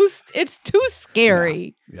ghost. It's too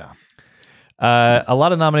scary. Yeah. A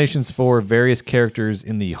lot of nominations for various characters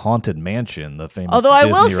in the Haunted Mansion, the famous. Although I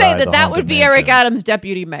will Disney say ride, that The that Haunted would be Mansion. Eric Adams'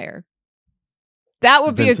 deputy mayor. That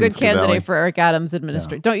would be a Vincent good candidate Scavelli. for Eric Adams'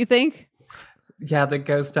 administrator. Don't you think? Yeah, the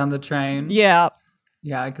ghost on the train. Yeah.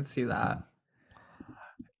 Yeah, I could see that.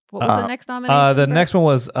 What was the next nomination? The next one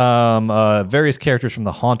was various characters from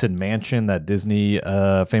the Haunted Mansion, that Disney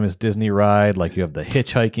famous Disney ride. Like you have the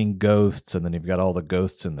hitchhiking ghosts, and then you've got all the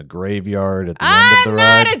ghosts in the graveyard at the end of the ride.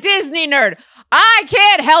 I'm not a Disney nerd. I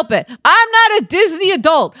can't help it. I'm not a Disney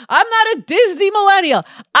adult. I'm not a Disney millennial.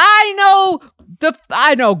 I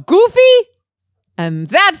know Goofy, and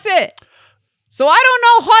that's it. So I don't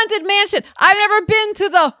know Haunted Mansion. I've never been to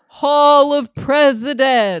the Hall of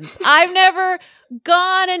Presidents. I've never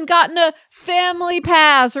gone and gotten a family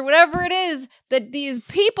pass or whatever it is that these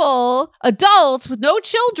people, adults with no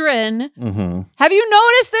children, have you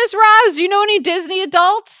noticed this, Roz? Do you know any Disney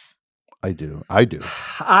adults? I do.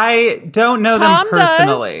 I don't know Tom them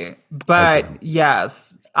personally, but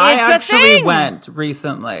yes, I It's a actually thing. went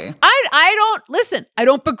recently. I don't listen. I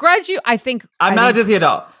don't begrudge you. I think I'm not a Disney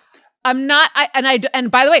adult. I'm not.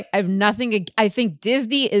 And by the way, I have nothing. I think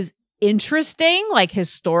Disney is interesting, like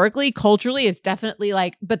historically, culturally. It's definitely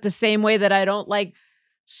like, but the same way that I don't like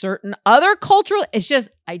certain other cultural. It's just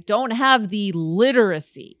I don't have the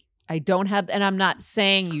literacy. I don't have, and I'm not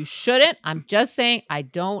saying you shouldn't. I'm just saying I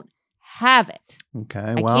don't have it. Okay,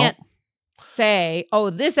 I well, can't say, oh,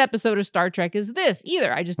 this episode of Star Trek is this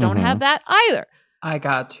either. I just don't have that either. I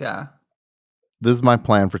gotcha. this is my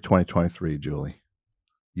plan for 2023, Julie.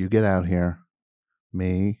 You get out here,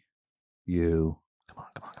 me, you,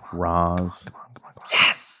 Roz,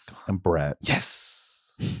 Yes, and Brett.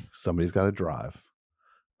 Yes, somebody's got to drive.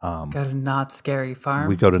 Go to Not Scary Farm.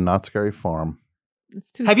 We go to Not Scary Farm.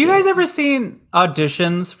 Have you guys ever seen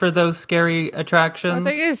auditions for those scary attractions? I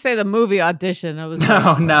thought you were going to say the movie Audition. I was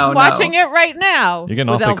No, watching it right now. You're getting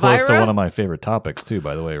with awfully close to Elvira. one of my favorite topics too,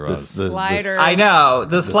 by the way, Roz. Sliders. I know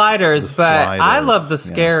the sliders, the but I sliders, love the yes.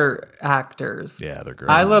 scare actors. Yeah, they're great.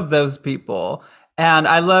 I love those people. And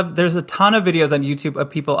I love, there's a ton of videos on YouTube of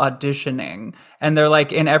people auditioning and they're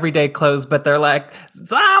like in everyday clothes, but they're like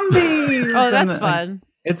zombies. Oh, that's And, fun.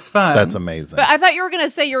 It's fun. That's amazing. But I thought you were going to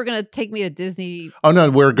say you were going to take me to Disney. Oh,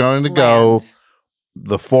 no, we're going to go.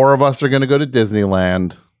 The four of us are going to go to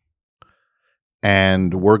Disneyland.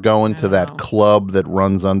 And we're going to that club that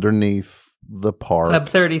runs underneath the park. Club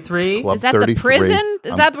 33? Club Is that 33. the prison?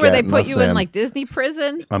 Is I'm that where they getting put us you in in. like Disney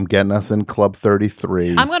prison? I'm getting us in Club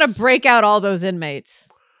 33. I'm going to break out all those inmates.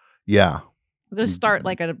 Yeah. I'm going to start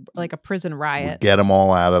like a prison riot. Get them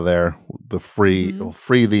all out of there. The free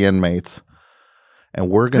the inmates. And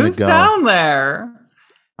we're going to Who's go. down there?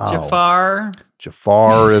 Oh,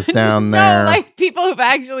 Jafar is down there. No, like people who've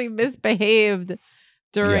actually misbehaved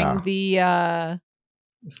during Yeah.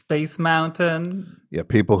 the Space Mountain. Yeah,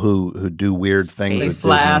 people who do weird things They at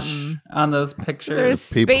flash Disney. on those pictures.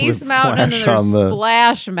 there's people Space that Mountain and flash there's on the-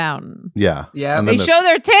 Splash Mountain. Yeah. Yeah. And They then show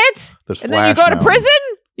their tits, there's and then you Splash go to Mountain.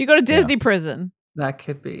 prison. You go to Disney prison. That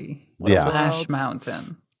could be. Yeah. Flash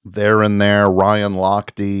Mountain. They're in there. Ryan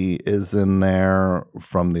Lochte is in there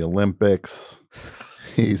from the Olympics.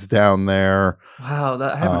 He's down there. Wow,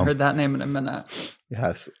 I haven't heard that name in a minute.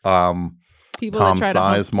 Yes. People Tom that try to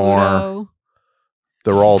hunt Sizemore. Pluto.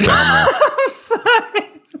 They're all down there.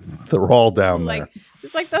 They're all down there.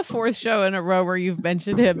 It's like the fourth show in a row where you've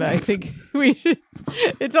mentioned him. I think we should.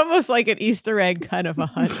 It's almost like an Easter egg kind of a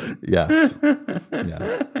hunt. Yes.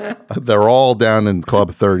 Yeah. They're all down in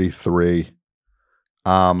Club 33.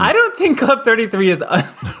 I don't think Club 33 is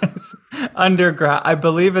underground. I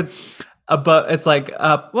believe it's above. It's like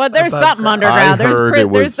up. Well, there's above something ground. underground. I heard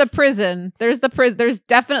it There's was- the prison. There's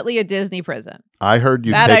definitely a Disney prison. I heard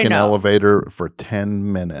you That I take an know. elevator for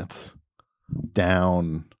 10 minutes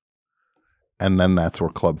down, and then that's where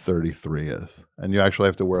Club 33 is. And you actually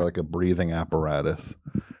have to wear like a breathing apparatus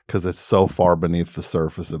because it's so far beneath the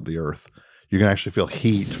surface of the earth. You can actually feel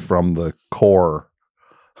heat from the core.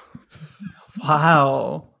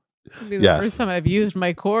 Wow. It'll be the Yes. first time I've used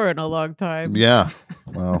my core in a long time. Yeah.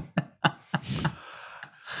 Well.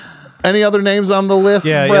 Any other names on the list?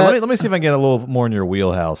 Yeah. Brett? Let me see if I can get a little more in your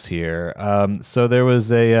wheelhouse here. So there was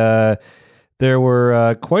there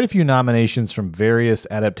were quite a few nominations from various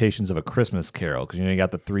adaptations of A Christmas Carol because you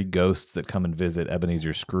got the three ghosts that come and visit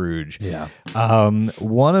Ebenezer Scrooge. Yeah.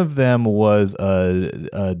 One of them was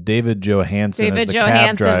David Johansen as the cab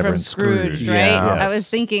Johansen driver from in Scrooge, right? Yeah. I was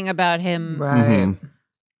thinking about him. Right. Mhm.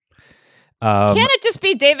 Can't it just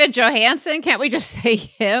be David Johansen? Can't we just say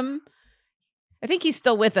him? I think he's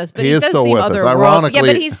still with us, but He he is does still seem with us. otherworldly. Yeah, Ironically-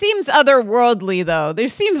 but he seems otherworldly, though. There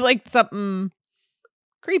seems like something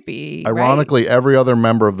creepy. Ironically, every other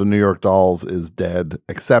member of the New York Dolls is dead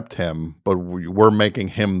except him, but we're making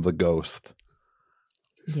him the ghost.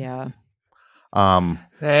 right? Yeah.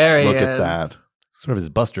 There he Look is. at that. Sort of his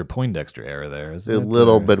Buster Poindexter era there, isn't A it?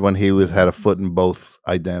 little bit when he had a foot in both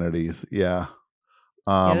identities. Yeah.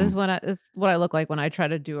 Yeah, this is what I look like when I try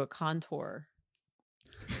to do a contour.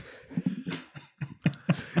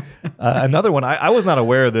 Another one. I was not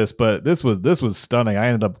aware of this, but this was stunning. I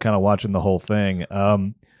ended up kind of watching the whole thing.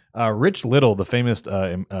 Rich Little, the famous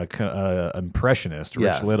impressionist, Rich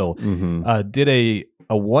Yes. Little, Mhm. did a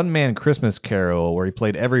one-man Christmas Carol where he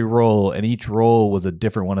played every role, and each role was a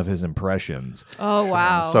different one of his impressions. Oh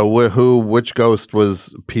wow! So which ghost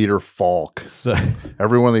was Peter Falk? So,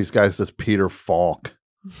 Every one of these guys does Peter Falk.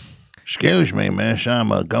 Excuse me, miss,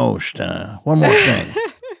 I'm a ghost. One more thing.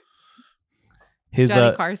 his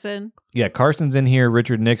Johnny Carson. yeah, Carson's in here.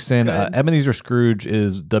 Richard Nixon. Good. Ebenezer Scrooge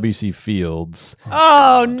is W.C. Fields.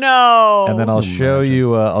 Oh no! And then I'll show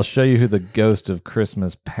you. I'll show you who the Ghost of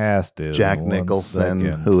Christmas Past is. Jack One Nicholson.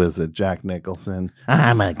 second. Who is it? Jack Nicholson.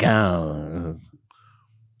 I'm a ghost.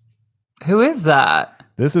 Who is that?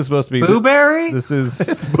 This is supposed to be Booberry? This is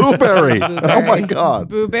Booberry. Oh my God.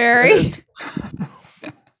 Booberry.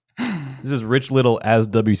 This is Rich Little as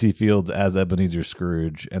W.C. Fields as Ebenezer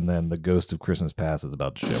Scrooge, and then the Ghost of Christmas Past is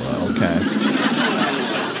about to show up. Okay. Look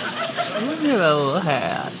at that little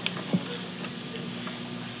hat.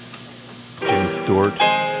 Jimmy Stewart.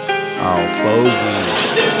 Oh, Bogey.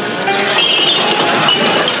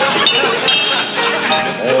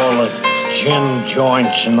 All the gin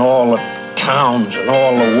joints and all the towns and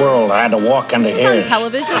all the world, I had to walk into This is on here.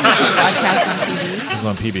 television. This is broadcast on TV. This is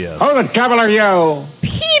on PBS. Who the devil are you?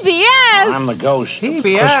 PBS. I'm the ghost of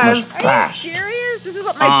PBS. Christmas Are you past. serious? This is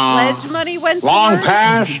what my pledge money went Long towards?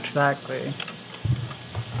 past? Exactly.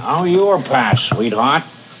 Oh, your past, sweetheart.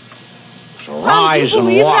 So Tom, rise do you and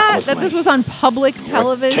believe walk that? with That me. this was on public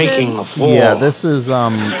television? Taking the fall. Yeah, this is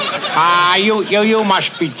You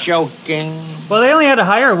must be joking. Well, they only had to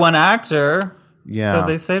hire one actor. Yeah. So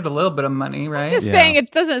they saved a little bit of money, right? Just saying, it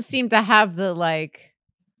doesn't seem to have the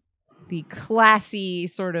the classy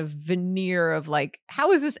sort of veneer of like,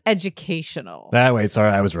 how is this educational? That way,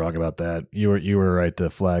 sorry, I was wrong about that. You were right to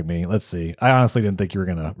flag me. Let's see. I honestly didn't think you were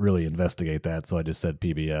gonna really investigate that, so I just said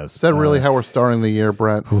PBS. Is that really how we're starting the year,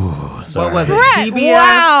 Brent? Sorry. What was it? Brett, PBS?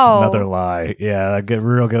 wow. Another lie. Yeah, I get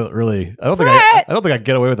really. I don't think I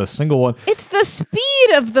get away with a single one. It's the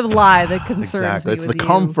speed of the lie that concerns Exactly. me. It's with the you.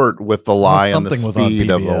 comfort with the lie and the something was on speed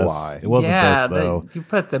of the PBS. lie. It wasn't this though. You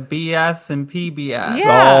put the BS in PBS.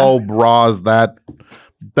 Yeah. Oh, bras,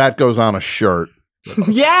 that goes on a shirt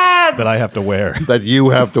Yes. that I have to wear. that you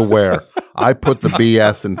have to wear. I put the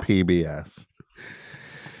BS in PBS.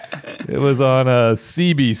 It was on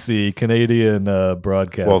CBC, Canadian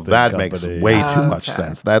Broadcasting Well, that Company. makes way too much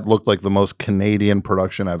sense. That looked like the most Canadian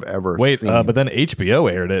production I've ever seen. But then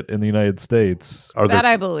HBO aired it in the United States. That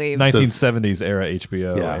I believe. 1970s era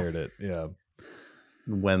HBO Yeah. aired it. Yeah.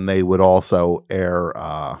 When they would also air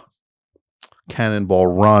Cannonball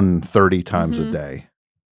Run 30 times a day.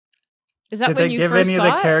 Is that Did when they you give first any of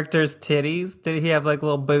saw the it? characters titties? Did he have like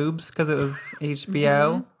little boobs because it was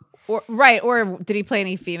HBO? Or did he play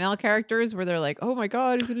any female characters where they're like, oh my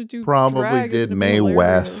god, he's gonna do Probably drag, did it's gonna be Mae hilarious.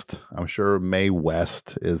 West. I'm sure Mae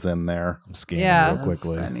West is in there. I'm scanning Yeah. real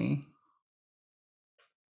quickly. Funny.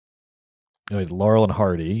 Oh, he's Laurel and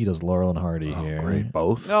Hardy. He does Laurel and Hardy here. Great,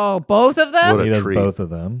 both. Oh, both of them? What He a does treat. both of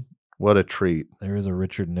them. What a treat. There is a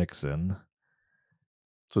Richard Nixon.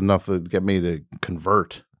 It's enough to get me to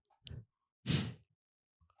convert.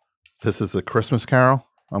 This is a Christmas Carol?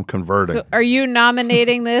 I'm converting. So are you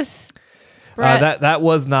nominating this? Brett? That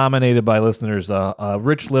was nominated by listeners.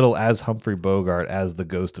 Rich Little as Humphrey Bogart as the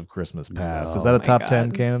Ghost of Christmas Past. Is that a top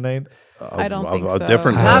 10 candidate? I don't think a so.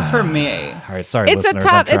 different Not list. for me. All right, sorry, It's listeners. a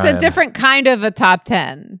top. I'm It's a trying. different kind of a top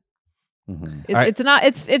 10. Mhm. It, All right. It's not.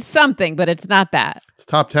 It's something, but it's not that. It's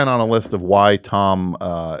top 10 on a list of why Tom,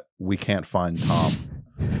 we can't find Tom.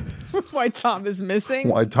 Why Tom is missing?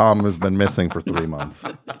 Why Tom has been missing for 3 months.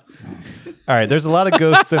 All right, there's a lot of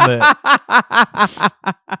ghosts in the.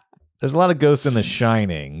 There's a lot of ghosts in The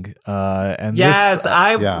Shining, and Yes, this,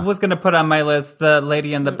 I was going to put on my list the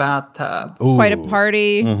lady in the bathtub. Quite a Ooh.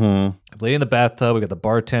 party. Mm-hmm. Lady in the bathtub. We got the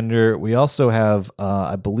bartender. We also have,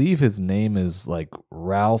 I believe his name is like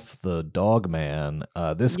Ralph the Dog Man.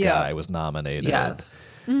 This Yeah. guy was nominated. Yes.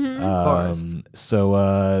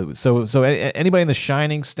 So anybody in The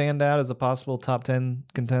Shining stand out as a possible top 10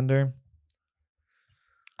 contender?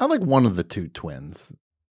 I like one of the two twins.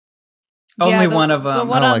 Only the- one of the them.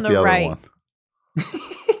 one I don't on like the the other right.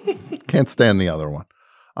 one. Can't stand the other one.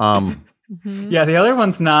 Yeah, the other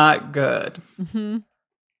one's not good.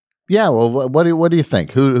 Yeah, well, what do you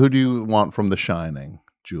think? Who do you want from The Shining,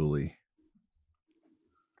 Julie?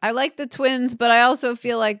 I like the twins, but I also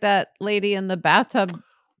feel like that lady in the bathtub.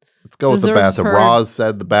 Let's go with the Deserves bathtub. her- Roz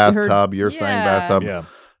said the bathtub. You're saying Yeah. bathtub. Yeah.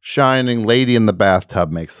 Shining, Lady in the Bathtub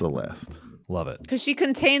makes the list. Love it. Because she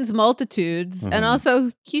contains multitudes, Mhm. and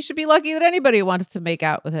also he should be lucky that anybody wants to make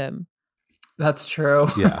out with him. That's true.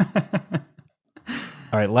 Yeah.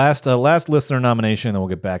 All right, last listener nomination, then we'll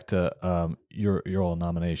get back to your all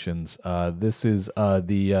nominations. This is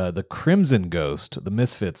the Crimson Ghost, the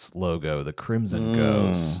Misfits logo, the Crimson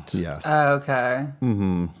Ghost. Yes. Okay.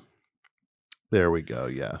 Mm-hmm. There we go.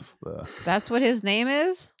 Yes. That's what his name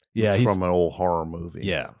is? Yeah, he's from an old horror movie.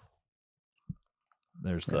 Yeah.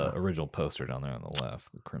 There's the original poster down there on the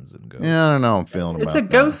left, the Crimson Ghost. Yeah, I don't know. I'm feeling It's about a that.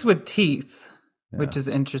 ghost with teeth, which is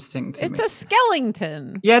interesting to me. It's a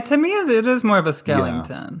skeleton. Yeah, to me, it is more of a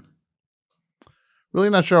skeleton. Really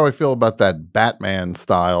not sure how I feel about that Batman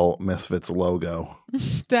style Misfits logo.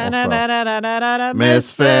 Da-na-na-na-na-na-na,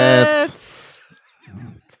 Misfits.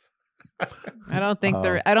 I don't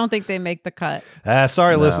think they make the cut.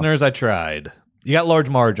 Sorry, No. listeners, I tried. You got large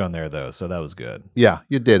Marge on there though, so that was good. Yeah,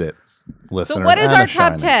 you did it, listeners. So what is and our a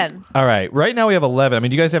top Shining. 10? All right, right now we have 11. I mean,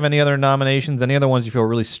 do you guys have any other nominations? Any other ones you feel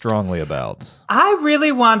really strongly about? I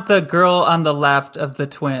really want the girl on the left of the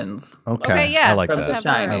twins. Okay, yeah. I like From that. The Let's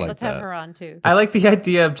have her- Shining. I like let's have that. her on too. I like the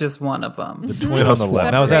idea of just one of them. The twin on the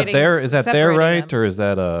left. Now is that Separating- there? Is that there separating right, them. or is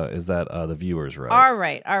that the viewers right? All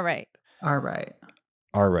right, all right. All right.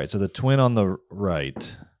 All right. So the twin on the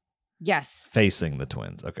right, Yes. facing the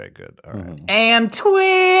twins. Okay, good. All right. And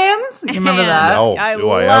twins. You remember that? No, I do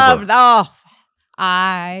I love. ever. Oh,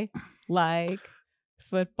 I like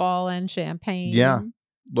football and champagne. Yeah.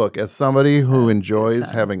 Look, as somebody who enjoys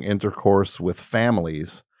having intercourse with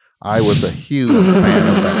families, I was a huge fan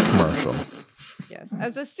of that commercial. Yes.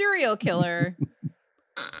 As a serial killer,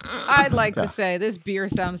 I'd like to say this beer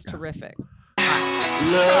sounds terrific.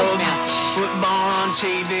 Love football on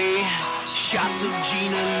TV, shots of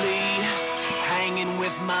Gina Lee, hanging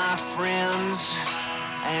with my friends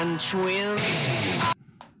and twins.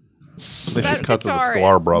 They should cut to the guitar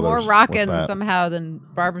Sklar is brothers. more with rockin' that. somehow than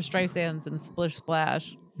Barbara Streisand's in Splish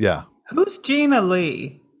Splash. Yeah. Who's Gina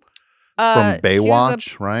Lee? From she was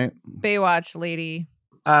Baywatch, right? Baywatch lady.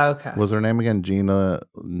 Okay. Was her name again Gina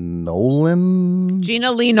Nolan?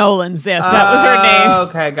 Gina Lee Nolans. Yes, that was her name.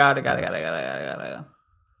 Okay, got it.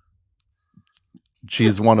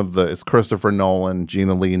 She's one of it's Christopher Nolan,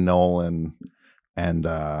 Gina Lee Nolan, and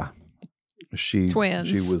Twins. She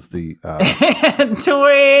was the And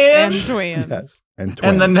twins. yes, and twins.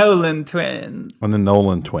 And the Nolan twins. And the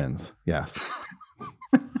Nolan twins. Yes.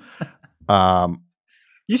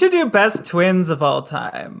 You should do best twins of all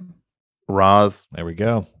time. Roz. There we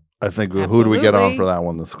go. I think who do we get on Absolutely. for that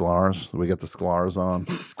one? The Sklars? Do we get the Sklars on?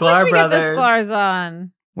 Sklar We brothers. get the Sklars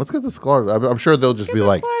on. Let's get the Sklars. I'm sure they'll just be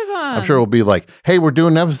like, Sklars on. I'm sure it'll be like, hey, we're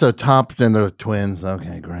doing an episode top and they're twins.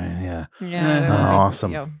 Okay, great. Yeah. Yeah. Oh,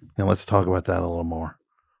 awesome. Yeah. And let's talk about that a little more.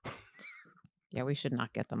 Yeah, we should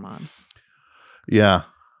not get them on. Yeah.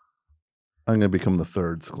 I'm going to become the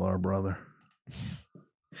third Sklar brother.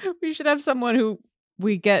 We should have someone who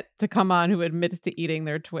we get to come on who admits to eating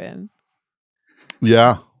their twin.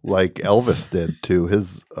 Yeah. Like Elvis did to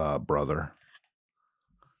his brother.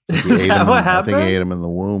 Is that what I think he ate happened? him in the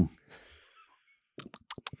womb.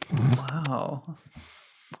 Wow.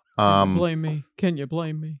 Blame me. Can you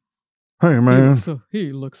blame me? Hey, man.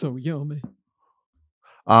 He looks so yummy.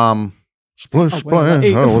 Splish, splash.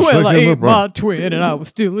 I ate my twin and I was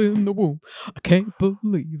still in the womb. I can't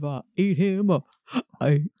believe I ate him up. I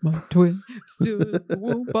ate my twin still in the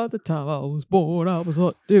womb. By the time I was born, I was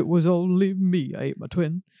thought it was only me. I ate my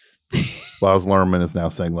twin. Baz Luhrmann is now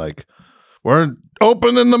saying, like, we're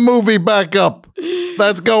opening the movie back up.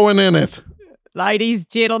 That's going in it. Ladies,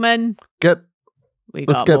 gentlemen,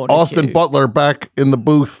 Let's get Austin Butler back in the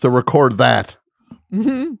booth to record that.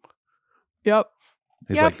 Mm-hmm. Yep.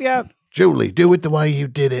 He's yep. like, Yep. Julie, do it the way you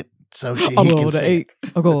did it, so he can see.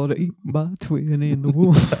 I'm gonna eat my twin in the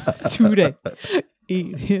womb today.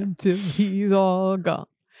 Eat him till he's all gone.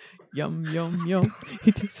 Yum, yum, yum.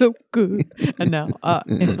 He tastes so good. And now I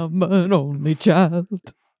am an only child.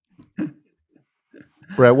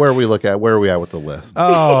 Brett, where are we at with the list?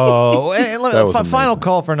 Oh, and That was final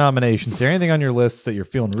call for nominations here. Anything on your lists that you're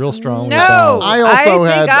feeling real strongly No, about? I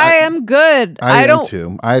think I am good. I don't.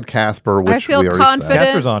 Too. I had Casper, which feel we already confident. said.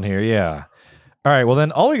 Casper's on here, yeah. All right, well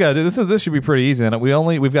then all we gotta do this should be pretty easy. Then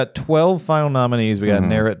we've got 12 final nominees. We gotta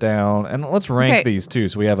narrow it down, and let's rank these too,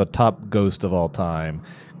 so we have a top ghost of all time.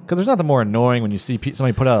 Because there's nothing more annoying when you see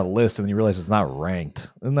somebody put out a list and then you realize it's not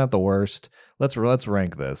ranked. Isn't that the worst? Let's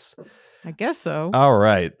rank this. I guess so. All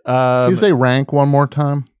right. Can you say rank one more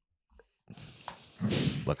time?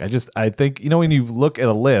 Look, I think, when you look at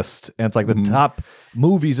a list and it's like the top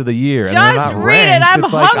movies of the year and Just they're not read ranked, it. I'm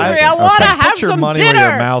it's like, hungry. I want to have put your some money dinner. where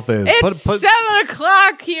your mouth is. It's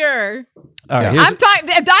 7:00 here. All right, I'm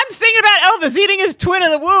thinking about Elvis eating his twin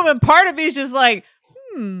in the womb, and part of me is just like,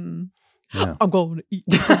 Yeah. I'm going to eat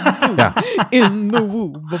some food in the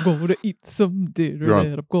womb. I'm going to eat some dinner. You're on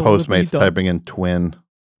and I'm going Postmates to be done. typing in twin.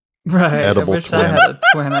 Right. Edible I wish twin. I had a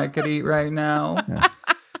twin I could eat right now.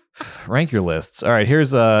 rank your lists. All right,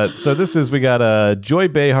 here's so this is we got Joy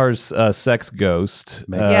Behar's Sex Ghost.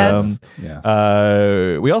 Yes.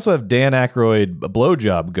 We also have Dan Aykroyd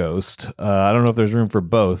Blowjob Ghost. I don't know if there's room for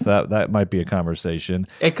both. That might be a conversation.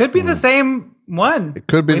 It could be the same one. It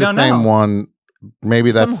could be the same one.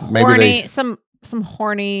 Maybe that's some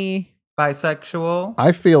horny bisexual.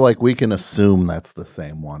 I feel like we can assume that's the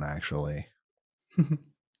same one. Actually,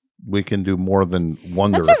 we can do more than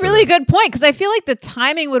wonder. That's a really good point, because I feel like the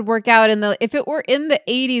timing would work out if it were in the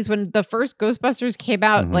 80s when the first Ghostbusters came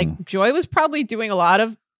out. Mm-hmm. Like Joy was probably doing a lot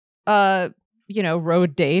of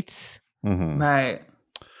road dates. Mm-hmm. Right.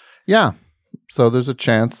 Yeah. So there's a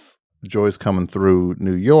chance Joy's coming through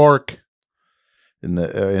New York in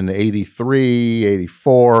 83,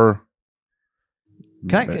 84.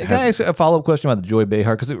 Can I ask a follow-up question about the Joy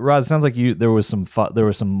Behar? Because Roz, it sounds like there was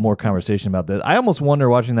some more conversation about this. I almost wonder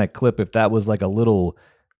watching that clip if that was like a little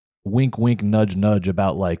wink, wink, nudge, nudge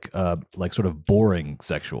about like sort of boring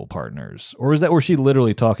sexual partners, or was she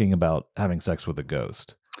literally talking about having sex with a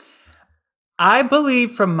ghost? I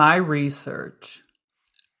believe from my research,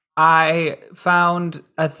 I found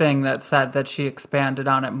a thing that said that she expanded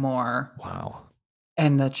on it more. Wow.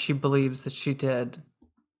 And that she believes that she did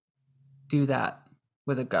do that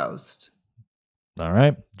with a ghost. All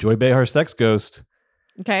right. Joy Behar Sex Ghost.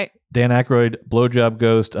 Okay. Dan Aykroyd Blowjob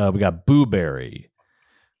Ghost. We got Boo Berry.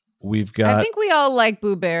 We've got. I think we all like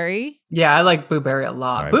Boo Berry. Yeah, I like Boo Berry a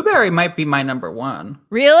lot. Right. Boo Berry might be my number one.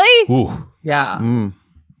 Really? Ooh. Yeah.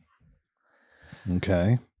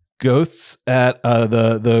 Okay. Ghosts at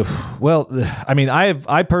I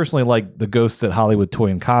personally like the ghosts at Hollywood Toy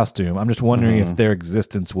and Costume. I'm just wondering if their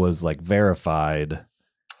existence was like verified.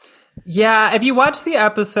 Yeah, if you watch the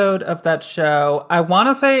episode of that show, I want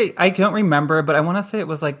to say, I don't remember, but I want to say it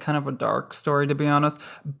was like kind of a dark story, to be honest.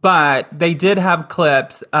 But they did have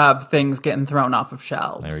clips of things getting thrown off of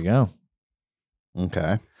shelves. There we go.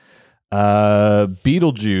 Okay.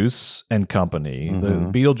 Beetlejuice and Company.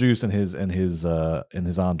 The Beetlejuice and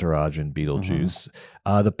his entourage in Beetlejuice.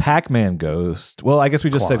 The Pac-Man ghost. Well, I guess we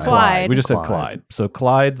just said Clyde. We just said Clyde. So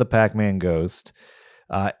Clyde, the Pac-Man ghost.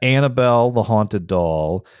 Annabelle, the haunted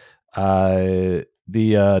doll.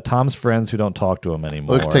 The Tom's friends who don't talk to him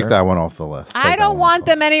anymore. Let's take that one off the list. I don't want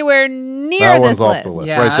them anywhere near that this one's off list. the list.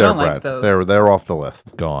 Yeah, right I there, don't Brad. like those. They're off the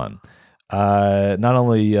list. Gone. Not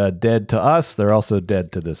only dead to us, they're also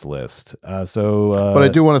dead to this list. But I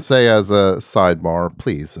do want to say, as a sidebar,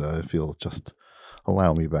 please, if you'll just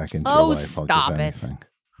allow me back into your life, I'll stop give it. anything.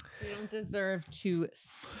 You don't deserve to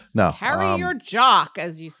No, carry your jock,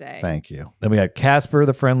 as you say. Thank you. Then we got Casper,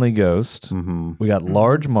 the friendly ghost. We got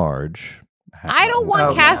Large Marge. I don't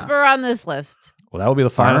want Casper on this list. Well, that would be the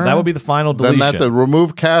final. That would be the final deletion. Then that's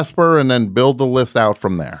remove Casper and then build the list out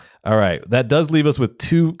from there. All right, that does leave us with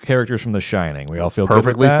 2 characters from The Shining. We all feel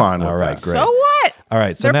perfectly good with that? fine with all right, that. great. So what? All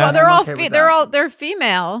right, so they're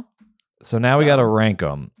female. So now we got to rank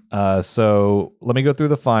them. So let me go through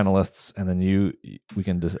the finalists, and then we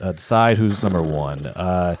can decide who's number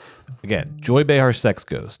 1. Again, Joy Behar, sex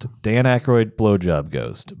ghost. Dan Aykroyd, blowjob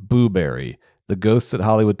ghost. Boo Berry, the ghosts at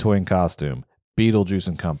Hollywood Toy and Costume. Beetlejuice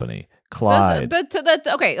and Company. Clyde.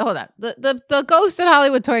 Okay, hold on. The ghosts at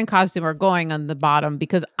Hollywood Toy and Costume are going on the bottom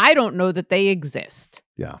because I don't know that they exist.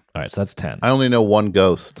 Yeah. All right, so that's 10. I only know one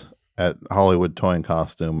ghost at Hollywood Toy and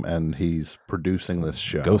Costume, and he's producing this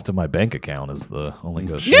show. Ghost of my bank account is the only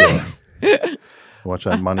ghost. Watch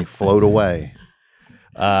that money float away.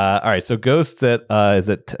 All right, so ghosts at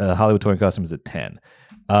Hollywood Toy and Costume is at 10.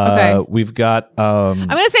 Okay. We've got. I'm going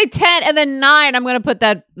to say 10, and then 9. I'm going to put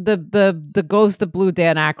that the ghost that blew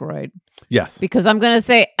Dan Aykroyd. Yes, because I'm going to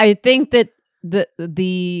say I think that I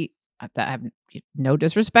have no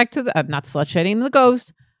disrespect to I'm not slut shading the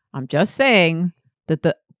ghost. I'm just saying that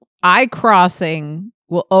the eye crossing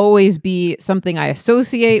will always be something I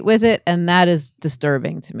associate with it, and that is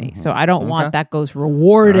disturbing to me. So I don't want that ghost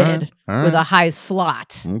rewarded with a high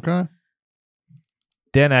slot. Okay.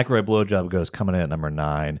 Dan Aykroyd blowjob ghost coming in at number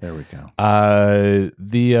 9. There we go.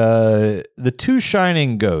 The 2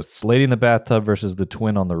 shining ghosts, Lady in the Bathtub versus the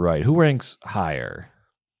twin on the right. Who ranks higher?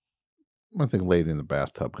 I think Lady in the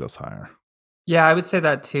Bathtub goes higher. Yeah, I would say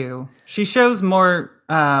that too. She shows more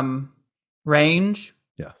range.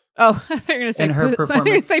 Yes. Oh, I thought you were going to say in her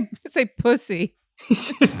performance. say pussy.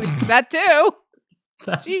 That too.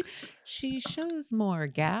 She shows more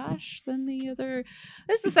gash than the other.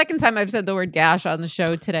 This is the second time I've said the word gash on the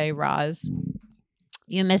show today, Roz.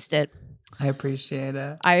 You missed it. I appreciate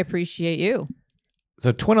it. I appreciate you.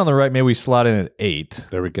 So twin on the right, maybe we slot in at 8.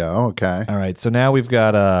 There we go. Okay. All right. So now we've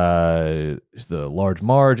got the Large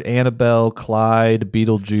Marge, Annabelle, Clyde,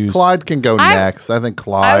 Beetlejuice. Clyde can go next. I think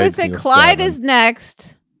Clyde. I would say can go Clyde 7. is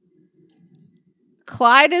next.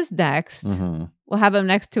 Clyde is next. We'll have him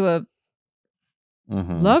next to a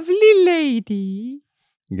lovely lady.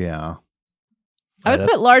 Yeah. I would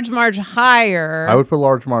put Large Marge higher. I would put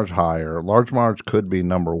Large Marge higher. Large Marge could be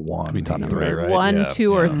number 1. Could be top 3, right? 1, Yeah,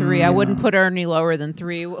 2, or 3. I wouldn't put her any lower than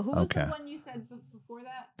 3. Who was the one you said before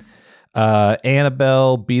that?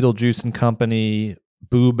 Annabelle, Beetlejuice and Company,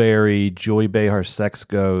 Boo Berry, Joy Behar, sex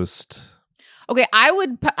ghost. Okay, I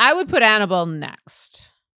would put Annabelle next.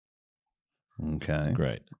 Okay.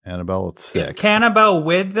 Great. Annabelle at 6. Is Cannibal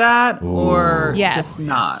with that or Yes. just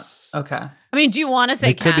not? Okay. I mean, do you want to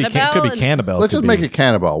say Cannibal? Could be Cannibal. Let's just make it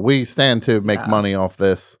Cannibal. We stand to make money off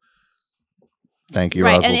this. Thank you,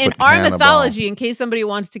 Right, Roz. and We'll in put our Cannibal. mythology, in case somebody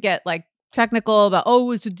wants to get like technical about,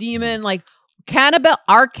 it's a demon, like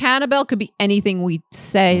our Cannibal could be anything we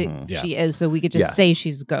say she is, so we could just say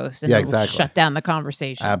she's a ghost, and it'll shut down the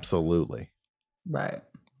conversation. Absolutely. Right.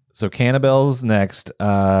 So Cannibale's next.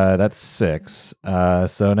 That's 6.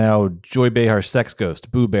 So now Joy Behar, sex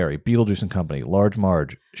ghost, Boo Berry, Beetlejuice and Company, Large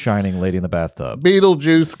Marge, Shining, Lady in the Bathtub.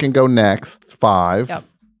 Beetlejuice can go next. 5. Yep.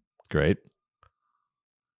 Great.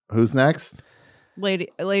 Who's next? Lady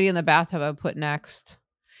in the Bathtub, I would put next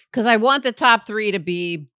because I want the top 3 to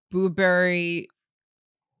be Boo Berry,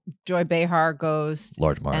 Joy Behar, Ghost,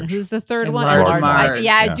 Large Marge. and who's the third And one? Large Marge.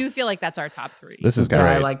 I do feel like that's our top 3. This is Yeah,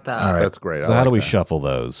 great. I like that. All right. That's great. So I how do like we that. shuffle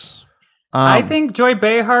those? I think Joy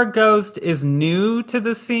Behar Ghost is new to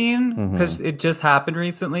the scene because it just happened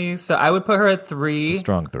recently. So I would put her at 3. It's a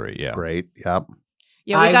strong 3, yeah. Great. Yep.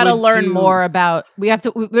 Yeah, we got to learn more about. We have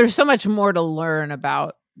to. There's so much more to learn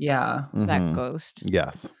about. Yeah, that ghost.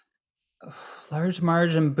 Yes. Large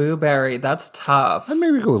margin Booberry. That's tough. And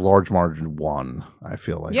maybe go with large margin 1. I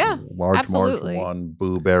feel like large margin 1,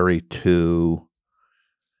 Booberry 2.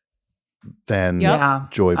 Then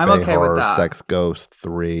Joy I'm Behar, okay with that. Sex Ghost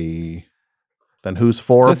 3. Then who's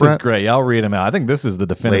 4? This is great. I'll read them out. I think this is the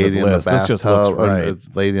definitive list. This just looks right.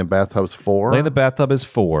 Lady in the Bathtub's 4. Lady in the Bathtub is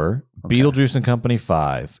 4. Okay. Beetlejuice and Company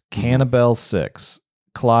 5. Cannibal 6.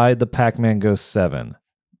 Clyde the Pac-Man Ghost 7.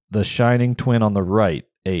 The Shining Twin on the right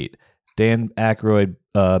 8. Dan Aykroyd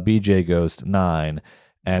BJ Ghost 9.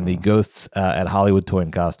 And the Ghosts at Hollywood Toy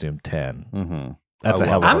and Costume 10. Mm-hmm. That's a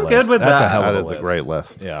hell of a list. I'm good with That's that. a hell of a That is list. a great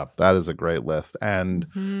list. Yeah. That is a great list. And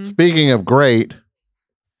speaking of great,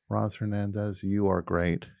 Roz Hernandez, you are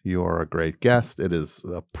great. You are a great guest. It is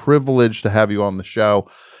a privilege to have you on the show.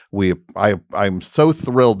 I'm so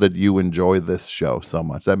thrilled that you enjoy this show so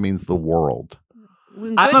much. That means the world.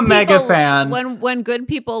 I'm a mega fan. When good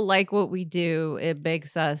people like what we do, it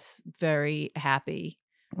makes us very happy.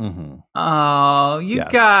 Mm-hmm. Oh, you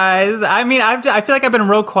guys! I mean, I feel like I've been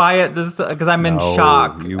real quiet this because I'm in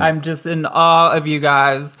shock. I'm just in awe of you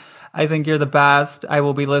guys. I think you're the best. I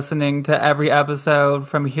will be listening to every episode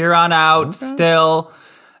from here on out still.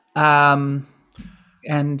 And,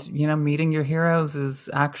 meeting your heroes is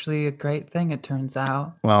actually a great thing, it turns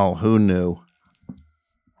out. Well, who knew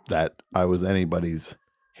that I was anybody's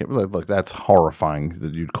hero? Look, that's horrifying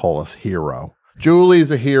that you'd call us hero.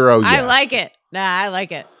 Julie's a hero, yes. I like it. Nah, I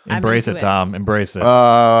like it. Embrace it, Tom. Embrace it.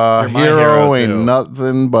 Hero ain't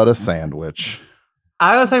nothing but a sandwich.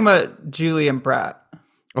 I was talking about Julie and Brett.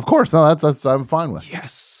 Of course. No, that's I'm fine with.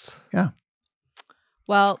 Yes. Yeah.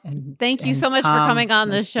 Well, thank you so much for coming on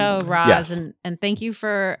the show, Roz. Yes. And thank you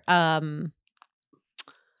for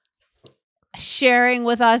sharing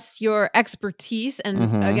with us your expertise.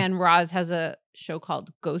 And again, Roz has a show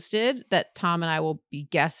called Ghosted that Tom and I will be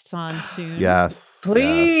guests on soon. Yes.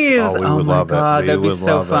 Please. Yes. Oh my God. That'd be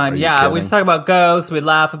so fun. Yeah. We just talk about ghosts. We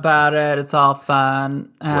laugh about it. It's all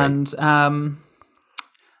fun. And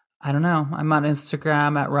I don't know. I'm on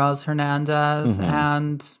Instagram at Roz Hernandez.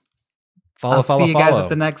 And I'll see you guys at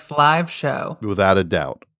the next live show. Without a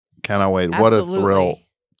doubt. Cannot wait. Absolutely. What a thrill.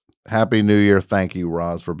 Happy New Year. Thank you,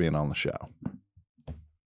 Roz, for being on the show.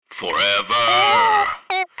 Forever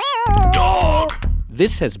Dog.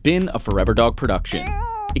 This has been a Forever Dog production.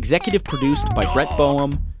 Executive produced by Brett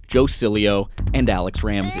Boehm, Joe Cilio, and Alex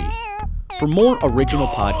Ramsey. For more original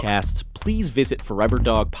podcasts, please visit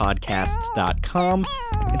foreverdogpodcasts.com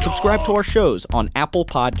and subscribe to our shows on Apple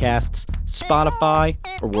Podcasts, Spotify,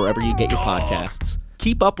 or wherever you get your podcasts.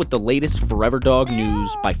 Keep up with the latest Forever Dog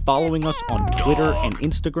news by following us on Twitter and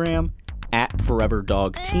Instagram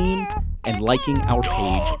 @ForeverDogTeam and liking our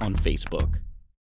page on Facebook.